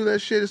shit, just do that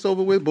shit. It's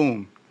over with.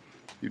 Boom,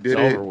 you did It's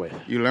it. over with.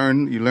 You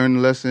learn the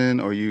lesson,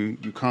 or you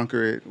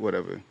conquer it.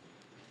 Whatever.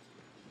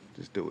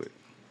 Just do it.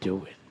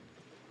 Do it.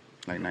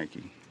 Like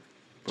Nike.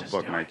 But Just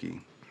fuck do it.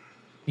 Nike.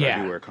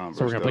 Yeah. do wear Converse,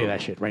 So we're gonna play though.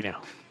 that shit right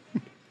now.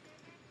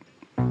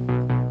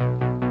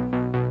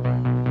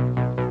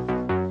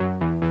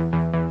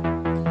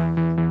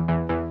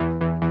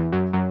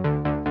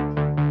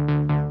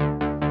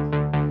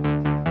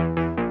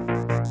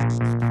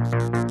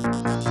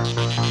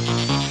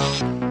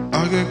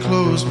 I get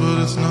close,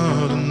 but it's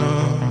not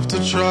enough to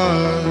try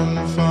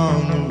and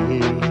find the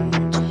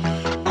words.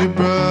 Your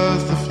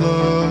breath, the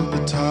flood,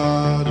 the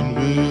tide in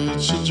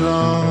which you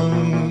drown.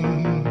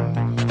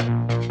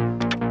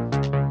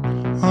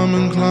 I'm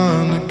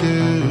inclined to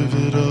give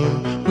it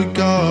up. We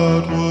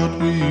got what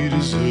we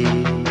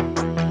deserve.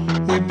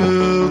 We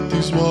built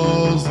these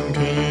walls and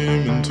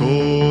came and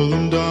tore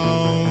them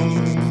down.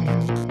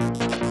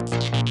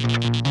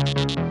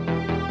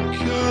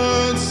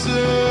 Can't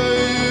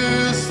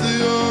say it's the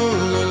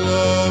only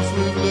life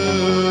we've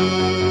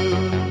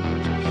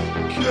lived.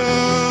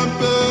 Can't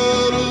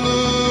bear to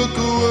look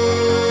away.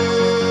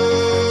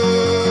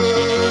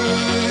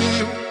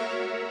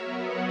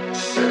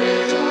 Say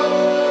the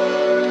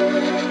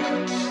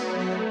words,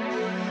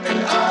 and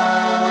I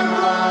would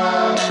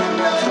run from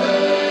nothing.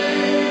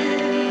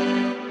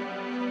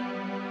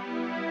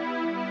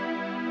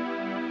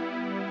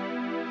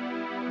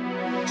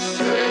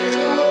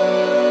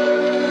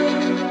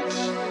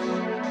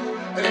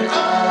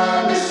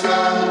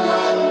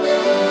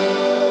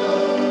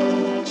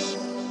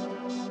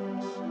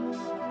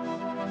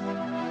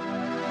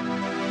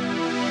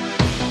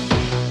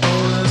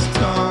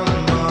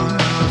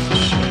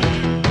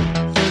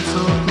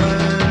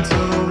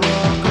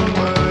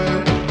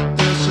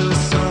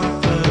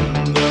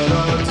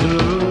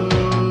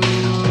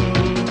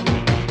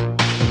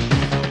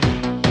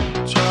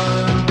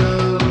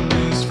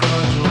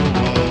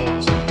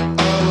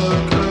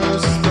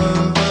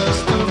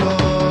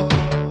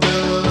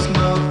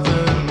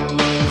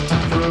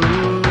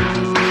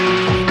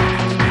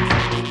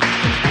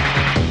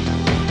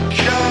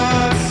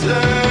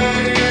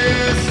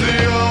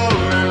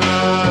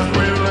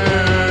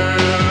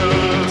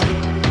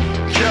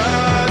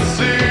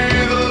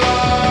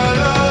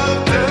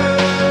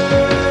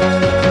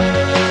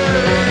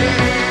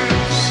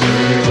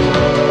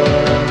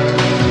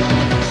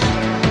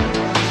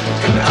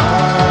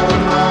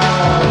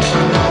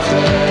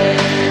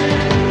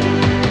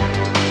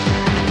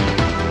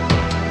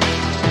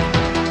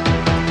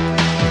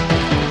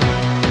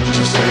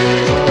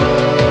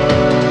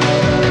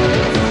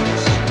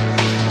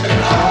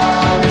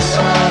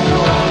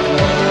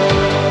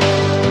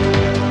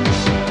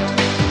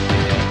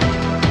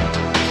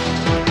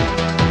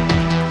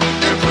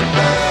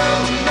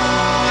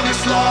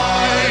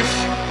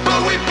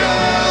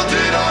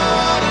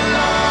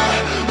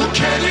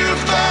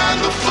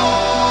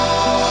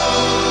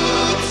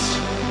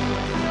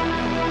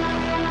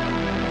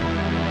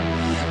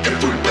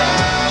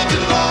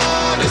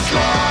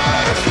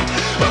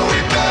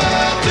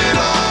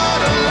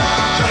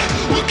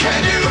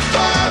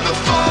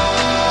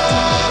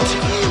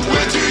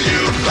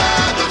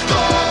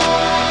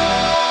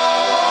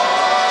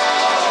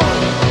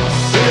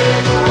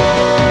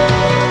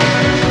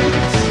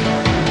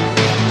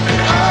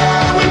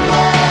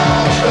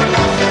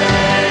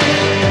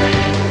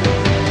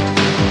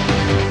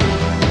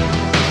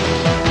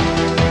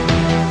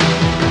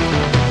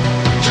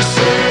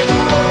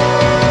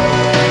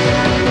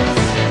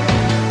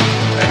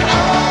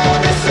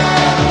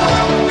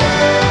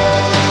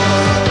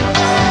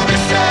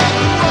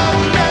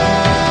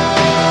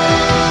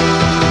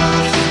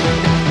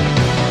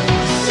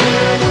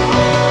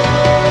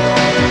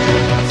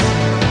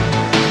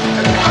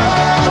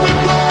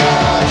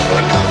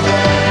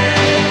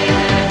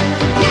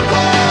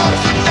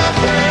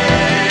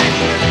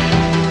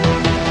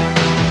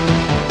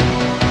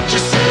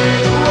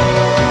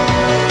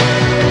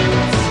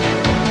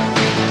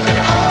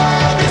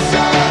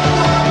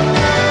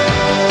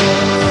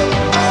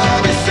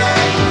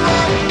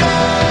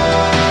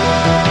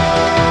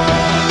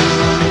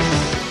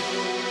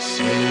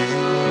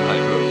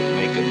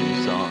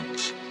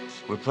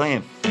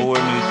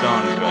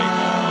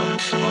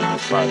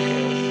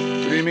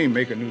 podcast. What do you mean,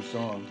 make a new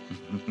song?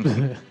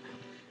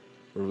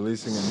 We're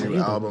releasing a Say new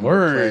the album.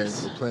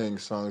 words. We're playing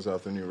songs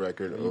off the new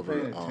record over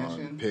paying on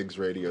attention? Pigs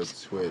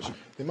Radio's Twitch.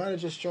 They might have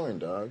just joined,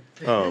 dog.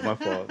 Oh, my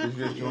fault. This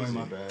just joined,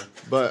 my bad.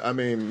 But I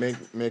mean,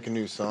 make a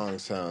new song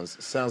sounds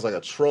like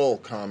a troll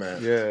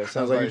comment. Yeah,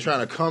 sounds like you're trying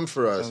to come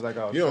for us. sounds like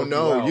I'll you don't choke you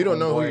know. out, You don't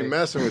know who homeboy. you're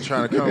messing with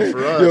trying to come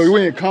for us. Yo,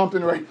 we in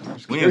Compton right now.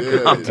 We in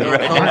Yeah, Compton don't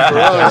right come now.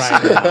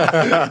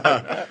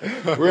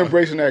 for us. We're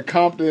embracing that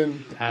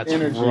Compton That's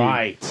energy.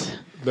 right.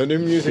 The new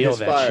music Feel is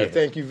that fire. shit.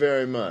 Thank you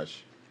very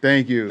much.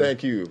 Thank you.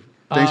 Thank you.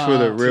 Thanks for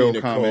the real T.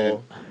 Nicole.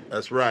 comment.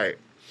 That's right.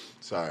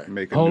 Sorry.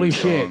 Make a Holy new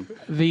shit. song.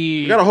 We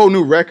The got a whole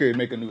new record.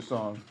 Make a new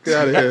song.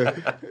 Get out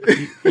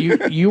of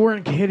here. you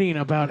weren't kidding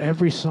about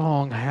every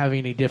song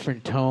having a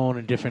different tone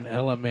and different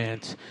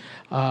element.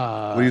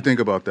 What do you think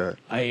about that?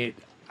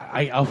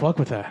 I'll fuck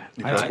with that.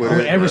 fuck with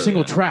it? Every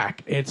single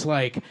track. It's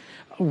like,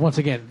 once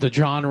again, the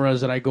genres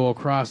that I go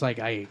across, like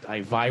I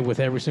vibe with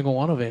every single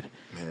one of it.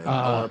 Man,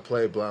 I want to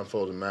play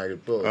Blindfolded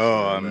Maggot Bullets.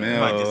 Oh, We man.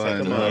 might just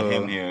have to let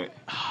him Yeah, hear it.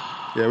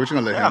 we're just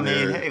going to let I him mean,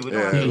 hear hey, it. we Yeah.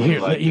 don't have to You do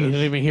like can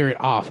this. even hear it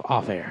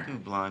off air. Do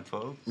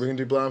blindfolds. We can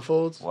do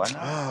blindfolds? Why not?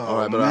 All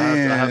right, but I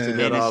have to man.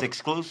 get And it's off.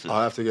 exclusive.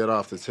 I'll have to get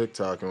off the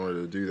TikTok in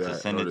order to do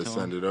that. send in order it to to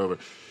send him? it over.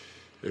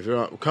 If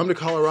you're come to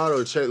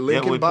Colorado, check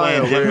link we're in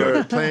bio. playing Denver.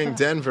 We're playing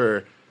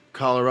Denver,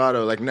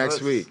 Colorado, like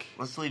next week.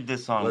 Let's leave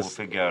this on. We'll Let's-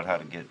 figure out how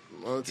to get.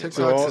 Well, Get TikTok's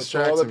So all the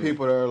distracting me.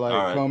 people that are like,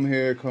 All right. come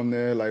here, come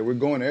there, like we're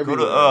going Go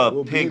everywhere. to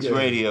We'll be Pigs there.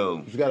 Radio,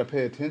 You just got to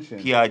pay attention.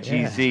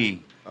 PIGZ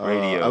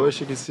Radio. I wish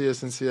you could see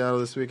us in Seattle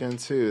this weekend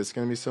too. It's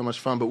going to be so much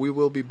fun. But we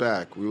will be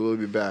back. We will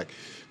be back.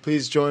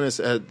 Please join us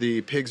at the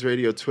Pigs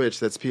Radio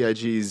Twitch. That's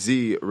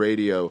PIGZ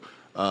Radio.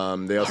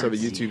 They also have a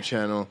YouTube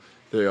channel.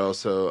 They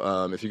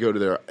also, if you go to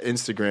their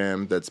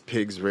Instagram, that's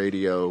Pigs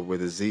Radio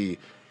with a Z.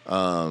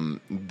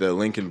 The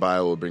link in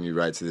bio will bring you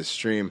right to this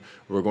stream.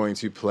 We're going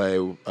to play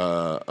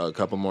a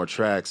couple more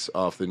tracks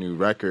off the new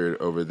record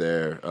over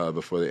there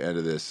before the end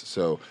of this.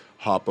 So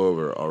hop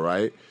over, all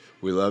right?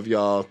 We love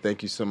y'all.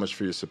 Thank you so much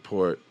for your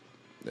support.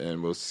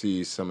 And we'll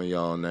see some of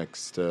y'all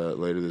next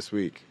later this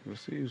week. We'll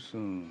see you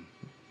soon.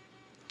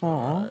 Aw.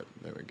 All right,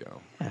 there we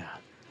go. Yeah.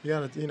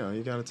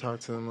 You gotta talk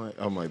to them like,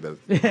 oh my God,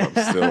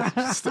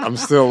 I'm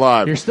still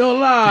alive. You're still You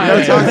gotta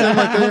alive. talk to them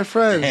like they're your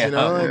friends, you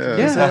know? Like, Yeah.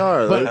 yes, they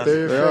are. But- Like, they're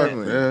your They are,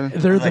 family. yeah.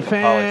 They're Like the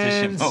a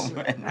politician fans.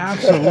 moment.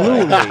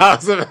 Absolutely. I'll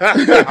be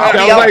That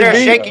out was like there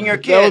Veep. shaking your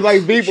That kids. was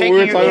like Veep, what we Shaking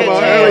were your talking kids'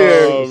 about hands.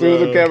 earlier. As soon as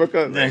the camera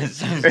cut.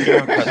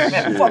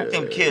 Man, fuck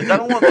them kids. I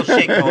don't want to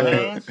shake no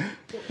hands.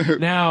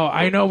 Now,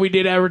 I know we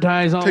did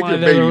advertise your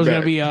online that baby there was going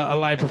back. to be a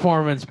live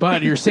performance,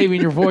 but you're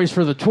saving your voice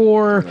for the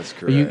tour. That's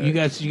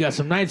correct. You got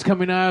some nights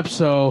coming up,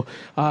 so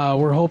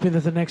we're hoping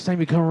that the next time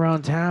you come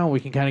around town, we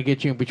can kind of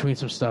get you in between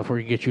some stuff where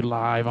we can get you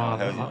live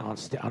on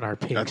our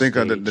pig I think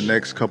on stage. the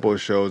next couple of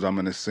shows, I'm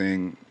going to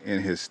sing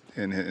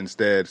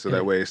instead, so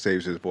that way it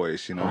saves his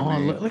voice. You know what I Oh,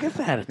 mean? look at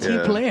that, a team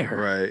Yeah, player.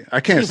 Right.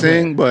 I can't Team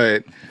sing,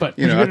 but But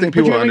you know, you're I think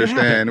gonna- people but you're gonna make it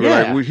understand. happen.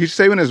 We're Yeah. like, he's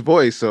saving his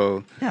voice,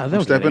 so Yeah, I'm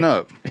they'll stepping get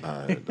up.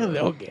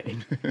 They'll get it.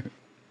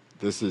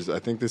 I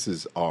think this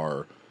is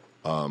our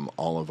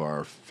all of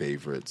our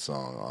favorite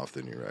song off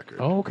the new record.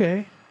 Oh,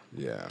 okay.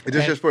 Yeah. Is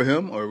this just for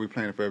him, or are we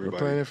playing it for We're everybody?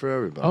 playing it for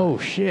everybody. Oh,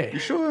 shit. You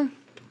sure?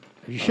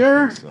 You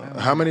sure? So,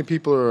 how many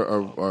people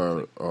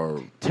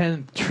are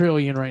 10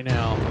 trillion right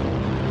now.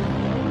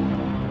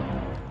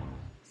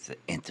 It's an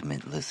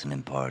intimate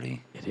listening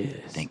party. It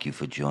is. Thank you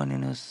for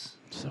joining us.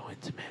 So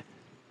intimate.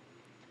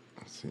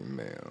 let's see,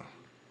 mail.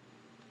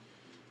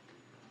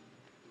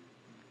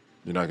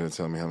 You're not going to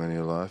tell me how many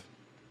are live?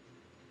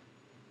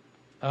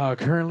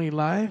 Currently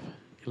live,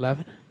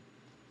 11.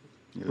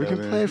 We can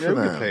play for Yeah, we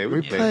them. can play. We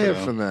We play, play it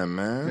for for them,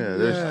 man. Yeah,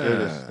 there's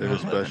a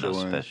special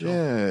one. Special.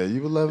 Yeah,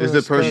 you would love it. Is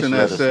the person Let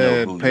that us know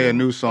said who pay a you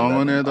new song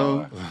on there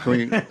though?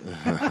 11 Can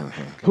we?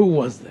 Who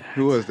was that?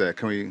 Who was that?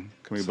 Can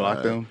we block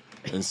Sorry. them?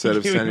 Instead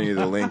of sending you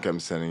the link, I'm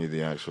sending you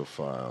the actual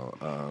file.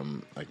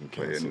 I can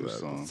Play a cancel new that.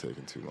 song. It's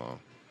taking too long.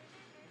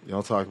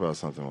 Y'all talk about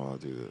something while I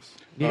do this.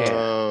 Yeah.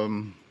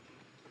 Um,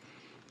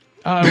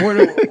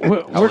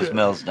 How was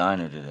Mel's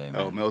Diner today, man?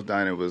 Oh, Mel's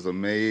Diner was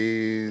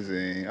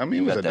amazing. I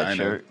mean, You it was got a that diner.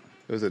 shirt?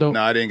 It was a. Nope.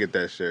 No, I didn't get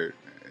that shirt.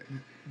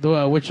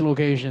 Which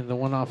location? The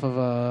one off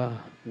of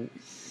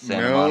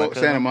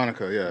Santa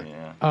Monica. Yeah.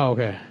 Yeah. Oh,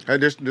 okay. Hey,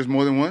 there's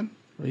more than one.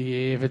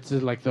 Yeah, if it's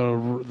like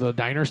the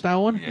diner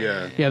style one.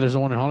 Yeah. Yeah, there's the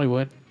one in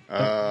Hollywood.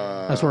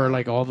 That's where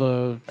like all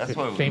the That's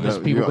where we famous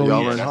live. people go.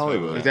 Y'all eat. are in that's where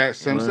Hollywood. we- Is that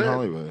We're in Sunset?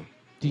 Hollywood.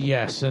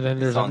 Yes, and then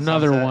there's on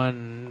another Sunset?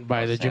 one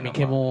by the Santa Jimmy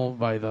Kimmel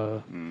by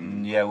the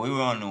Yeah, we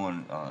were on the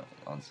one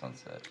on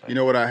Sunset. Right? You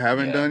know what I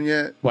haven't Yeah. done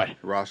yet? what?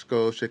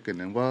 Roscoe's Chicken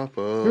and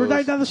Waffles. You were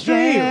right down the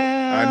street.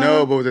 I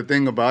know, but the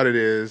thing about it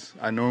is,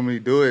 I normally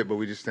do it, but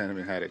we just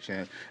haven't had a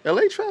chance.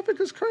 LA traffic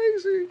is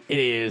crazy. It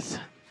is.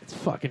 It's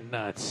fucking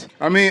nuts.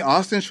 I mean,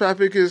 Austin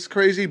traffic is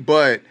crazy,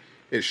 but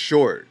it's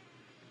short.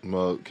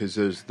 Well, because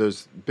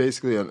there's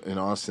basically in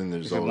Austin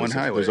It's there's a one always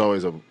highway. there's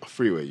always a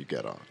freeway you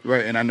get on.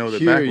 Right, and I know the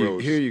Here back you,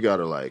 roads. here you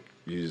gotta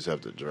you just have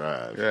to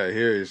drive. Yeah,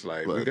 here it's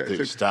like, we But got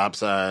there's stop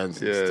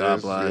signs and Yeah,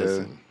 stop there's- lights. yeah.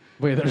 And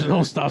Wait, there's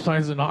no stop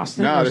signs in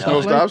Austin? Nah, or there's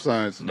no stuff like- stop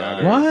signs.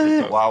 No, Nah,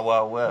 What? Wild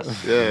Wild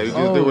West. Yeah, you just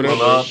Oh, do whatever.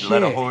 Pull up,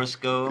 let a shit. horse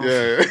go.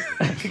 Yeah.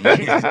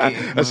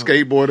 A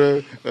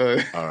skateboarder.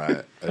 All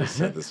right, I just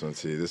said this one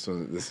to you. This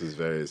is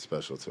very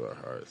special to our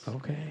hearts.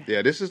 Okay.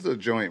 Yeah, this is the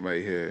joint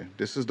right here.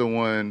 This is the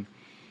one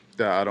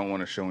that I don't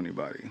want to show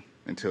anybody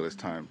until it's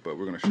time, but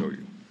we're going to show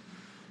you.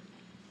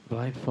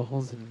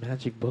 Blindfolds and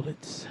magic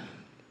bullets.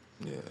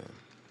 Yeah.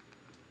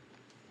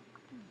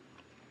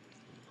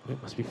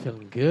 It must be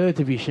feeling good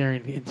to be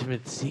sharing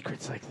intimate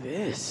secrets like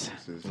this.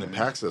 This is, And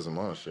Pax doesn't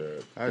want to share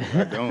it.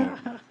 I don't.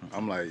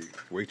 I'm like,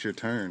 wait your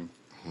turn.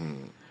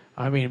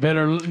 I mean,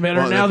 better Well,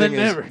 now the than thing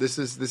is, never. This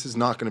is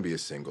not going to be a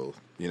single.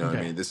 You know what I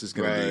Okay. mean? This is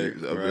going to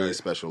be a really Right.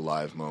 special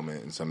live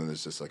moment and something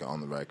that's just like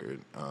on the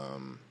record.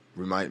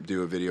 We might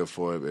do a video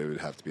for it, but it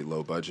would have to be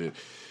low budget.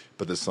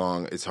 But the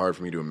song, it's hard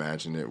for me to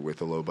imagine it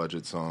with a low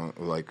budget song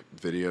like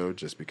video,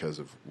 just because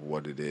of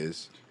what it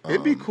is.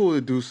 It'd be cool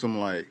to do some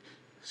like.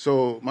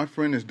 So my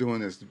friend is doing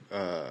this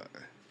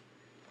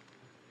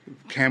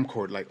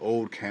camcorder, like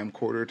old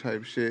camcorder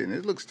type shit, and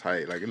it looks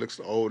tight. Like it looks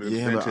old, it's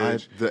Yeah, but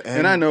vintage. the end,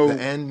 and I know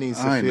the end needs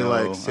to I feel know,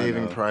 I like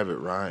Saving know. Private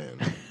Ryan.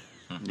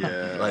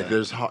 Yeah, Like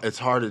it's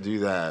hard to do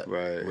that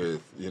Right.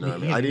 with what I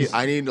mean.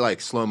 I need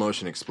like slow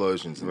motion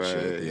explosions and shit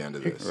at the end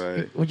of this.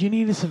 Right. What you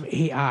need is some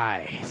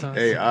AI.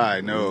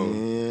 AI, no.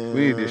 Yeah, We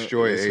need to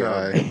destroy it's AI.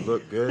 gotta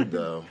look good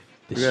though.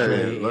 Destroy Yeah,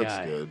 it looks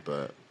AI. good,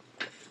 but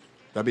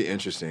that'd be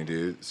interesting,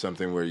 dude.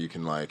 Something where you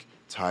can like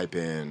type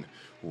in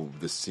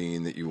the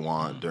scene that you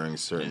want during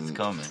certain It's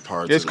coming.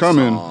 parts. It's of the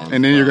coming, song,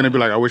 and then you're but gonna be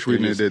like, I wish we you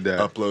didn't just did that.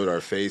 Upload our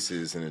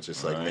faces, and it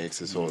just like Right. makes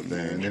this whole thing.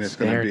 And then it's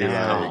There gonna be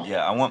now. like,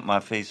 Yeah, I want my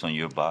face on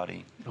your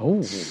body. Oh,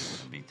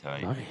 It'll be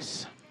tight.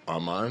 nice.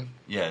 On mine.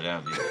 Yeah,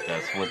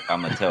 that's what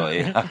I'm gonna tell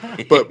AI.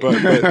 But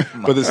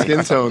the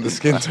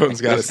skin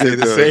tone's got to stay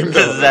the same.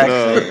 though.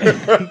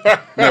 Exactly.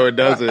 no, it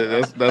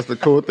doesn't. That's the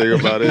cool thing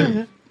about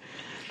it.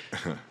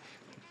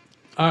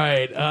 All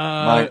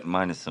right.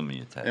 Minus some of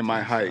your tattoos. And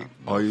my height.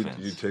 Oh, you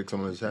offense. take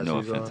some of the tattoos No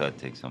offense, off? I'd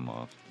take some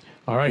off.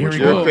 All right, here we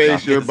Your go.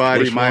 face, your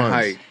body, Which my ones?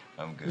 height.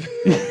 I'm good.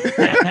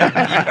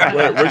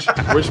 Wait,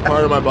 which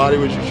part of my body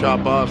would you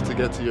chop off to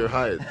get to your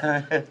height?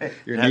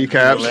 Your Your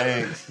kneecaps.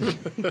 legs.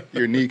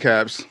 Your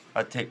kneecaps.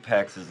 I'd take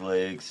Pax's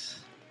legs.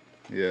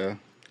 Yeah.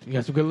 You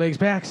got some good legs,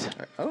 Pax?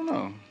 I don't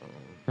know.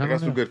 I I don't got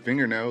some know. good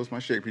fingernails. My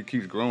shape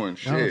keeps growing.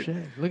 Shit. Oh, shit.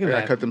 Look at I that.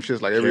 gotta cut them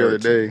shits like every other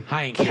day.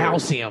 High in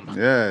calcium.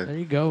 Yeah. There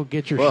you go.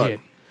 Get your Fuck. shit.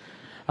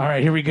 All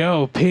right, here we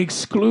go. Pig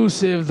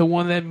exclusive, the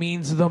one that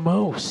means the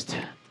most.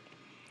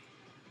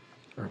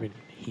 Urban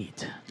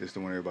Heat. Just the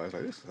one everybody's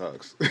like, this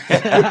sucks.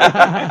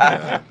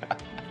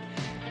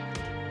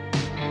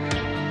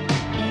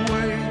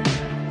 Wait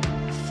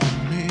for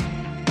me.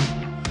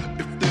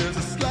 If there's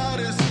a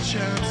slightest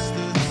chance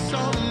that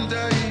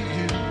someday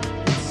you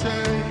would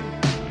say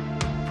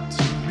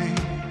to me,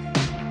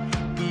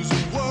 there's a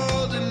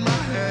world in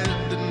my head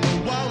and I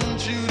want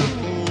you to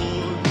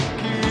hold the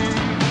key.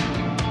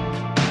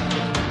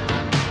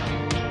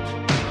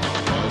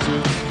 'Cause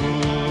it's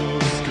full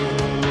of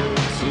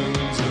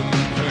skeletons and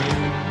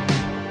pain.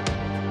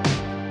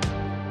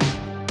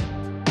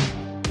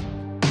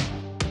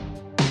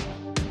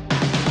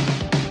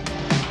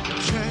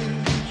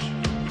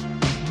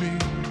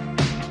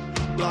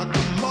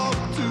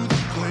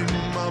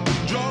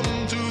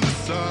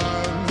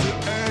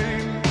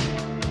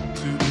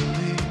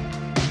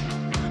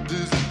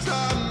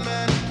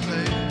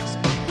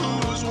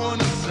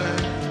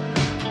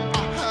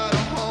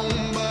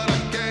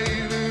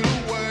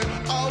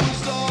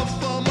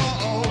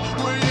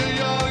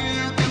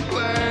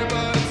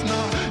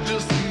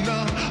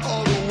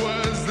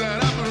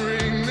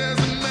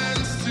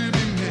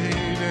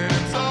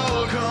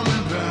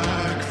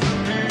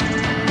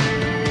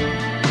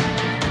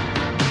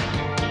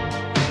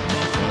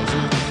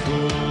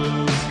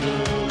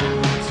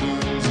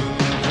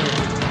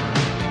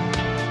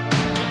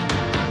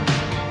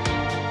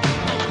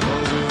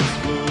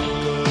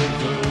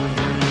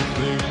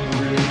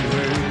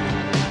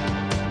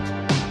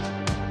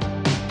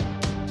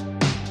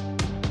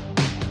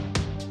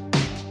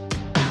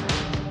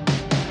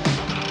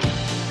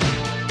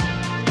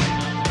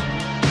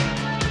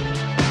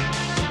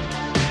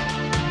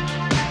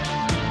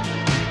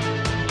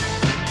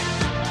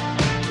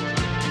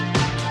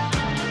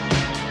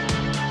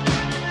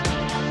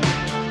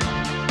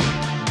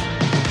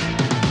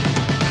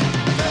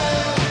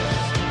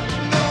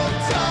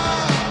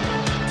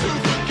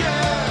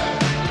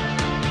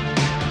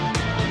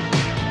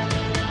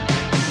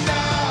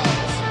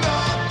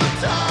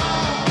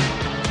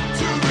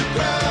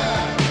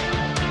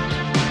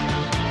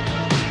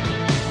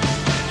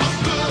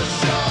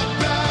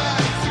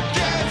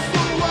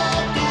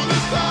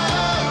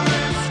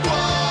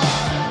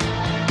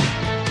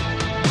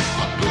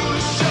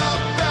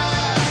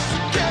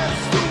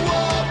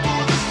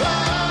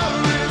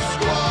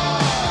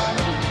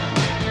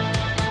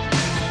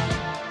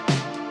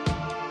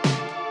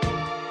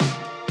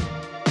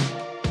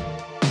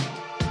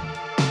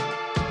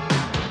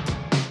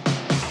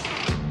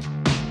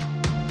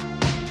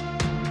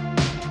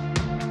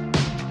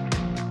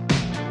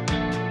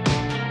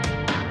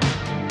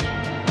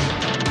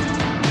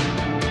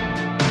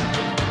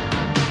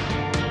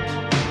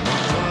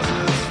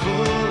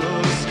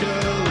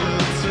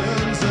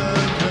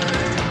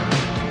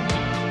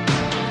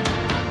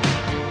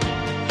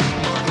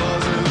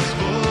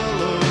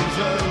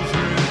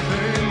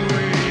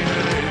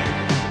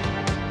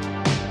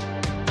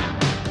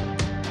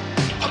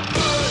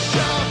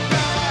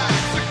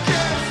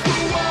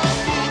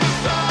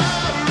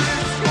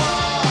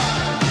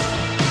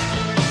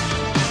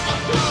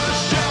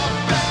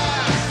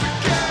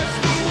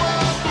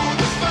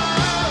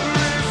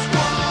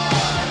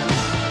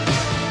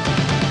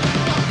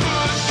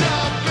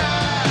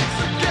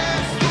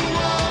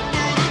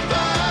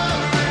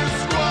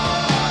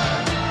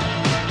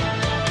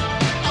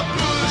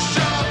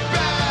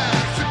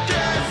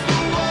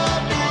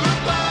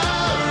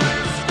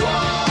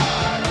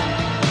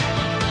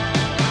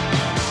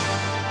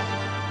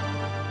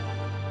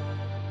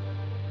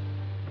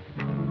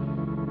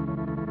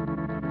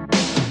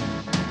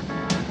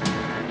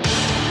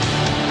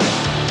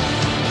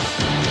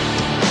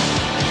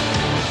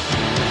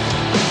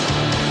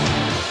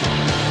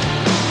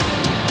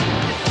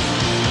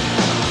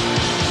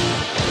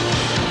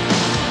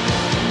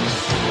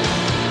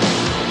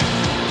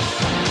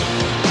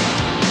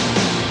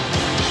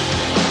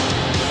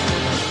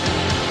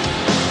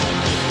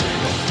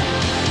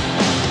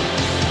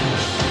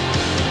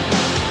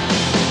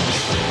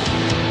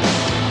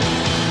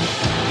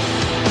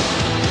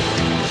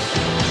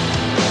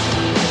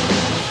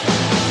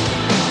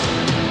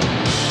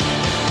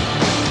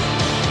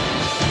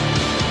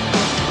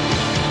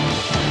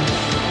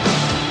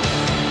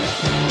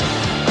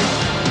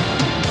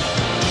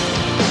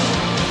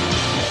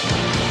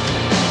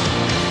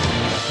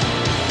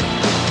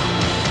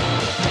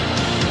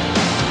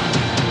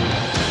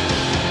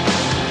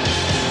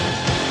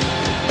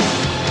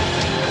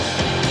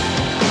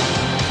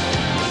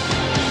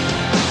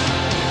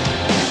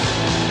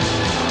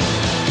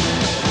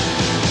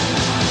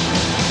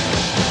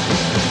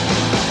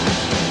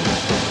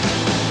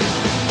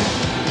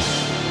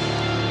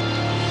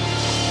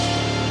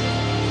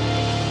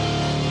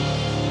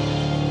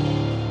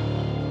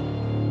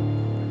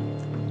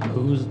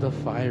 the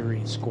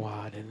firing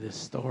squad in this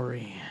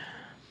story?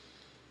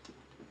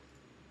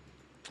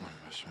 I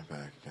rushed my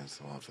back against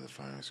the wall for the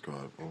firing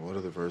squad. Well, what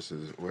are the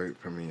verses? Wait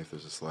for me if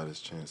there's the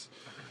slightest chance.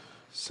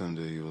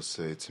 Someday you will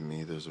say to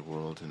me, "There's a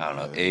world." In I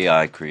don't know.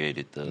 AI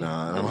created the.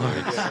 Nah,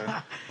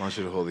 I want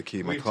you to hold the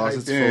key. My We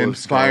closet's typed full in of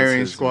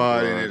firing sconces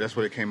squad, and and that's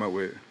what it came up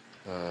with.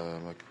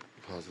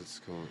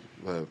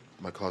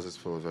 my closet's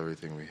full of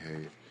everything we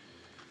hate.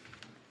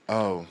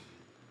 Oh,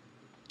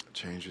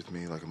 change with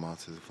me like a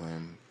moth to the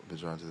flame. Been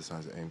drawn to the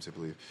signs that aim to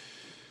believe.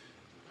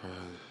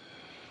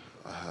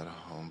 I had a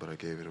home, but I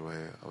gave it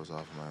away. I was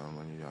off on my own.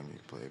 When you're young, you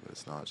can play, but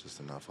it's not just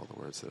enough. All the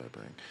words that I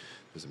bring,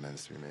 there's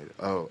amends to be made.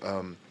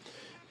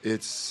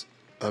 It's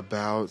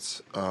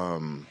about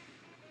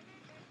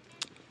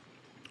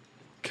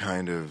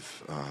kind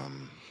of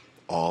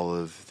all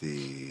of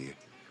the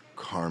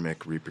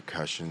karmic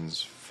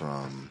repercussions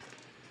from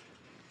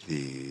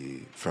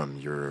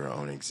your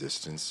own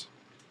existence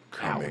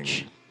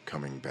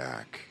coming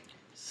back.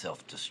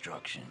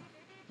 Self-destruction.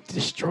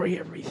 Destroy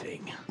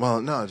everything.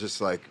 Well, no, just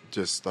like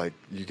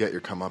you get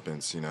your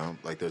comeuppance,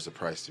 like there's a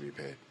price to be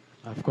paid.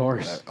 Of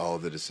course. All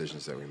the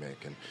decisions that we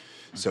make, and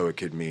so it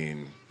could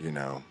mean,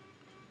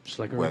 just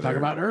like we were talking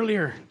about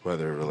earlier,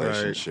 whether a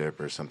relationship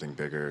or something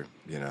bigger,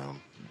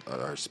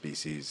 our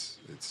species.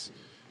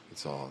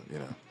 It's all,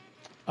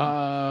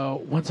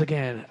 Once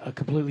again, a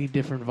completely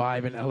different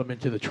vibe and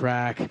element to the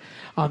track.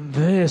 On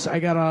this, I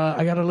got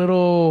a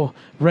little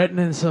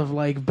retinence of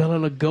like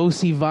Bela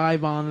Lugosi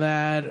vibe on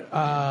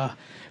that.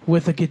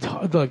 With the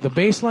guitar, like the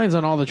bass lines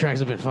on all the tracks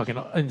have been fucking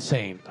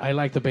insane. I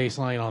like the bass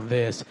line on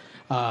this.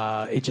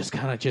 It just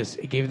kind of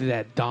it gave it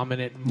that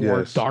dominant,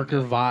 more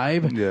darker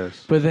vibe.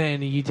 Yes. But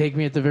then you take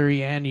me at the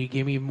very end, you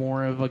give me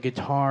more of a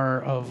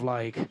guitar of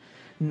like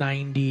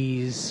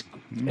 90s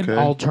an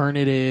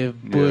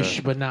alternative Bush,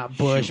 but not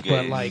Bush,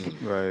 but like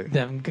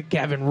them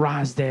Gavin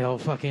Rosdale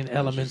fucking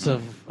elements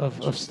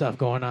of stuff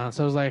going on.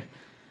 So I was like,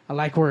 I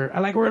like where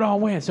it all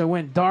went. So it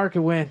went dark, it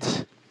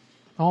went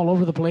all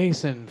over the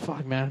place, and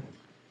fuck, man,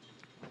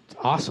 it's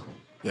awesome.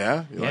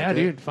 Yeah, yeah,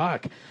 dude,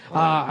 fuck.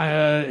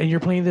 And you're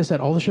playing this at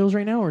all the shows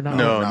right now, or not?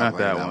 No, not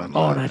that one.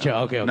 Oh, not you.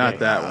 Okay, not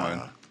that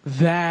one.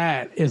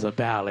 That is a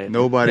ballad.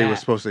 Nobody was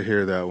supposed to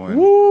hear that one.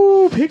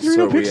 Woo! Pick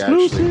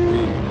exclusive.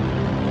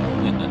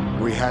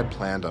 We had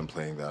planned on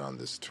playing that on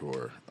this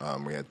tour.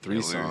 We had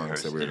 3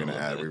 songs that we were going to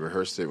add. We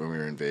rehearsed it when we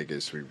were in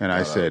Vegas.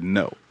 I said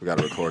no. We got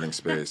a recording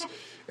space.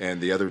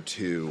 And the other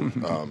 2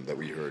 that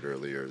we heard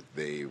earlier,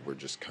 they were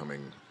just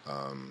coming.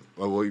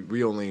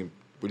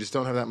 We just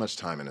don't have that much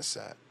time in a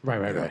set.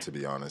 Right. To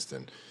be honest.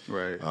 And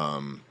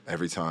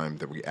every time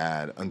that we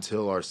add,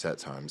 until our set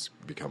times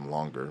become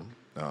longer,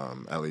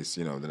 at least,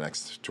 the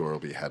next tour will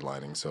be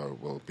headlining, so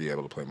we'll be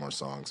able to play more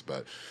songs.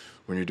 But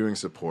when you're doing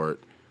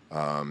support,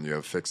 you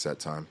have fixed set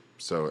time.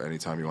 So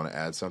anytime you want to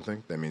add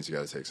something, that means you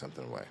got to take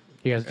something away.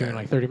 You guys doing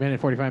like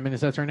 30-minute, 45-minute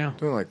sets right now?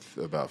 Doing like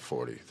about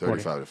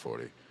 35 to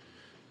 40.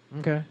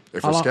 Okay.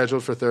 If we're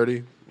scheduled for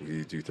 30,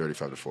 we do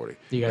 35 to 40.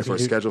 If we're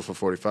scheduled for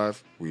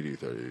 45, we do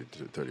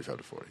 35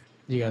 to 40.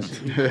 You guys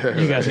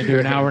can do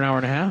an hour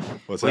and a half?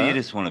 What's well, that? you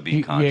just want to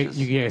be conscious.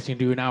 You guys can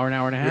do an hour and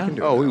a half?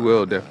 We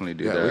will definitely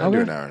do that. We can do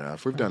an hour and a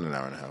half. We've done an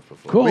hour and a half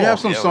before. Cool. We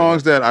have some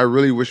songs that I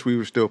really wish we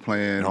were still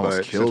playing,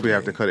 but since we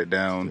have to cut it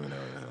down,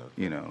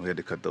 we had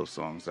to cut those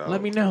songs out.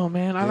 Let me know,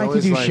 man. I like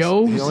to do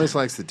shows. He always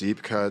likes the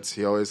deep cuts.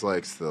 He always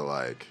likes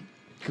the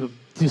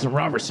do some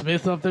Robert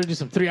Smith up there, do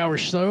some 3-hour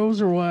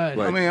shows or what?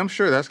 I mean, I'm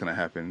sure that's going to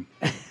happen.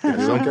 If you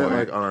look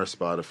at on our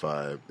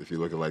Spotify, if you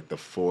look at the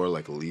 4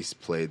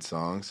 least played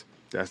songs,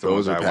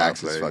 those are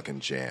Pax's fucking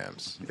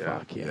jams. Yeah.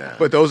 Fuck yeah.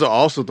 But those are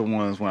also the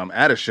ones when I'm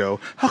at a show.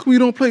 How come you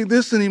don't play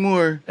this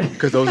anymore?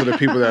 Because those are the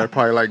people that are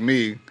probably like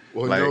me.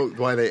 Well, you know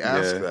why they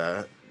ask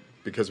that?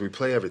 Because we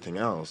play everything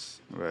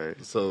else.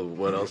 Right. So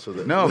what else would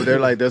they? No, they're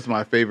like, that's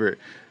my favorite.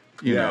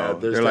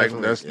 They're like,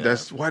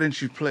 that's why didn't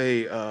you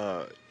play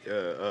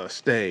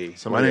Stay?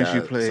 Why didn't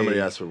you play? Somebody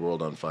asked for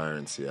World on Fire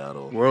in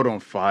Seattle. World on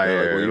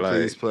Fire. Will you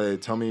please play?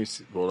 Tell me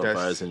World on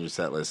Fire is in your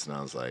set list, and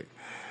I was like,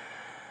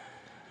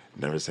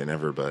 never say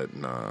never, but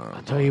no.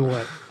 I'll tell you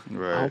what.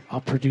 Right.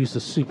 I'll produce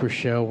a super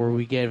show where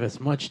we give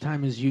as much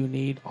time as you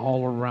need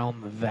all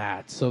around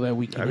that so that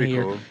we can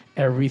hear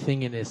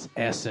everything in its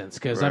essence.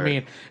 Because, I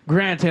mean,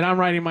 granted, I'm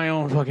writing my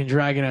own fucking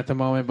dragon at the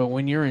moment, but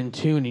when you're in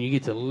tune and you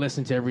get to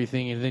listen to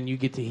everything and then you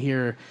get to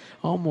hear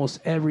almost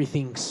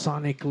everything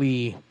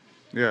sonically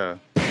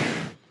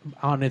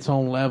on its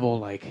own level,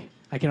 like,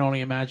 I can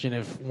only imagine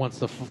if once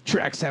the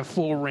tracks have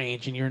full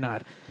range and you're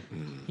not,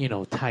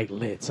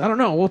 tight-lit. I don't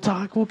know. We'll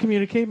talk. We'll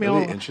communicate.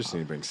 It'll be interesting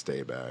to bring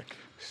Stay back.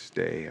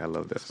 Stay. I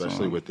love that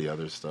Especially song. with the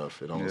other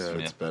stuff. It almost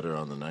fits better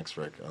on the next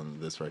record, on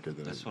this record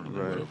than it would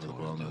over the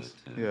wellness.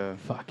 Yeah.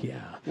 Fuck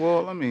yeah.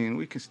 Well, I mean,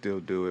 we can still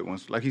do it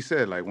once, like he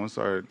said, once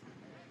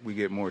we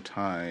get more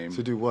time.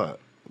 To do what?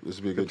 This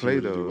would be a good play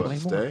tour to do what?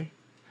 Stay?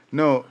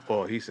 No.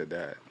 Oh, he said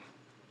that.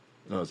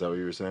 No, is that what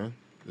you were saying?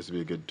 This would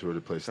be a good tour to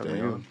play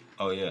Stay on?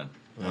 Oh, yeah.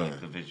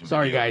 The Vision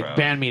Sorry, Video guys. crowd.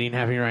 Band meeting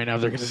happening right now.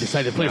 They're going to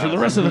decide to play for the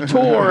rest of the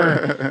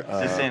tour.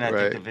 Just saying, I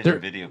think the Vision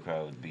Video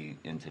crowd would be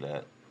into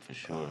that for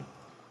sure.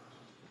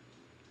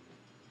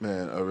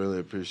 Man, I really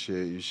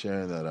appreciate you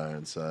sharing that,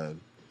 Ironside.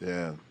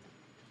 Yeah.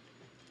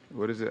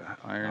 What is it?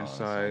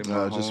 Ironside.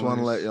 I just want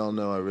to let y'all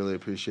know I really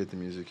appreciate the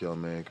music y'all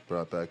make.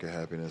 Brought back a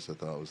happiness I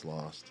thought was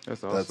lost.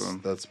 That's awesome.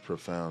 That's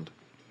profound.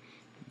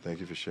 Thank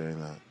you for sharing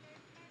that.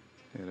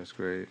 Yeah, that's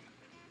great.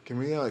 Can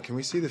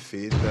we see the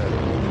feed, the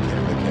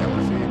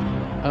camera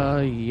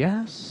feed?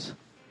 Yes.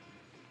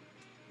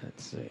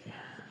 Let's see.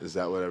 Is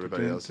that what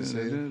everybody else is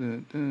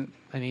saying?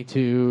 I need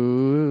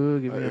to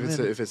give me a minute.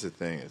 If it's a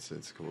thing, it's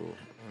cool.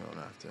 We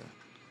don't have to.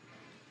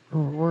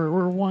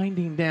 We're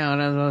winding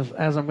down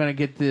as I'm going to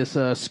get this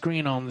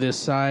screen on this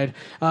side.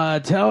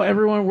 Tell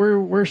everyone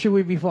where should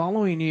we be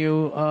following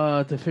you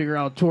to figure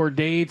out tour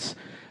dates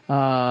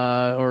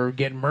or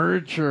get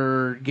merch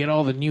or get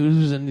all the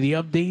news and the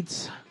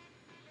updates.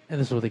 And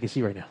this is what they can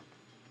see right now.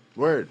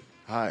 Word.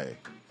 Hi.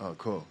 Oh,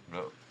 cool.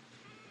 No.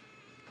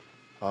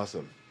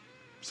 Awesome.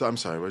 So I'm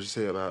sorry. What did you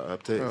say about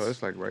updates? Oh,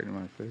 it's like right in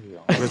my face.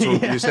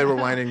 You said we're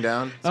winding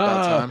down. It's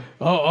about time.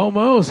 Oh,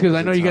 almost, because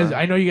I know you guys. time?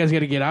 I know you guys got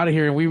to get out of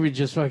here, and we were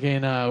just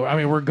fucking. I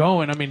mean, we're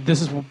going. I mean,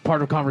 this is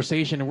part of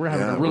conversation, and we're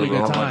having a really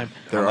good time.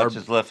 How much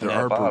is left in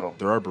that bottle?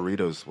 There are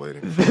burritos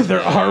waiting.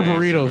 There are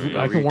burritos.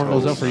 I can warm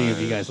those up for you if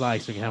you guys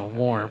like, so you can have them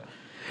warm.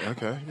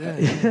 Okay.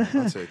 Yeah.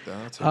 I'll take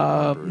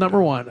that.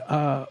 Number one,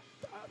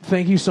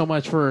 thank you so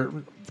much for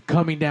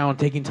coming down,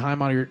 taking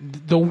time out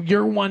of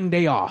your one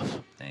day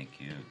off. Thank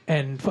you.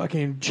 And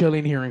fucking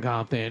chilling here in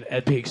Compton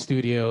at Pig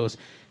Studios,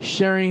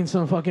 sharing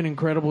some fucking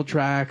incredible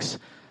tracks.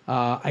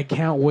 I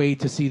can't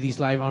wait to see these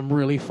live. I'm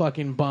really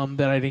fucking bummed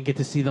that I didn't get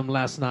to see them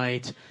last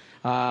night.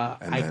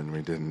 Then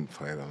we didn't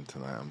play them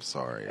tonight. I'm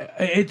sorry.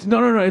 It's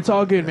no. It's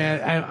all good,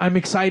 man. I'm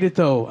excited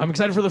though. I'm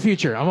excited for the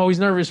future. I'm always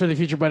nervous for the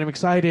future, but I'm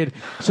excited.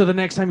 So the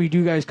next time you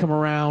do guys come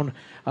around,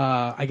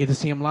 I get to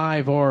see them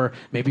live, or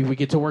maybe we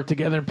get to work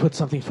together and put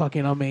something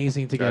fucking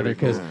amazing together.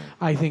 Because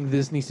I think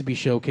this needs to be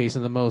showcased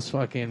in the most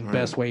fucking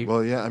best way.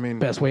 Well, yeah. I mean,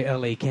 best way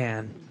LA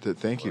can.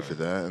 Thank you for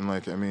that.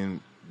 And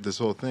this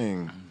whole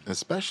thing,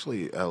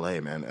 especially LA,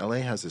 man. LA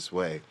has this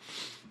way.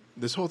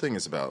 This whole thing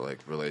is about like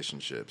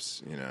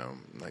relationships,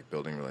 like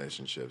building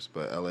relationships.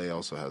 But LA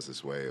also has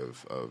this way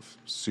of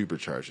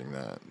supercharging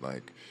that.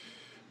 Like,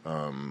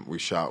 we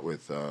shot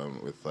with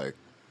like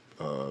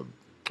a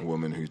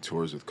woman who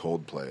tours with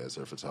Coldplay as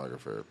their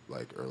photographer,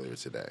 like earlier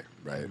today,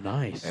 right?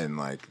 Nice. And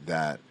like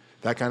that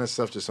kind of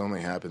stuff just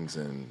only happens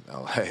in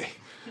LA,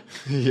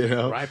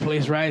 Right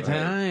place, right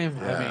time.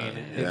 Yeah. I mean,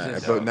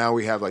 it's But now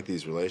we have like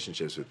these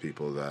relationships with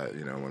people that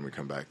when we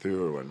come back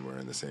through or when we're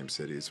in the same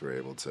cities, we're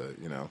able to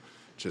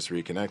just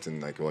reconnect.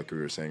 And like we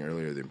were saying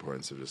earlier, the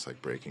importance of just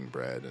like breaking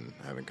bread and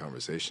having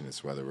conversation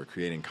is whether we're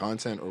creating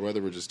content or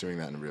whether we're just doing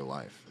that in real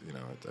life.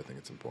 I think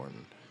it's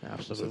important.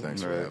 Absolutely. So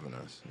thanks for having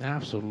us.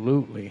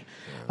 Absolutely.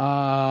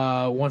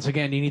 Yeah. Once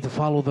again, you need to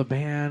follow the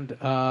band.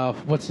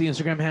 What's the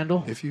Instagram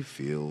handle? If you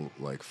feel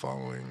like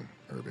following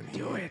Urban Heat,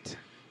 do it.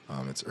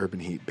 It's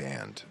Urban Heat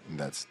Band. And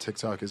that's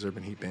TikTok is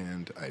Urban Heat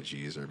Band.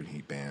 IG is Urban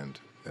Heat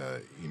Band.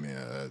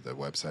 Email. The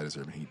website is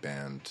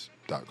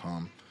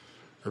urbanheatband.com.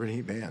 Urban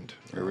Heat Band.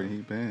 Urban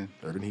Heat Band.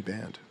 Urban Heat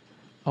Band.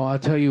 Oh, I'll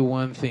tell you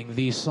one thing.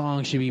 These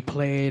songs should be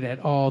played at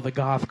all the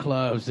goth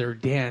clubs. They're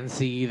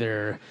dancey.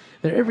 They're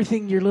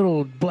everything your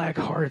little black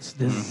hearts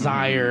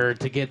desire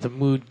to get the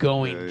mood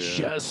going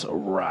just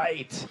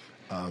right.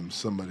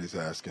 Somebody's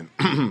asking.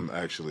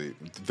 Actually,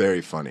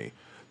 very funny.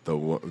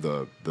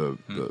 The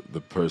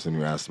person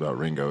who asked about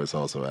Ringo is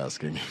also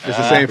asking. It's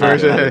the same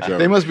person.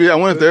 They must be. I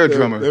wonder if they're a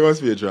drummer. They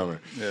must be a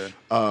drummer. Yeah.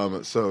 Okay.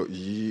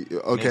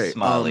 Miss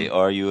Smiley,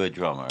 are you a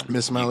drummer?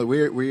 Miss Smiley,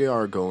 we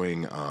are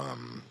going.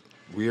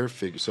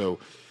 So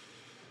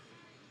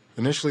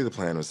initially, the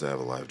plan was to have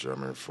a live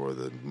drummer for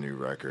the new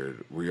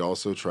record. We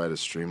also try to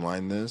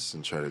streamline this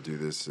and try to do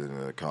this in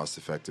a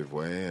cost-effective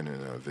way and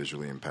in a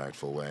visually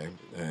impactful way.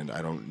 And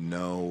I don't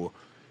know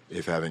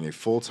if having a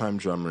full-time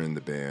drummer in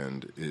the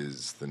band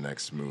is the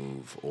next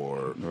move,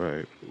 or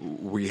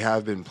we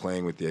have been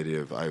playing with the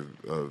idea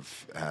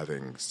of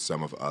having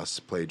some of us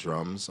play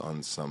drums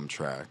on some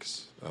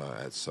tracks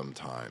at some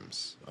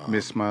times.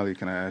 Miss Smiley,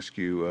 can I ask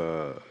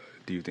you,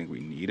 do you think we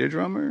need a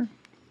drummer?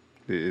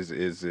 Is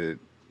it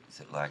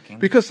lacking?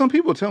 Because some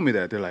people tell me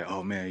that. They're like,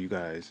 oh man, you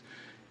guys,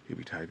 you'd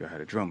be tight if I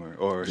had a drummer.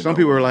 Or some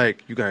people are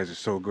like, you guys are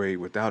so great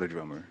without a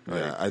drummer.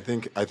 Yeah, I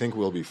think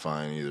we'll be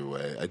fine either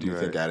way. I do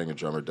think adding a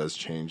drummer does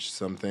change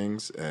some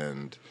things,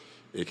 and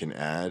it can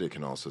add, it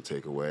can also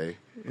take away.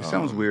 It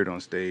sounds weird on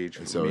stage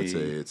for so me.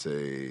 It's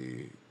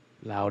a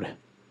loud.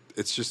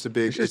 It's just a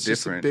big. It's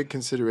just different. a big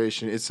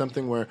consideration. It's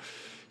something where,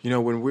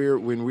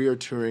 when we are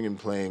touring and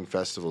playing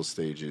festival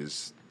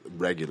stages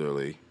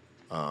regularly,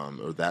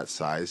 or that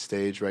size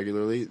stage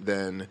regularly,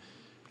 then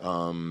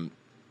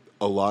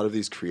a lot of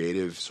these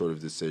creative sort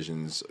of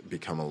decisions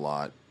become a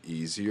lot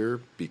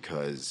easier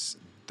because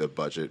the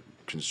budget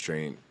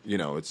constraint,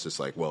 it's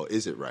just like, well,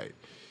 is it right?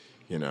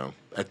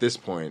 At this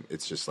point,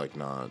 it's just like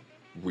not.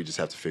 We just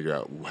have to figure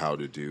out how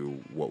to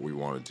do what we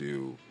want to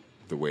do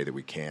the way that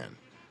we can.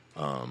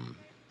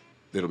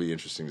 It'll be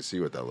interesting to see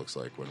what that looks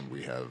like when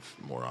we have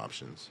more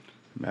options.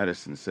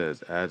 Madison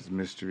says, adds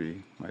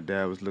mystery. My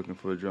dad was looking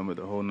for a drummer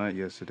the whole night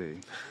yesterday.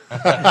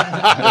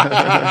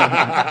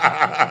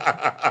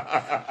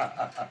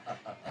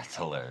 That's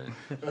hilarious.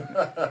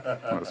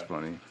 That's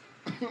funny.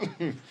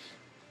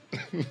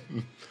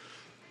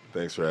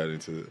 Thanks for adding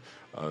to it.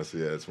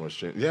 Honestly, yeah, it's more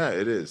strange. Yeah,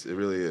 it is. It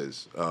really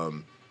is.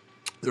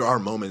 There are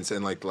moments,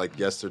 and like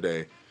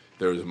yesterday,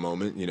 there was a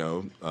moment.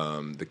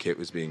 The kit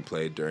was being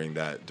played during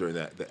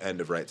the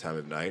end of Right Time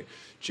of Night.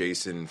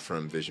 Jason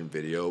from Vision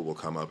Video will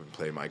come up and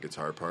play my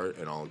guitar part,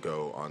 and I'll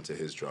go onto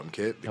his drum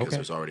kit because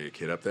there's already a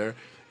kit up there,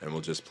 and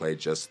we'll just play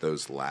just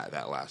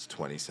that last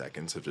 20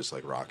 seconds of just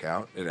like rock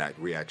out, and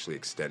we actually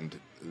extend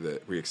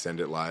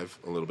it live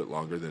a little bit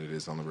longer than it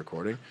is on the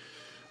recording.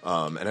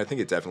 And I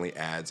think it definitely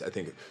adds. I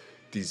think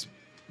these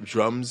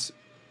drums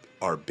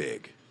are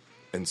big,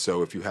 and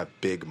so if you have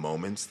big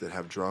moments that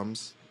have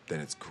drums, then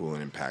it's cool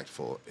and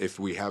impactful. If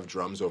we have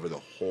drums over the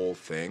whole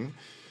thing,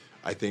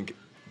 I think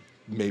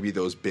maybe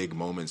those big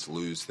moments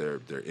lose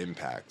their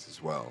impact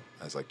as well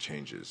as like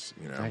changes.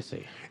 I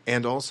see.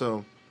 And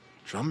also,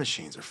 drum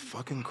machines are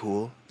fucking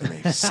cool, and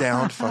they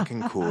sound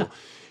fucking cool.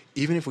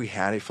 Even if we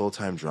had a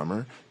full-time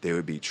drummer, they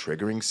would be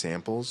triggering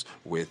samples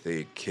with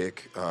a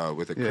kick,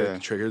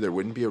 kick trigger. There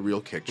wouldn't be a real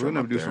kick drum.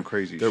 We're gonna do some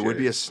crazy There shit. would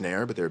be a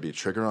snare, but there would be a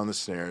trigger on the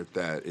snare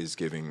that is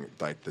giving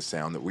like the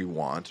sound that we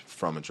want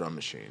from a drum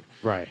machine.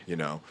 Right.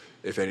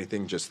 If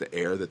anything, just the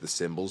air that the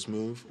cymbals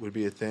move would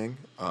be a thing.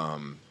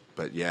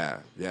 But yeah.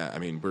 I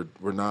mean,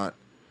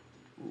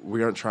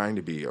 we aren't trying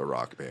to be a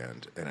rock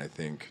band, and I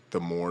think the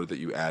more that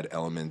you add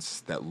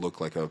elements that look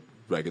like a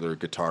regular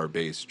guitar,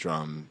 bass,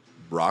 drum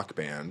rock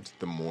band,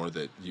 the more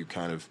that you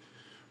kind of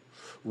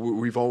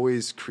we've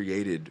always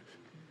created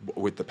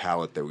with the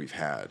palette that we've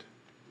had,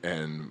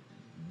 and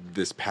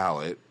this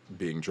palette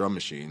being drum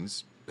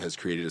machines has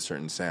created a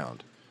certain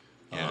sound.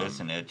 Yeah, there's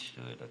an edge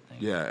to it, I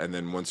think. Yeah, and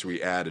then once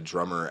we add a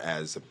drummer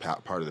as a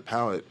part of the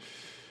palette,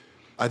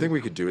 I think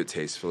we could do it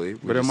tastefully.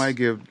 But it might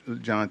give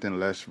Jonathan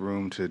less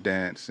room to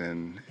dance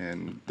and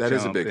that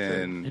is a jump big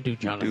thing. and do do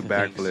Jonathan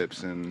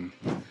backflips and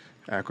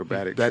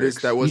acrobatic That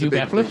tricks. was You a do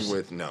big backflips? thing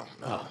with no.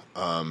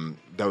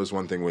 That was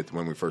one thing with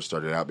when we first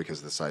started out, because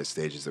of the size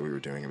stages that we were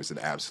doing. It was an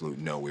absolute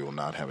no. We will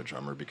not have a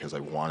drummer because I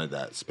wanted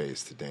that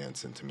space to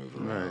dance and to move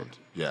around. Right.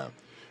 Yeah,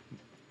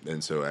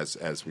 and so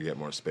as we get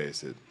more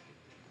space,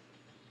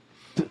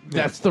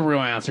 That's the real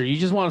answer. You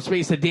just want a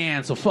space to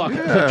dance, so fuck the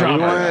Yeah, we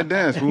drummer. want to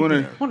dance. We want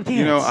Wanna to,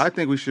 dance. I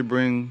think we should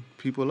bring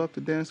people up to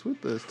dance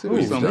with us too.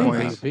 we've at some done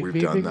point. that. Big, We've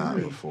big, done big that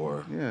deal.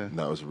 before. Yeah. And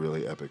that was a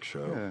really epic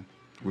show. Yeah.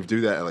 We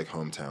do that at like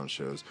hometown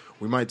shows.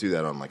 We might do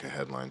that on like a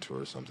headline tour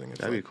or something. If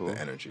That'd be like, cool.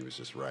 The energy was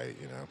just right,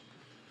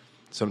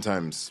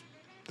 Sometimes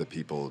the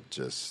people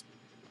just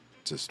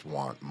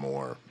want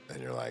more,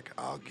 and you're like,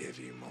 I'll give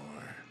you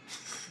more.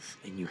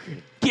 And you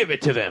give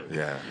it to them.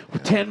 Yeah.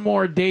 10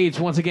 more dates.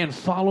 Once again,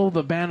 follow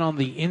the band on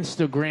the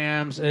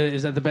Instagrams.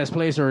 Is that the best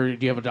place, or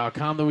do you have a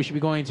 .com that we should be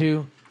going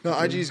to? No,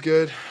 IG's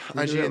good.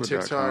 We IG do and have a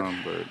TikTok.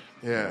 .com, but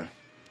Yeah.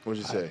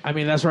 What'd you say? I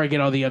mean, that's where I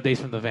get all the updates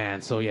from the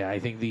van. So, yeah, I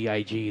think the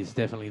IG is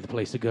definitely the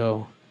place to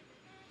go.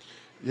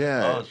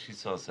 Yeah. Oh, she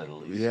saw us at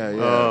Elise. Yeah.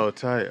 oh,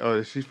 tight.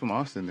 Oh, she's from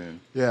Austin then.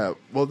 Yeah.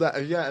 Well,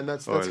 and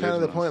that's Oh, it kind of the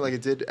lives in point. Like,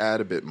 it did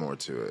add a bit more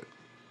to it.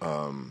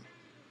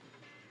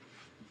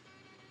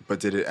 But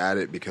did it add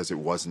it because it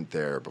wasn't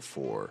there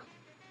before?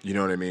 You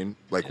know what I mean?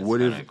 Like, It's would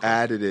kinda have cool.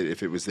 added it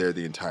if it was there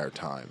the entire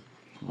time.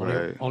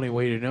 Right. Only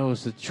way to know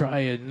is to try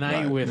a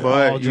night Right. with all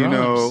But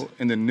drums.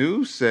 in the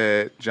news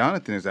said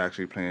Jonathan is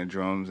actually playing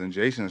drums and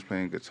Jason is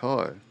playing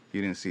guitar.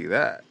 You didn't see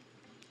that,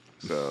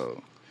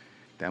 so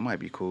that might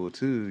be cool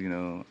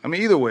too. I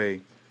mean, either way,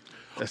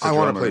 that's the I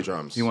wanna drummer. play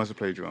drums. He wants to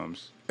play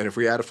drums. And if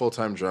we add a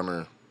full-time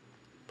drummer,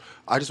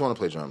 I just want to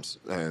play drums.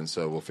 And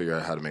so we'll figure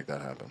out how to make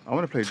that happen. I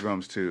want to play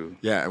drums too.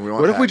 Yeah, and we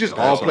want What if we that- just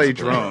that all sounds play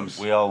cool. drums?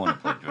 We all want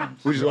to play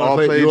drums. We just You wanna all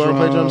play you drums.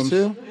 wanna play drums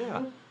too?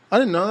 Yeah. I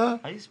didn't know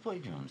that. I used to play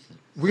drums.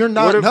 We are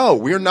not. No,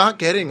 we are not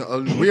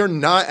getting. We are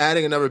not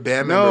adding another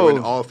band member No, when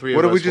all three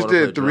what of if us we just wanna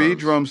did play 3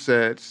 drums. drum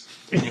sets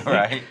You're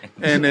right.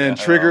 and then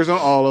triggers on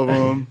all of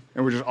them,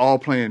 and we're just all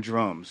playing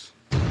drums?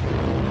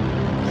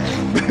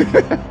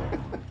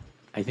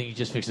 I think you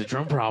just fixed the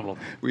drum problem.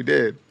 We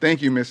did.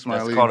 Thank you, Miss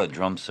That's Smiley. called a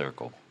drum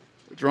circle.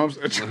 Drums.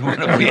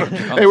 wanna be a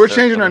drum Hey, we're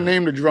changing circle. our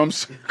name to Drum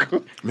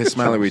Circle. Miss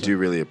Smiley, we do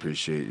really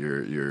appreciate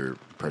your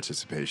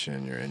participation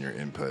and your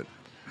input.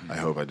 I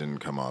hope I didn't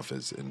come off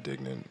as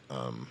indignant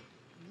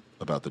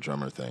about the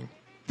drummer thing.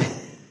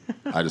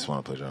 I just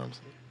want to play drums.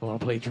 I want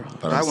to play drums.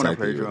 But I I'm want to psyched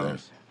play that you were there.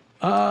 drums.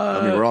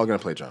 I mean, we're all going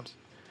to play drums.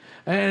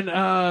 And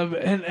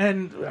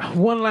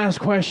one last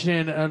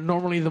question.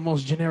 Normally the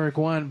most generic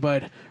one,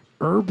 but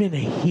Urban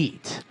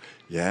Heat.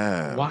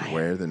 Yeah. Why?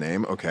 Where the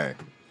name? Okay.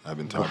 I've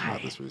been talking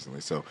about this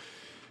recently. So,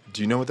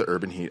 do you know what the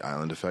urban heat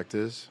island effect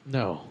is?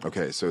 No.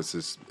 Okay, so it's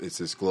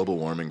this global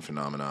warming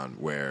phenomenon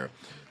where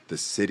the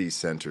city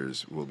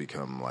centers will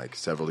become like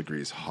several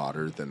degrees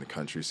hotter than the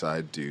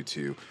countryside due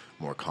to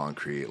more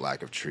concrete,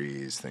 lack of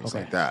trees, things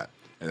like that.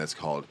 And that's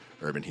called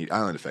urban heat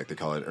island effect. They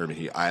call it urban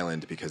heat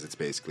island because it's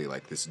basically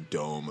like this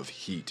dome of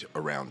heat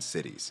around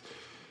cities.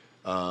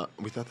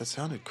 we thought that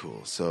sounded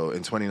cool. So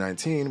in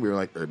 2019, we were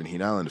like Urban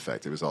Heat Island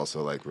Effect. It was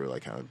also like we were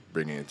like kind of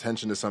bringing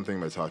attention to something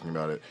by talking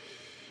about it.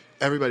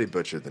 Everybody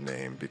butchered the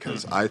name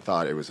because I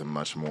thought it was a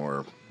much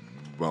more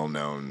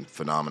well-known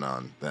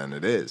phenomenon than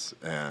it is.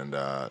 And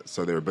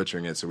so they were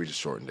butchering it, so we just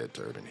shortened it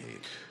to Urban Heat.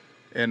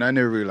 And I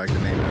never really liked the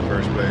name in the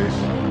first place.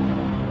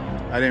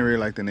 I didn't really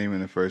like the name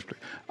in the first place.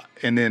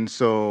 And then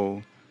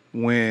so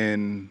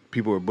when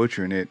people were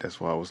butchering it, that's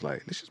why I was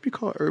like, let's just be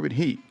called Urban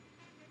Heat.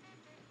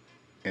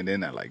 And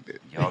then I liked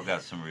it. Y'all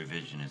got some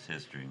revisionist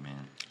history,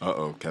 man.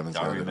 Uh-oh, Kevin's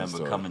I got a remember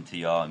story. coming to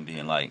y'all and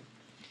being like,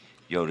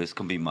 yo, this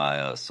can be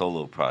my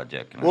solo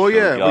project. And I Well, showed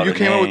yeah, y'all well, you the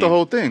came up with the name,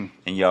 whole thing.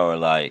 And y'all were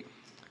like,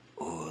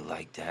 ooh,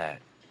 like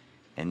that.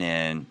 And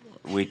then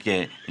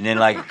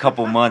like a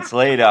couple months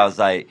later, I was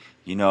like,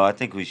 I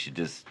think we should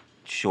just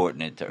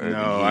shorten it to Urban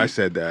No, Heat. I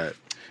said that.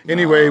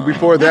 Anyway,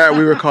 before that,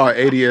 we were called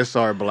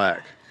ADSR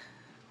Black.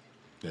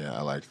 Yeah,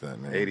 I liked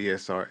that name.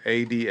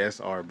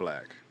 ADSR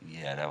Black.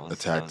 Yeah, that was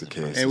Attack that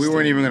the was Case. And we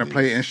weren't even going to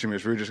play Sustained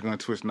instruments. We were just going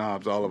to twist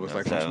knobs, all of us,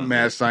 like That some was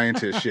mad it.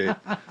 scientist shit.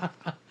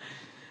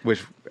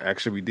 Which,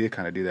 actually, we did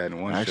kind of do that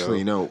in one show.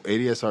 Actually,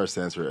 ADSR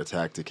stands for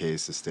Attack, Decay,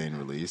 Sustain,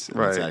 Release. And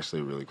it's Right.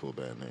 actually a really cool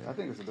band name. I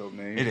think it's a dope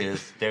name. It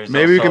is. There's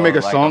Maybe we also, can make a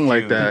like, song few-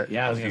 like that.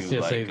 Yeah, I was gonna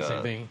few, say the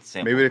same thing.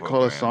 sample Maybe they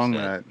call a programs song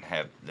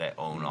that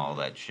own all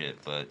that shit,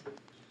 but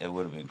it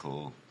would have been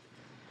cool.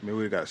 Maybe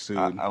we got sued.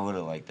 I would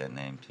have liked that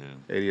name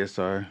too.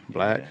 ADSR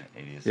Black.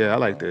 Yeah, ADSR Yeah, I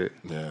liked Black. it.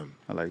 Yeah.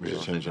 I liked We should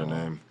it. change our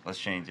name. Let's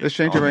change it. Let's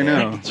change it right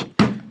man.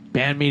 now.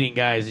 Band meeting,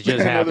 guys. It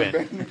just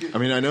happened. I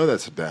mean, I know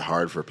that's a bit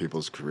hard for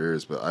people's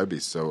careers, but I'd be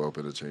so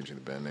open to changing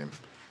the band name.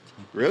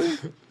 Really?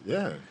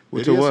 Yeah.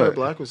 Well, to ADSR what?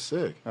 Black was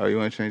sick. Oh, you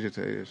want to change it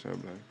to ADSR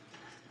Black?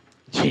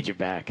 Change it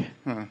back.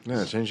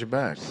 Yeah, change it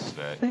back.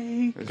 Back.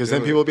 Because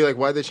then people would be like,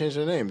 why'd they change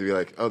their name? They'd be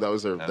like, oh, that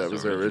was their That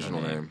was their the original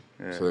original name.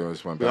 Yeah. So they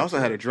just went We back. also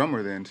to had it. a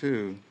drummer then,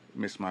 too,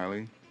 Miss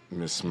Smiley.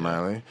 Miss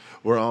Smiley.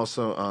 We're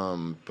also,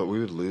 but we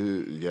would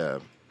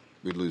lose,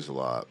 we'd lose a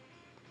lot.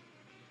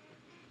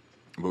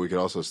 But we could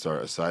also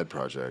start a side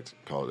project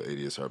called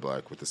ADSR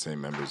Black with the same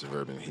members of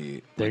Urban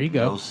Heat. There you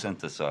No go.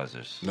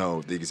 synthesizers.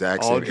 No, the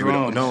exact All same.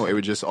 drums. It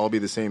would just all be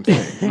the same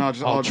thing. No,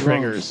 just All all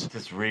triggers. drums.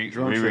 Just Drum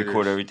re-record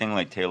triggers. everything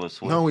like Taylor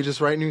Swift. No, we just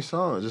write new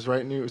songs.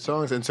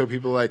 And so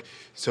people are like,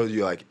 so do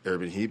you like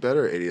Urban Heat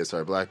better or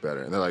ADSR Black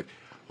better? And they're like,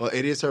 well,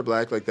 ADSR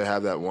Black, like they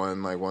have that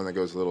one that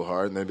goes a little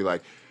hard. And they'd be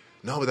like,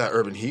 no, but that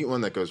Urban Heat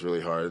one that goes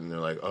really hard. And they're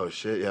like, oh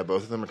shit, yeah,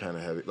 both of them are kind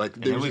of heavy. Like,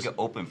 And they then we just, could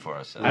open for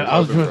ourselves. I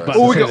was Open just for about us.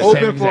 to Oh, we say can the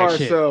same open for exact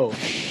shit.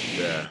 ourselves.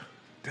 yeah.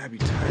 That'd be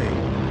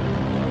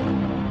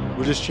tight.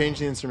 We'll just change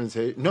the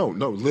instrumentation. No,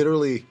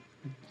 literally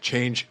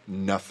change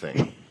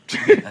nothing.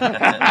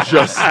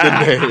 Just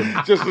the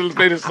name. Just to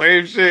say the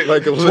same shit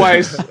Like a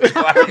twice.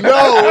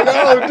 No,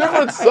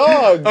 different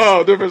songs.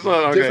 Oh, different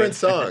song. Okay. Different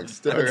songs.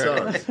 Different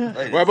songs.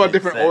 Wait, What about say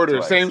different that orders?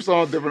 twice. Same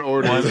song, different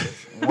orders.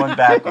 One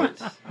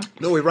backwards.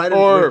 No, we write it.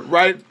 Or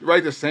write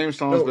the same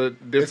songs, No, but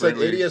it's like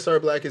differently.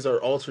 ADSR Black is our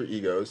alter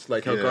egos,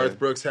 like how Yeah. Garth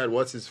Brooks had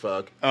What's His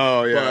Fuck.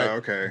 Oh, yeah, but,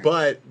 okay.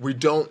 But we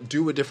don't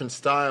do a different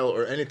style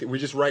or anything. We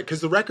just write,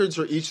 because the records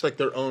are each like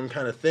their own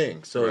kind of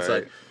thing. So it's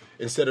Right. like,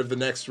 instead of the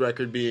next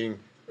record being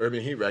Urban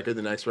Heat record,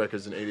 the next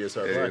record's an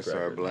ADSR Black ADSR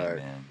record. Black.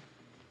 Man.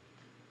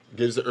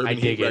 Gives the I Urban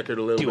dig Heat it. record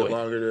a little Do bit it.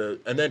 longer to,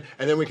 and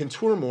then we can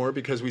tour more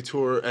because we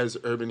tour as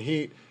Urban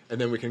Heat,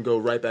 and then we can go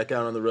right back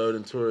out on the road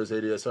and tour as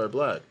ADSR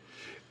Black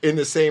in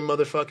the same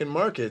motherfucking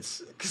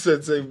markets. 'Cause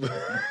it's a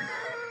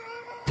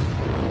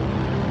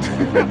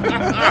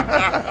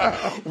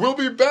we'll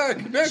be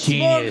back next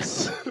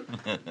Genius.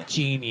 month.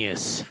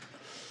 Genius.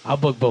 I'll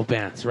book both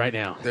bands right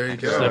now. There you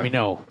Just go. let me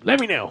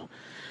know.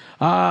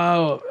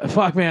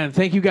 Fuck, man.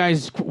 Thank you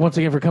guys once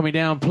again for coming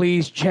down.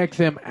 Please check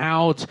them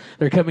out.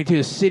 They're coming to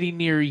a city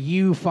near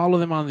you. Follow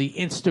them on the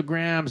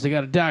Instagrams. They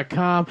got a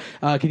 .com.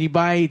 Can you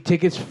buy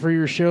tickets for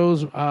your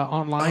shows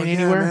online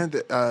anywhere? Man.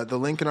 The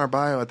link in our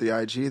bio at the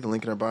IG, the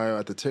link in our bio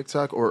at the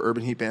TikTok, or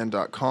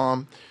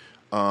urbanheatband.com.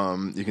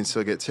 You can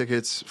still get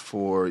tickets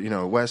for,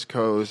 West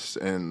Coast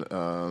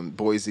and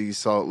Boise,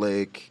 Salt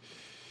Lake.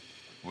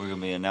 We're going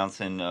to be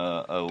announcing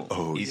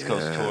East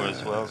Coast tour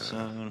as well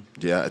soon.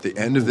 Yeah, at the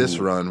end of this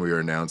run, we are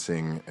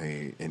announcing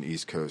an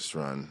East Coast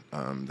run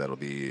that'll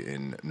be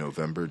in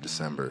November,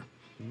 December.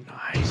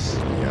 Nice.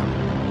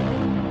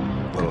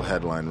 Yeah. Little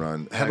headline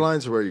run.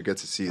 Headlines are where you get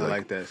to see I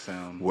like that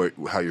sound.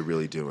 how you're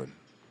really doing,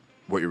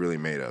 what you're really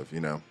made of,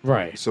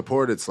 Right.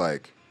 Support, it's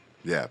like,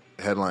 yeah,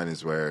 headline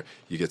is where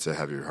you get to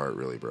have your heart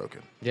really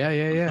broken. Yeah.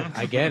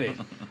 I get it.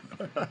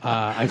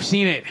 I've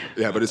seen it.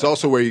 Yeah, but it's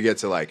also where you get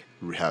to, like,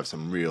 have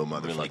some real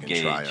motherfucking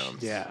gauge.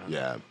 triumphs. Yeah.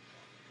 Yeah.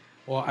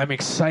 Well, I'm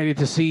excited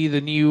to see the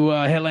new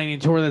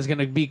headlining tour that's going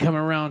to be coming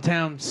around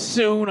town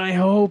soon, I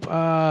hope.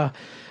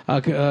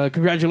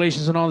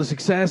 Congratulations on all the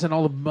success and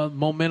all the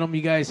momentum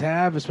you guys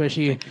have,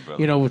 especially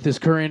with this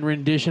current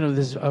rendition of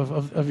this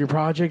of your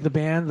project, the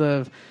band,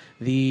 the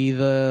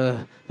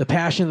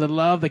passion, the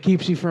love that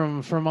keeps you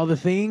from other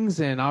things,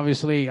 and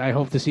obviously I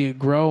hope to see it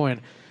grow,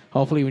 and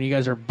hopefully when you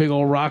guys are big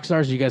old rock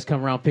stars, you guys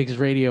come around Pigs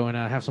Radio and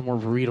have some more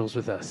burritos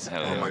with us.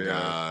 Hell Oh, my yeah.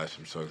 gosh.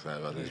 I'm so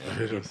excited about these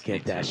burritos.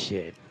 Get that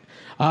shit.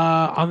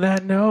 On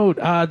that note,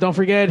 don't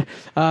forget,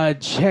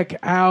 check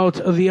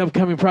out the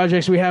upcoming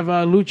projects. We have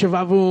Lucha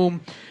Vavoom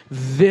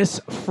this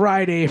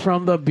Friday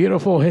from the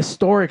beautiful,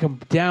 historic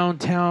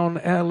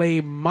downtown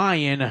LA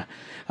Mayan.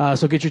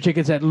 So get your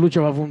tickets at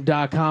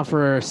luchavavoom.com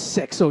for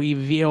Sexo y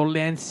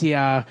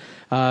Violencia.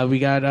 We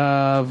got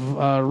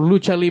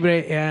Lucha Libre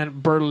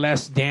and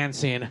Burlesque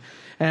Dancing.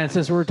 And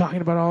since we're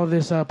talking about all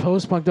this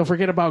post-punk, don't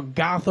forget about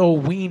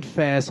Gothoween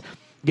Fest.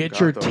 Get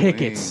your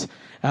tickets.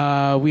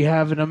 We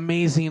have an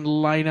amazing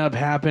lineup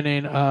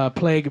happening.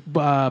 Plague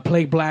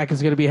Black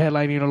is going to be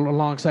headlining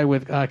alongside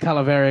with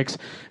Calaverix.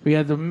 We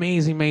have the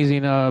amazing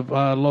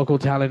local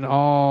talent.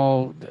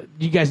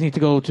 You guys need to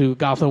go to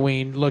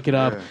Gothoween, look it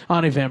up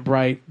on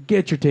Eventbrite.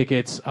 Get your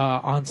tickets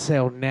on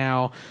sale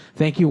now.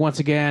 Thank you once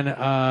again,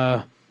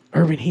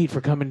 Urban Heat,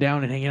 for coming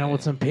down and hanging out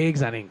with some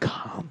pigs out in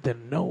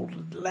Compton, no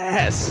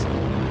less.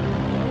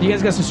 You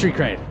guys got some street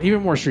cred,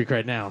 even more street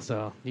cred now.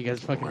 So you guys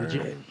fucking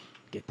legit.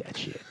 Get that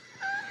shit.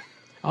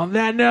 On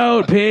that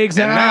note, pigs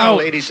out. And now,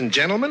 ladies and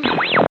gentlemen. Hey,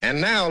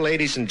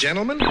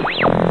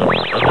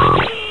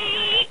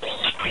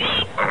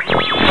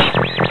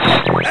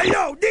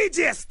 yo,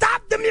 DJ,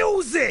 stop the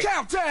music!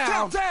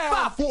 Countdown!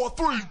 5, 4,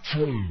 3,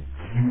 2.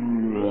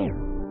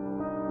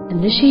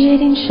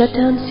 Initiating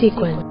shutdown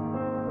sequence.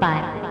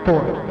 5,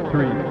 4,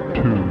 3,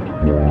 2,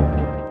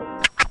 1.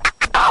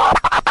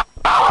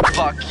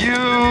 Fuck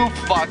you!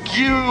 Fuck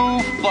you!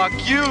 Fuck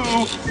you!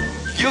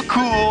 You're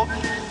cool.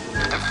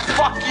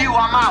 Fuck you,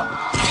 I'm out.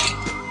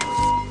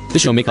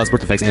 This show may cause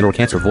birth defects and or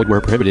cancer. Void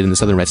where prohibited in the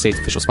Southern Red States.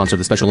 Official sponsor of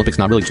the Special Olympics.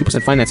 Not really.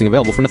 2% financing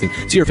available for nothing.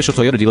 See your official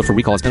Toyota dealer for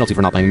recall as penalty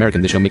for not buying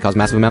American. This show may cause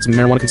massive amounts of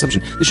marijuana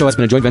consumption. This show has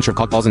been a joint venture of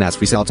cockballs and ass.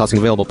 Free salad tossing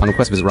available upon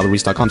request. Visit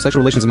robertreese.com. Sexual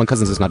relations among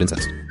cousins is not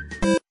incest.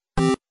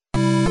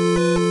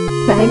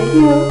 Thank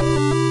you.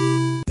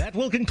 That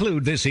will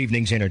conclude this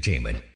evening's entertainment.